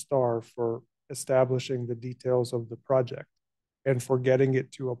North Star for establishing the details of the project and for getting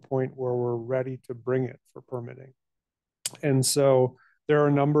it to a point where we're ready to bring it for permitting. And so there are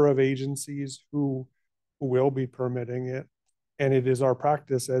a number of agencies who will be permitting it. And it is our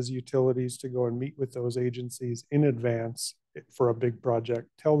practice as utilities to go and meet with those agencies in advance for a big project,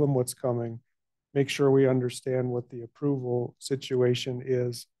 tell them what's coming, make sure we understand what the approval situation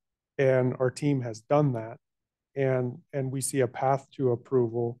is. And our team has done that. And we see a path to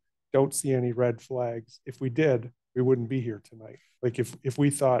approval, don't see any red flags. If we did, we wouldn't be here tonight. Like if we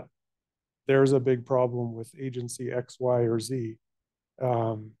thought there's a big problem with agency X, Y, or Z,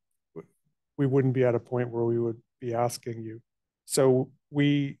 we wouldn't be at a point where we would be asking you. So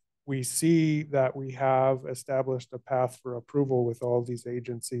we see that we have established a path for approval with all these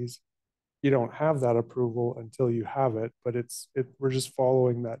agencies. You don't have that approval until you have it, but we're just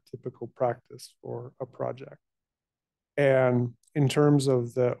following that typical practice for a project. And in terms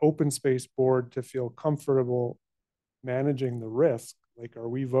of the open space board to feel comfortable managing the risk, like, are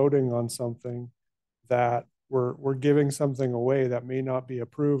we voting on something that we're giving something away that may not be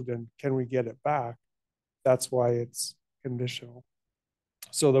approved, and can we get it back? That's why it's conditional.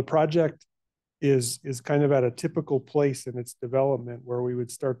 So the project is kind of at a typical place in its development where we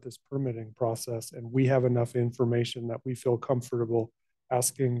would start this permitting process, and we have enough information that we feel comfortable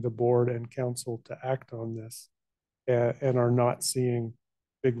asking the board and council to act on this, and are not seeing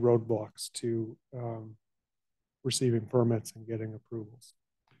big roadblocks to receiving permits and getting approvals.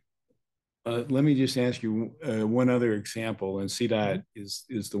 Let me just ask you one other example, and CDOT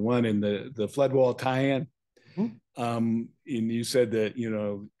is the one in the flood wall tie-in. And you said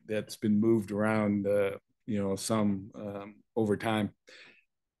that that's been moved around some over time.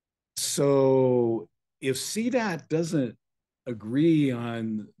 So if CDOT doesn't agree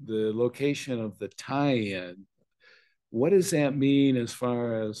on the location of the tie-in, what does that mean as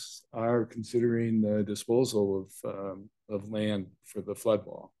far as our considering the disposal of land for the flood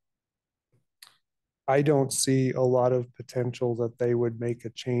wall? I don't see a lot of potential that they would make a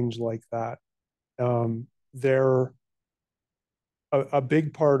change like that. They're a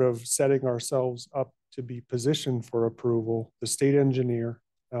big part of setting ourselves up to be positioned for approval. The state engineer,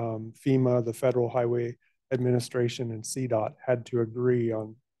 FEMA, the Federal Highway Administration, and CDOT had to agree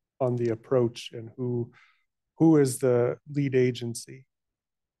on the approach and who is the lead agency.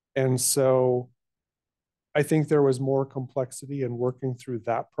 And so I think there was more complexity in working through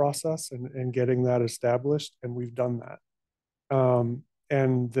that process and getting that established, and we've done that.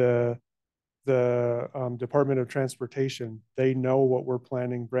 And the Department of Transportation, they know what we're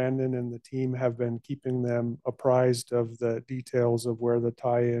planning. Brandon and the team have been keeping them apprised of the details of where the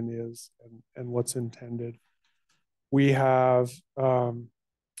tie-in is and what's intended. We have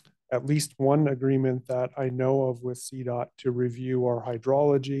at least one agreement that I know of with CDOT to review our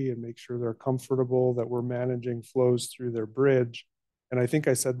hydrology and make sure they're comfortable that we're managing flows through their bridge. And I think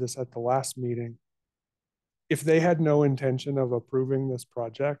I said this at the last meeting. If they had no intention of approving this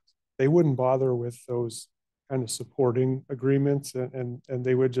project, they wouldn't bother with those kind of supporting agreements, and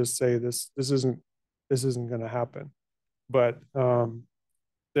they would just say this isn't going to happen. But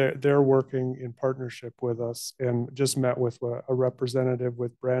they're working in partnership with us, and just met with a representative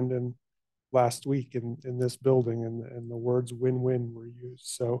with Brandon last week in this building, and the words win-win were used.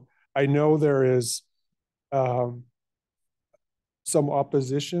 So I know there is some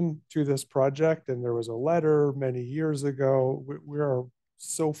opposition to this project, and there was a letter many years ago. We are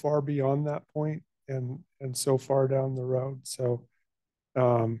so far beyond that point and so far down the road. So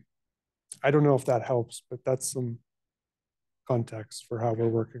I don't know if that helps, but that's some context for how we're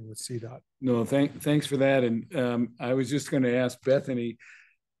working with CDOT. No, thanks for that. And I was just going to ask Bethany,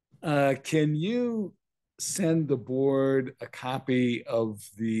 can you send the board a copy of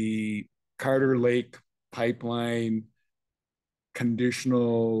the Carter Lake pipeline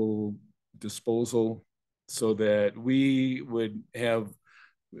conditional disposal so that we would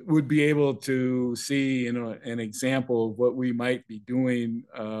be able to see, an example of what we might be doing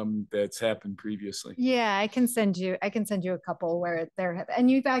that's happened previously? Yeah, I can send you a couple where and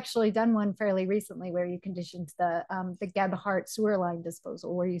you've actually done one fairly recently where you conditioned the Gebhardt sewer line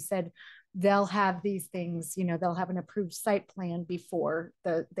disposal, where you said they'll have these things, they'll have an approved site plan before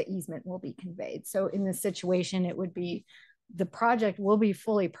the easement will be conveyed. So in this situation, it would be the project will be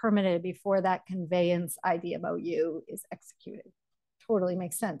fully permitted before that conveyance IDMOU is executed. Totally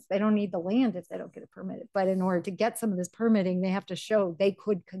makes sense. They don't need the land if they don't get it permitted. But in order to get some of this permitting, they have to show they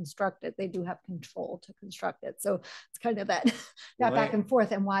could construct it. They do have control to construct it. So it's kind of that back and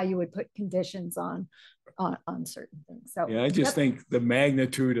forth, and why you would put conditions on certain things. So yeah, I just think the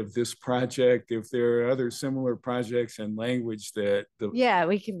magnitude of this project, if there are other similar projects and language that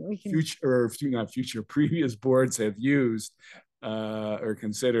we can previous boards have used or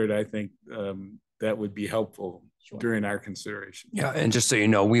considered, I think that would be helpful during our consideration. Yeah, and just so you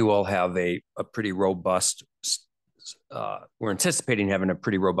know, we will have a pretty robust, we're anticipating having a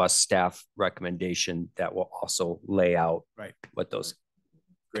pretty robust staff recommendation that will also lay out what those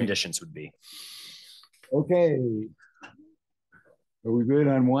conditions would be. Okay. Are we good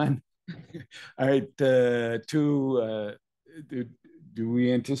on one? All right, two, do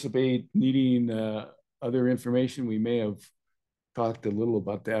we anticipate needing other information? We may have talked a little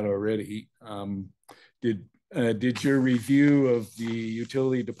about that already. Did your review of the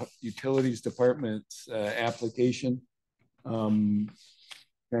utilities department's application kind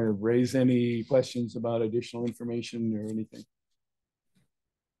of raise any questions about additional information or anything?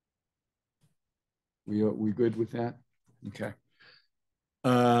 We good with that? Okay.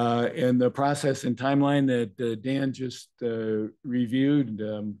 And the process and timeline that Dan just reviewed,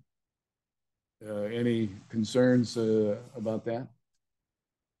 any concerns about that?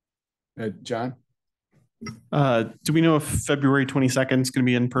 John? Do we know if February 22nd is going to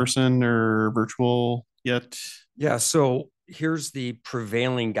be in person or virtual yet? Yeah, so here's the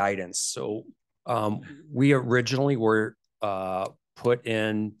prevailing guidance. So we originally were put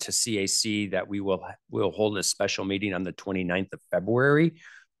in to CAC that we'll hold a special meeting on the 29th of February,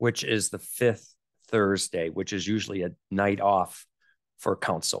 which is the 5th Thursday, which is usually a night off for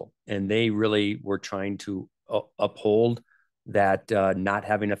council. And they really were trying to uphold that not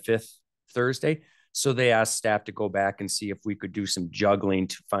having a 5th Thursday. So they asked staff to go back and see if we could do some juggling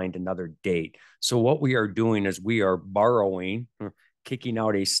to find another date. So what we are doing is we are kicking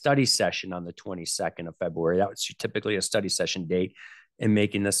out a study session on the 22nd of February. That was typically a study session date, and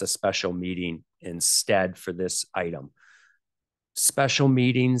making this a special meeting instead for this item. Special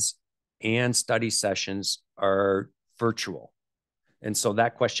meetings and study sessions are virtual. And so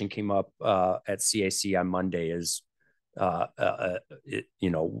that question came up at CAC on Monday is,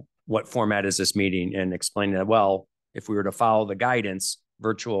 what format is this meeting? And explaining that, well, if we were to follow the guidance,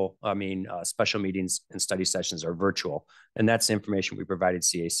 special meetings and study sessions are virtual. And that's the information we provided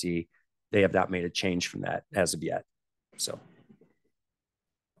CAC. They have not made a change from that as of yet. So.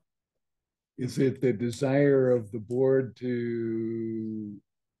 Is it the desire of the board to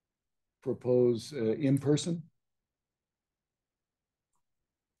propose in person?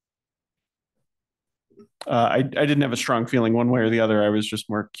 I didn't have a strong feeling one way or the other. I was just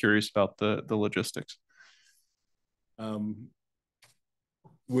more curious about the logistics.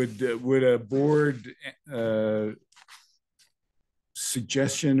 Would a board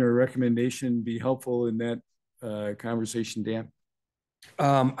suggestion or recommendation be helpful in that conversation, Dan?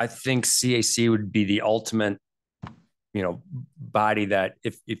 I think CAC would be the ultimate, body that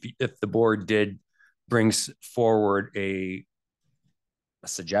if the board did brings forward a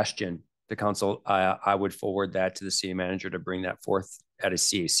suggestion to council, I would forward that to the city manager to bring that forth at a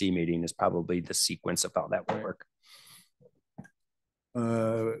CAC meeting is probably the sequence of how that would work.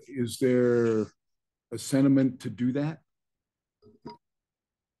 Is there a sentiment to do that?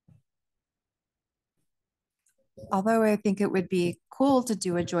 Although I think it would be cool to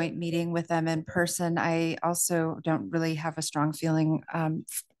do a joint meeting with them in person, I also don't really have a strong feeling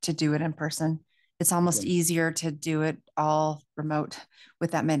to do it in person. It's almost easier to do it all remote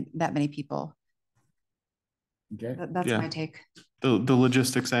with that many people. Okay, that's my take. The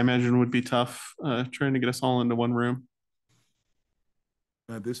logistics, I imagine, would be tough. Trying to get us all into one room.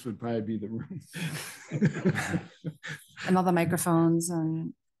 This would probably be the room. And all the microphones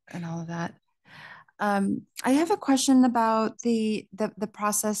and all of that. I have a question about the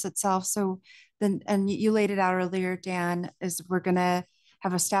process itself. So then, and you laid it out earlier, Dan, is we're going to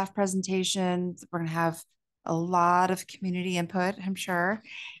have a staff presentation. We're going to have a lot of community input, I'm sure.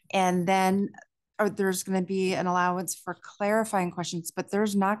 And then there's going to be an allowance for clarifying questions, but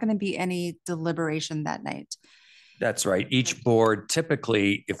there's not going to be any deliberation that night. That's right. Each board,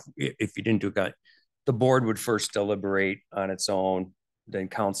 typically, if you didn't do that, the board would first deliberate on its own, then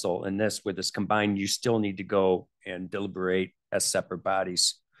council. And with this combined, you still need to go and deliberate as separate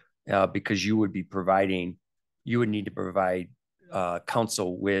bodies because you would need to provide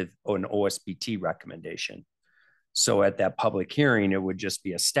council with an OSBT recommendation. So at that public hearing, it would just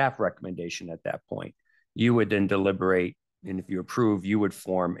be a staff recommendation at that point. You would then deliberate, and if you approve, you would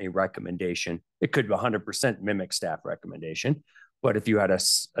form a recommendation. It could 100% mimic staff recommendation, but if you had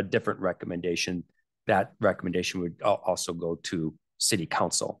a different recommendation, that recommendation would also go to city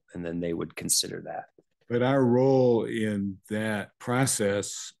council, and then they would consider that. But our role in that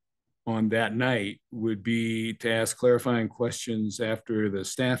process on that night would be to ask clarifying questions after the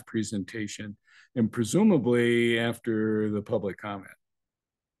staff presentation and presumably after the public comment.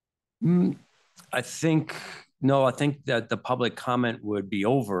 I think that the public comment would be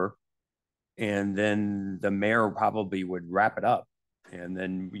over and then the mayor probably would wrap it up. And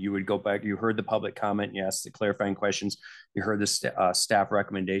then you would go back, you heard the public comment, you asked the clarifying questions, you heard the staff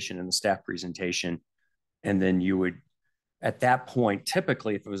recommendation and the staff presentation. And then you would, at that point,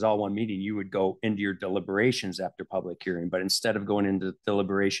 typically, if it was all one meeting, you would go into your deliberations after public hearing. But instead of going into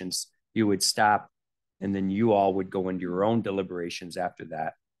deliberations, you would stop and then you all would go into your own deliberations after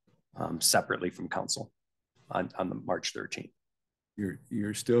that, separately from council on the March 13th.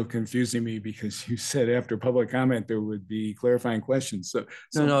 You're still confusing me because you said after public comment there would be clarifying questions.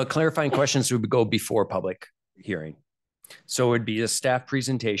 No, clarifying questions would go before public hearing. So it would be a staff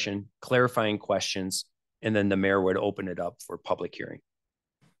presentation, clarifying questions, and then the mayor would open it up for public hearing.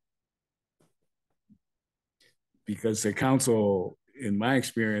 Because the council, in my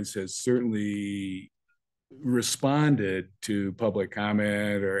experience, has certainly responded to public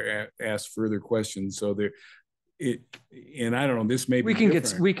comment or asked further questions. So and I don't know, this may be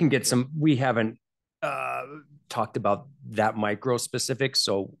we haven't talked about that micro specific,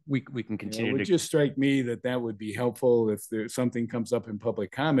 so we can continue. It would just strike me that would be helpful if there's something comes up in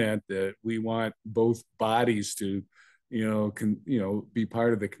public comment that we want both bodies to, be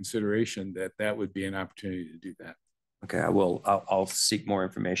part of the consideration. That would be an opportunity to do that. Okay, I'll seek more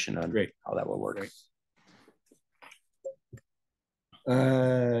information on how that will work.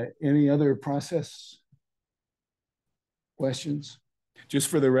 Great. Any other process questions? Just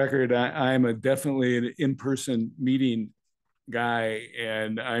for the record, I'm definitely an in-person meeting guy,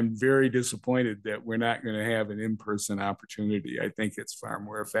 and I'm very disappointed that we're not going to have an in-person opportunity. I think it's far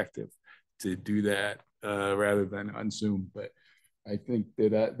more effective to do that rather than on Zoom. But I think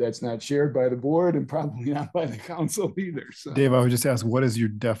that that's not shared by the board and probably not by the council either. So, Dave, I would just ask, what is your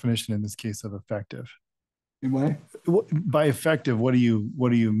definition in this case of effective? By effective, what do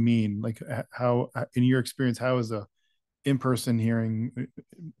you mean? Like how, in your experience, how is a in-person hearing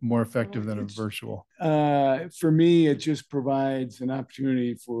more effective than a virtual? For me, it just provides an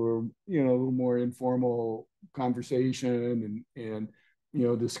opportunity for, a little more informal conversation and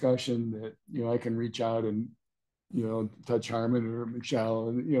discussion that, I can reach out and, touch Harmon or Michelle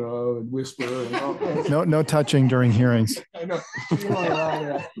and, and whisper. And no touching during hearings. I know.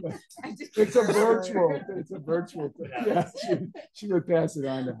 It's a virtual. Yeah, she would pass it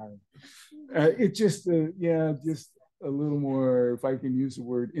on to her. It just, just a little more, if I can use the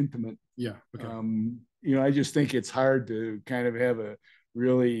word, intimate. Yeah. Okay. I just think it's hard to kind of have a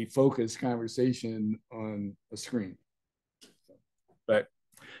really focused conversation on a screen. But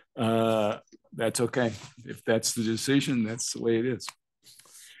that's okay. If that's the decision, that's the way it is.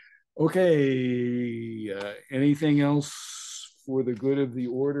 Okay. Anything else for the good of the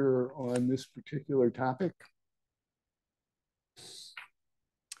order on this particular topic?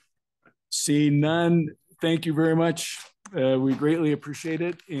 See none. Thank you very much. We greatly appreciate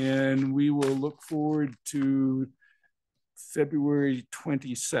it. And we will look forward to February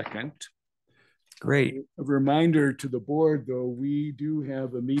 22nd. Great. A reminder to the board, though, we do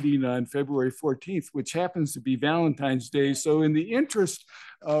have a meeting on February 14th, which happens to be Valentine's Day. So in the interest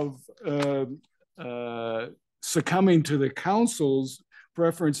of succumbing to the council's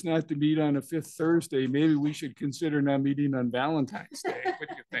preference not to meet on a fifth Thursday, maybe we should consider not meeting on Valentine's Day. What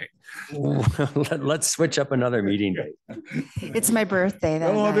do you think? Let's switch up another meeting date. It's my birthday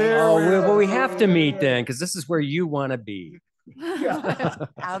that night. Well, we have to meet then, because this is where you want to be. Yeah.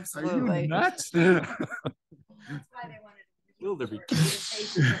 Absolutely. Are you nuts?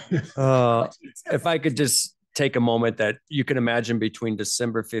 If I could just take a moment, that you can imagine between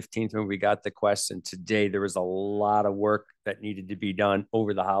December 15th when we got the question today, there was a lot of work that needed to be done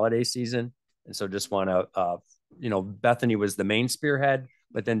over the holiday season. And so just want to, Bethany was the main spearhead,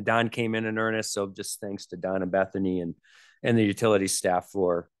 but then Don came in earnest. So just thanks to Don and Bethany and the utility staff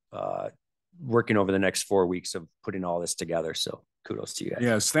for working over the next 4 weeks of putting all this together. So kudos to you guys.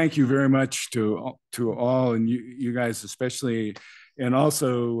 Yes, thank you very much to all, and you guys especially, and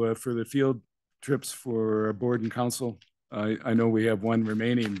also for the field trips for board and council. I know we have one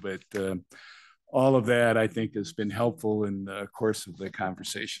remaining, but all of that I think has been helpful in the course of the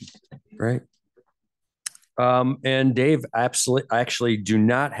conversation. Right. And Dave, I actually do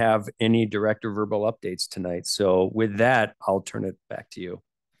not have any director verbal updates tonight. So with that, I'll turn it back to you.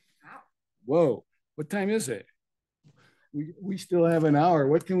 Whoa, what time is it? We still have an hour.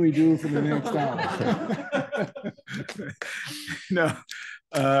 What can we do for the next hour? No.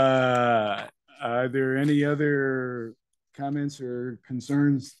 Are there any other comments or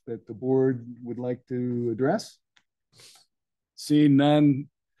concerns that the board would like to address? Seeing none,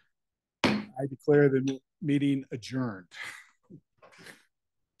 I declare the meeting adjourned.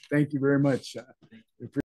 Thank you very much.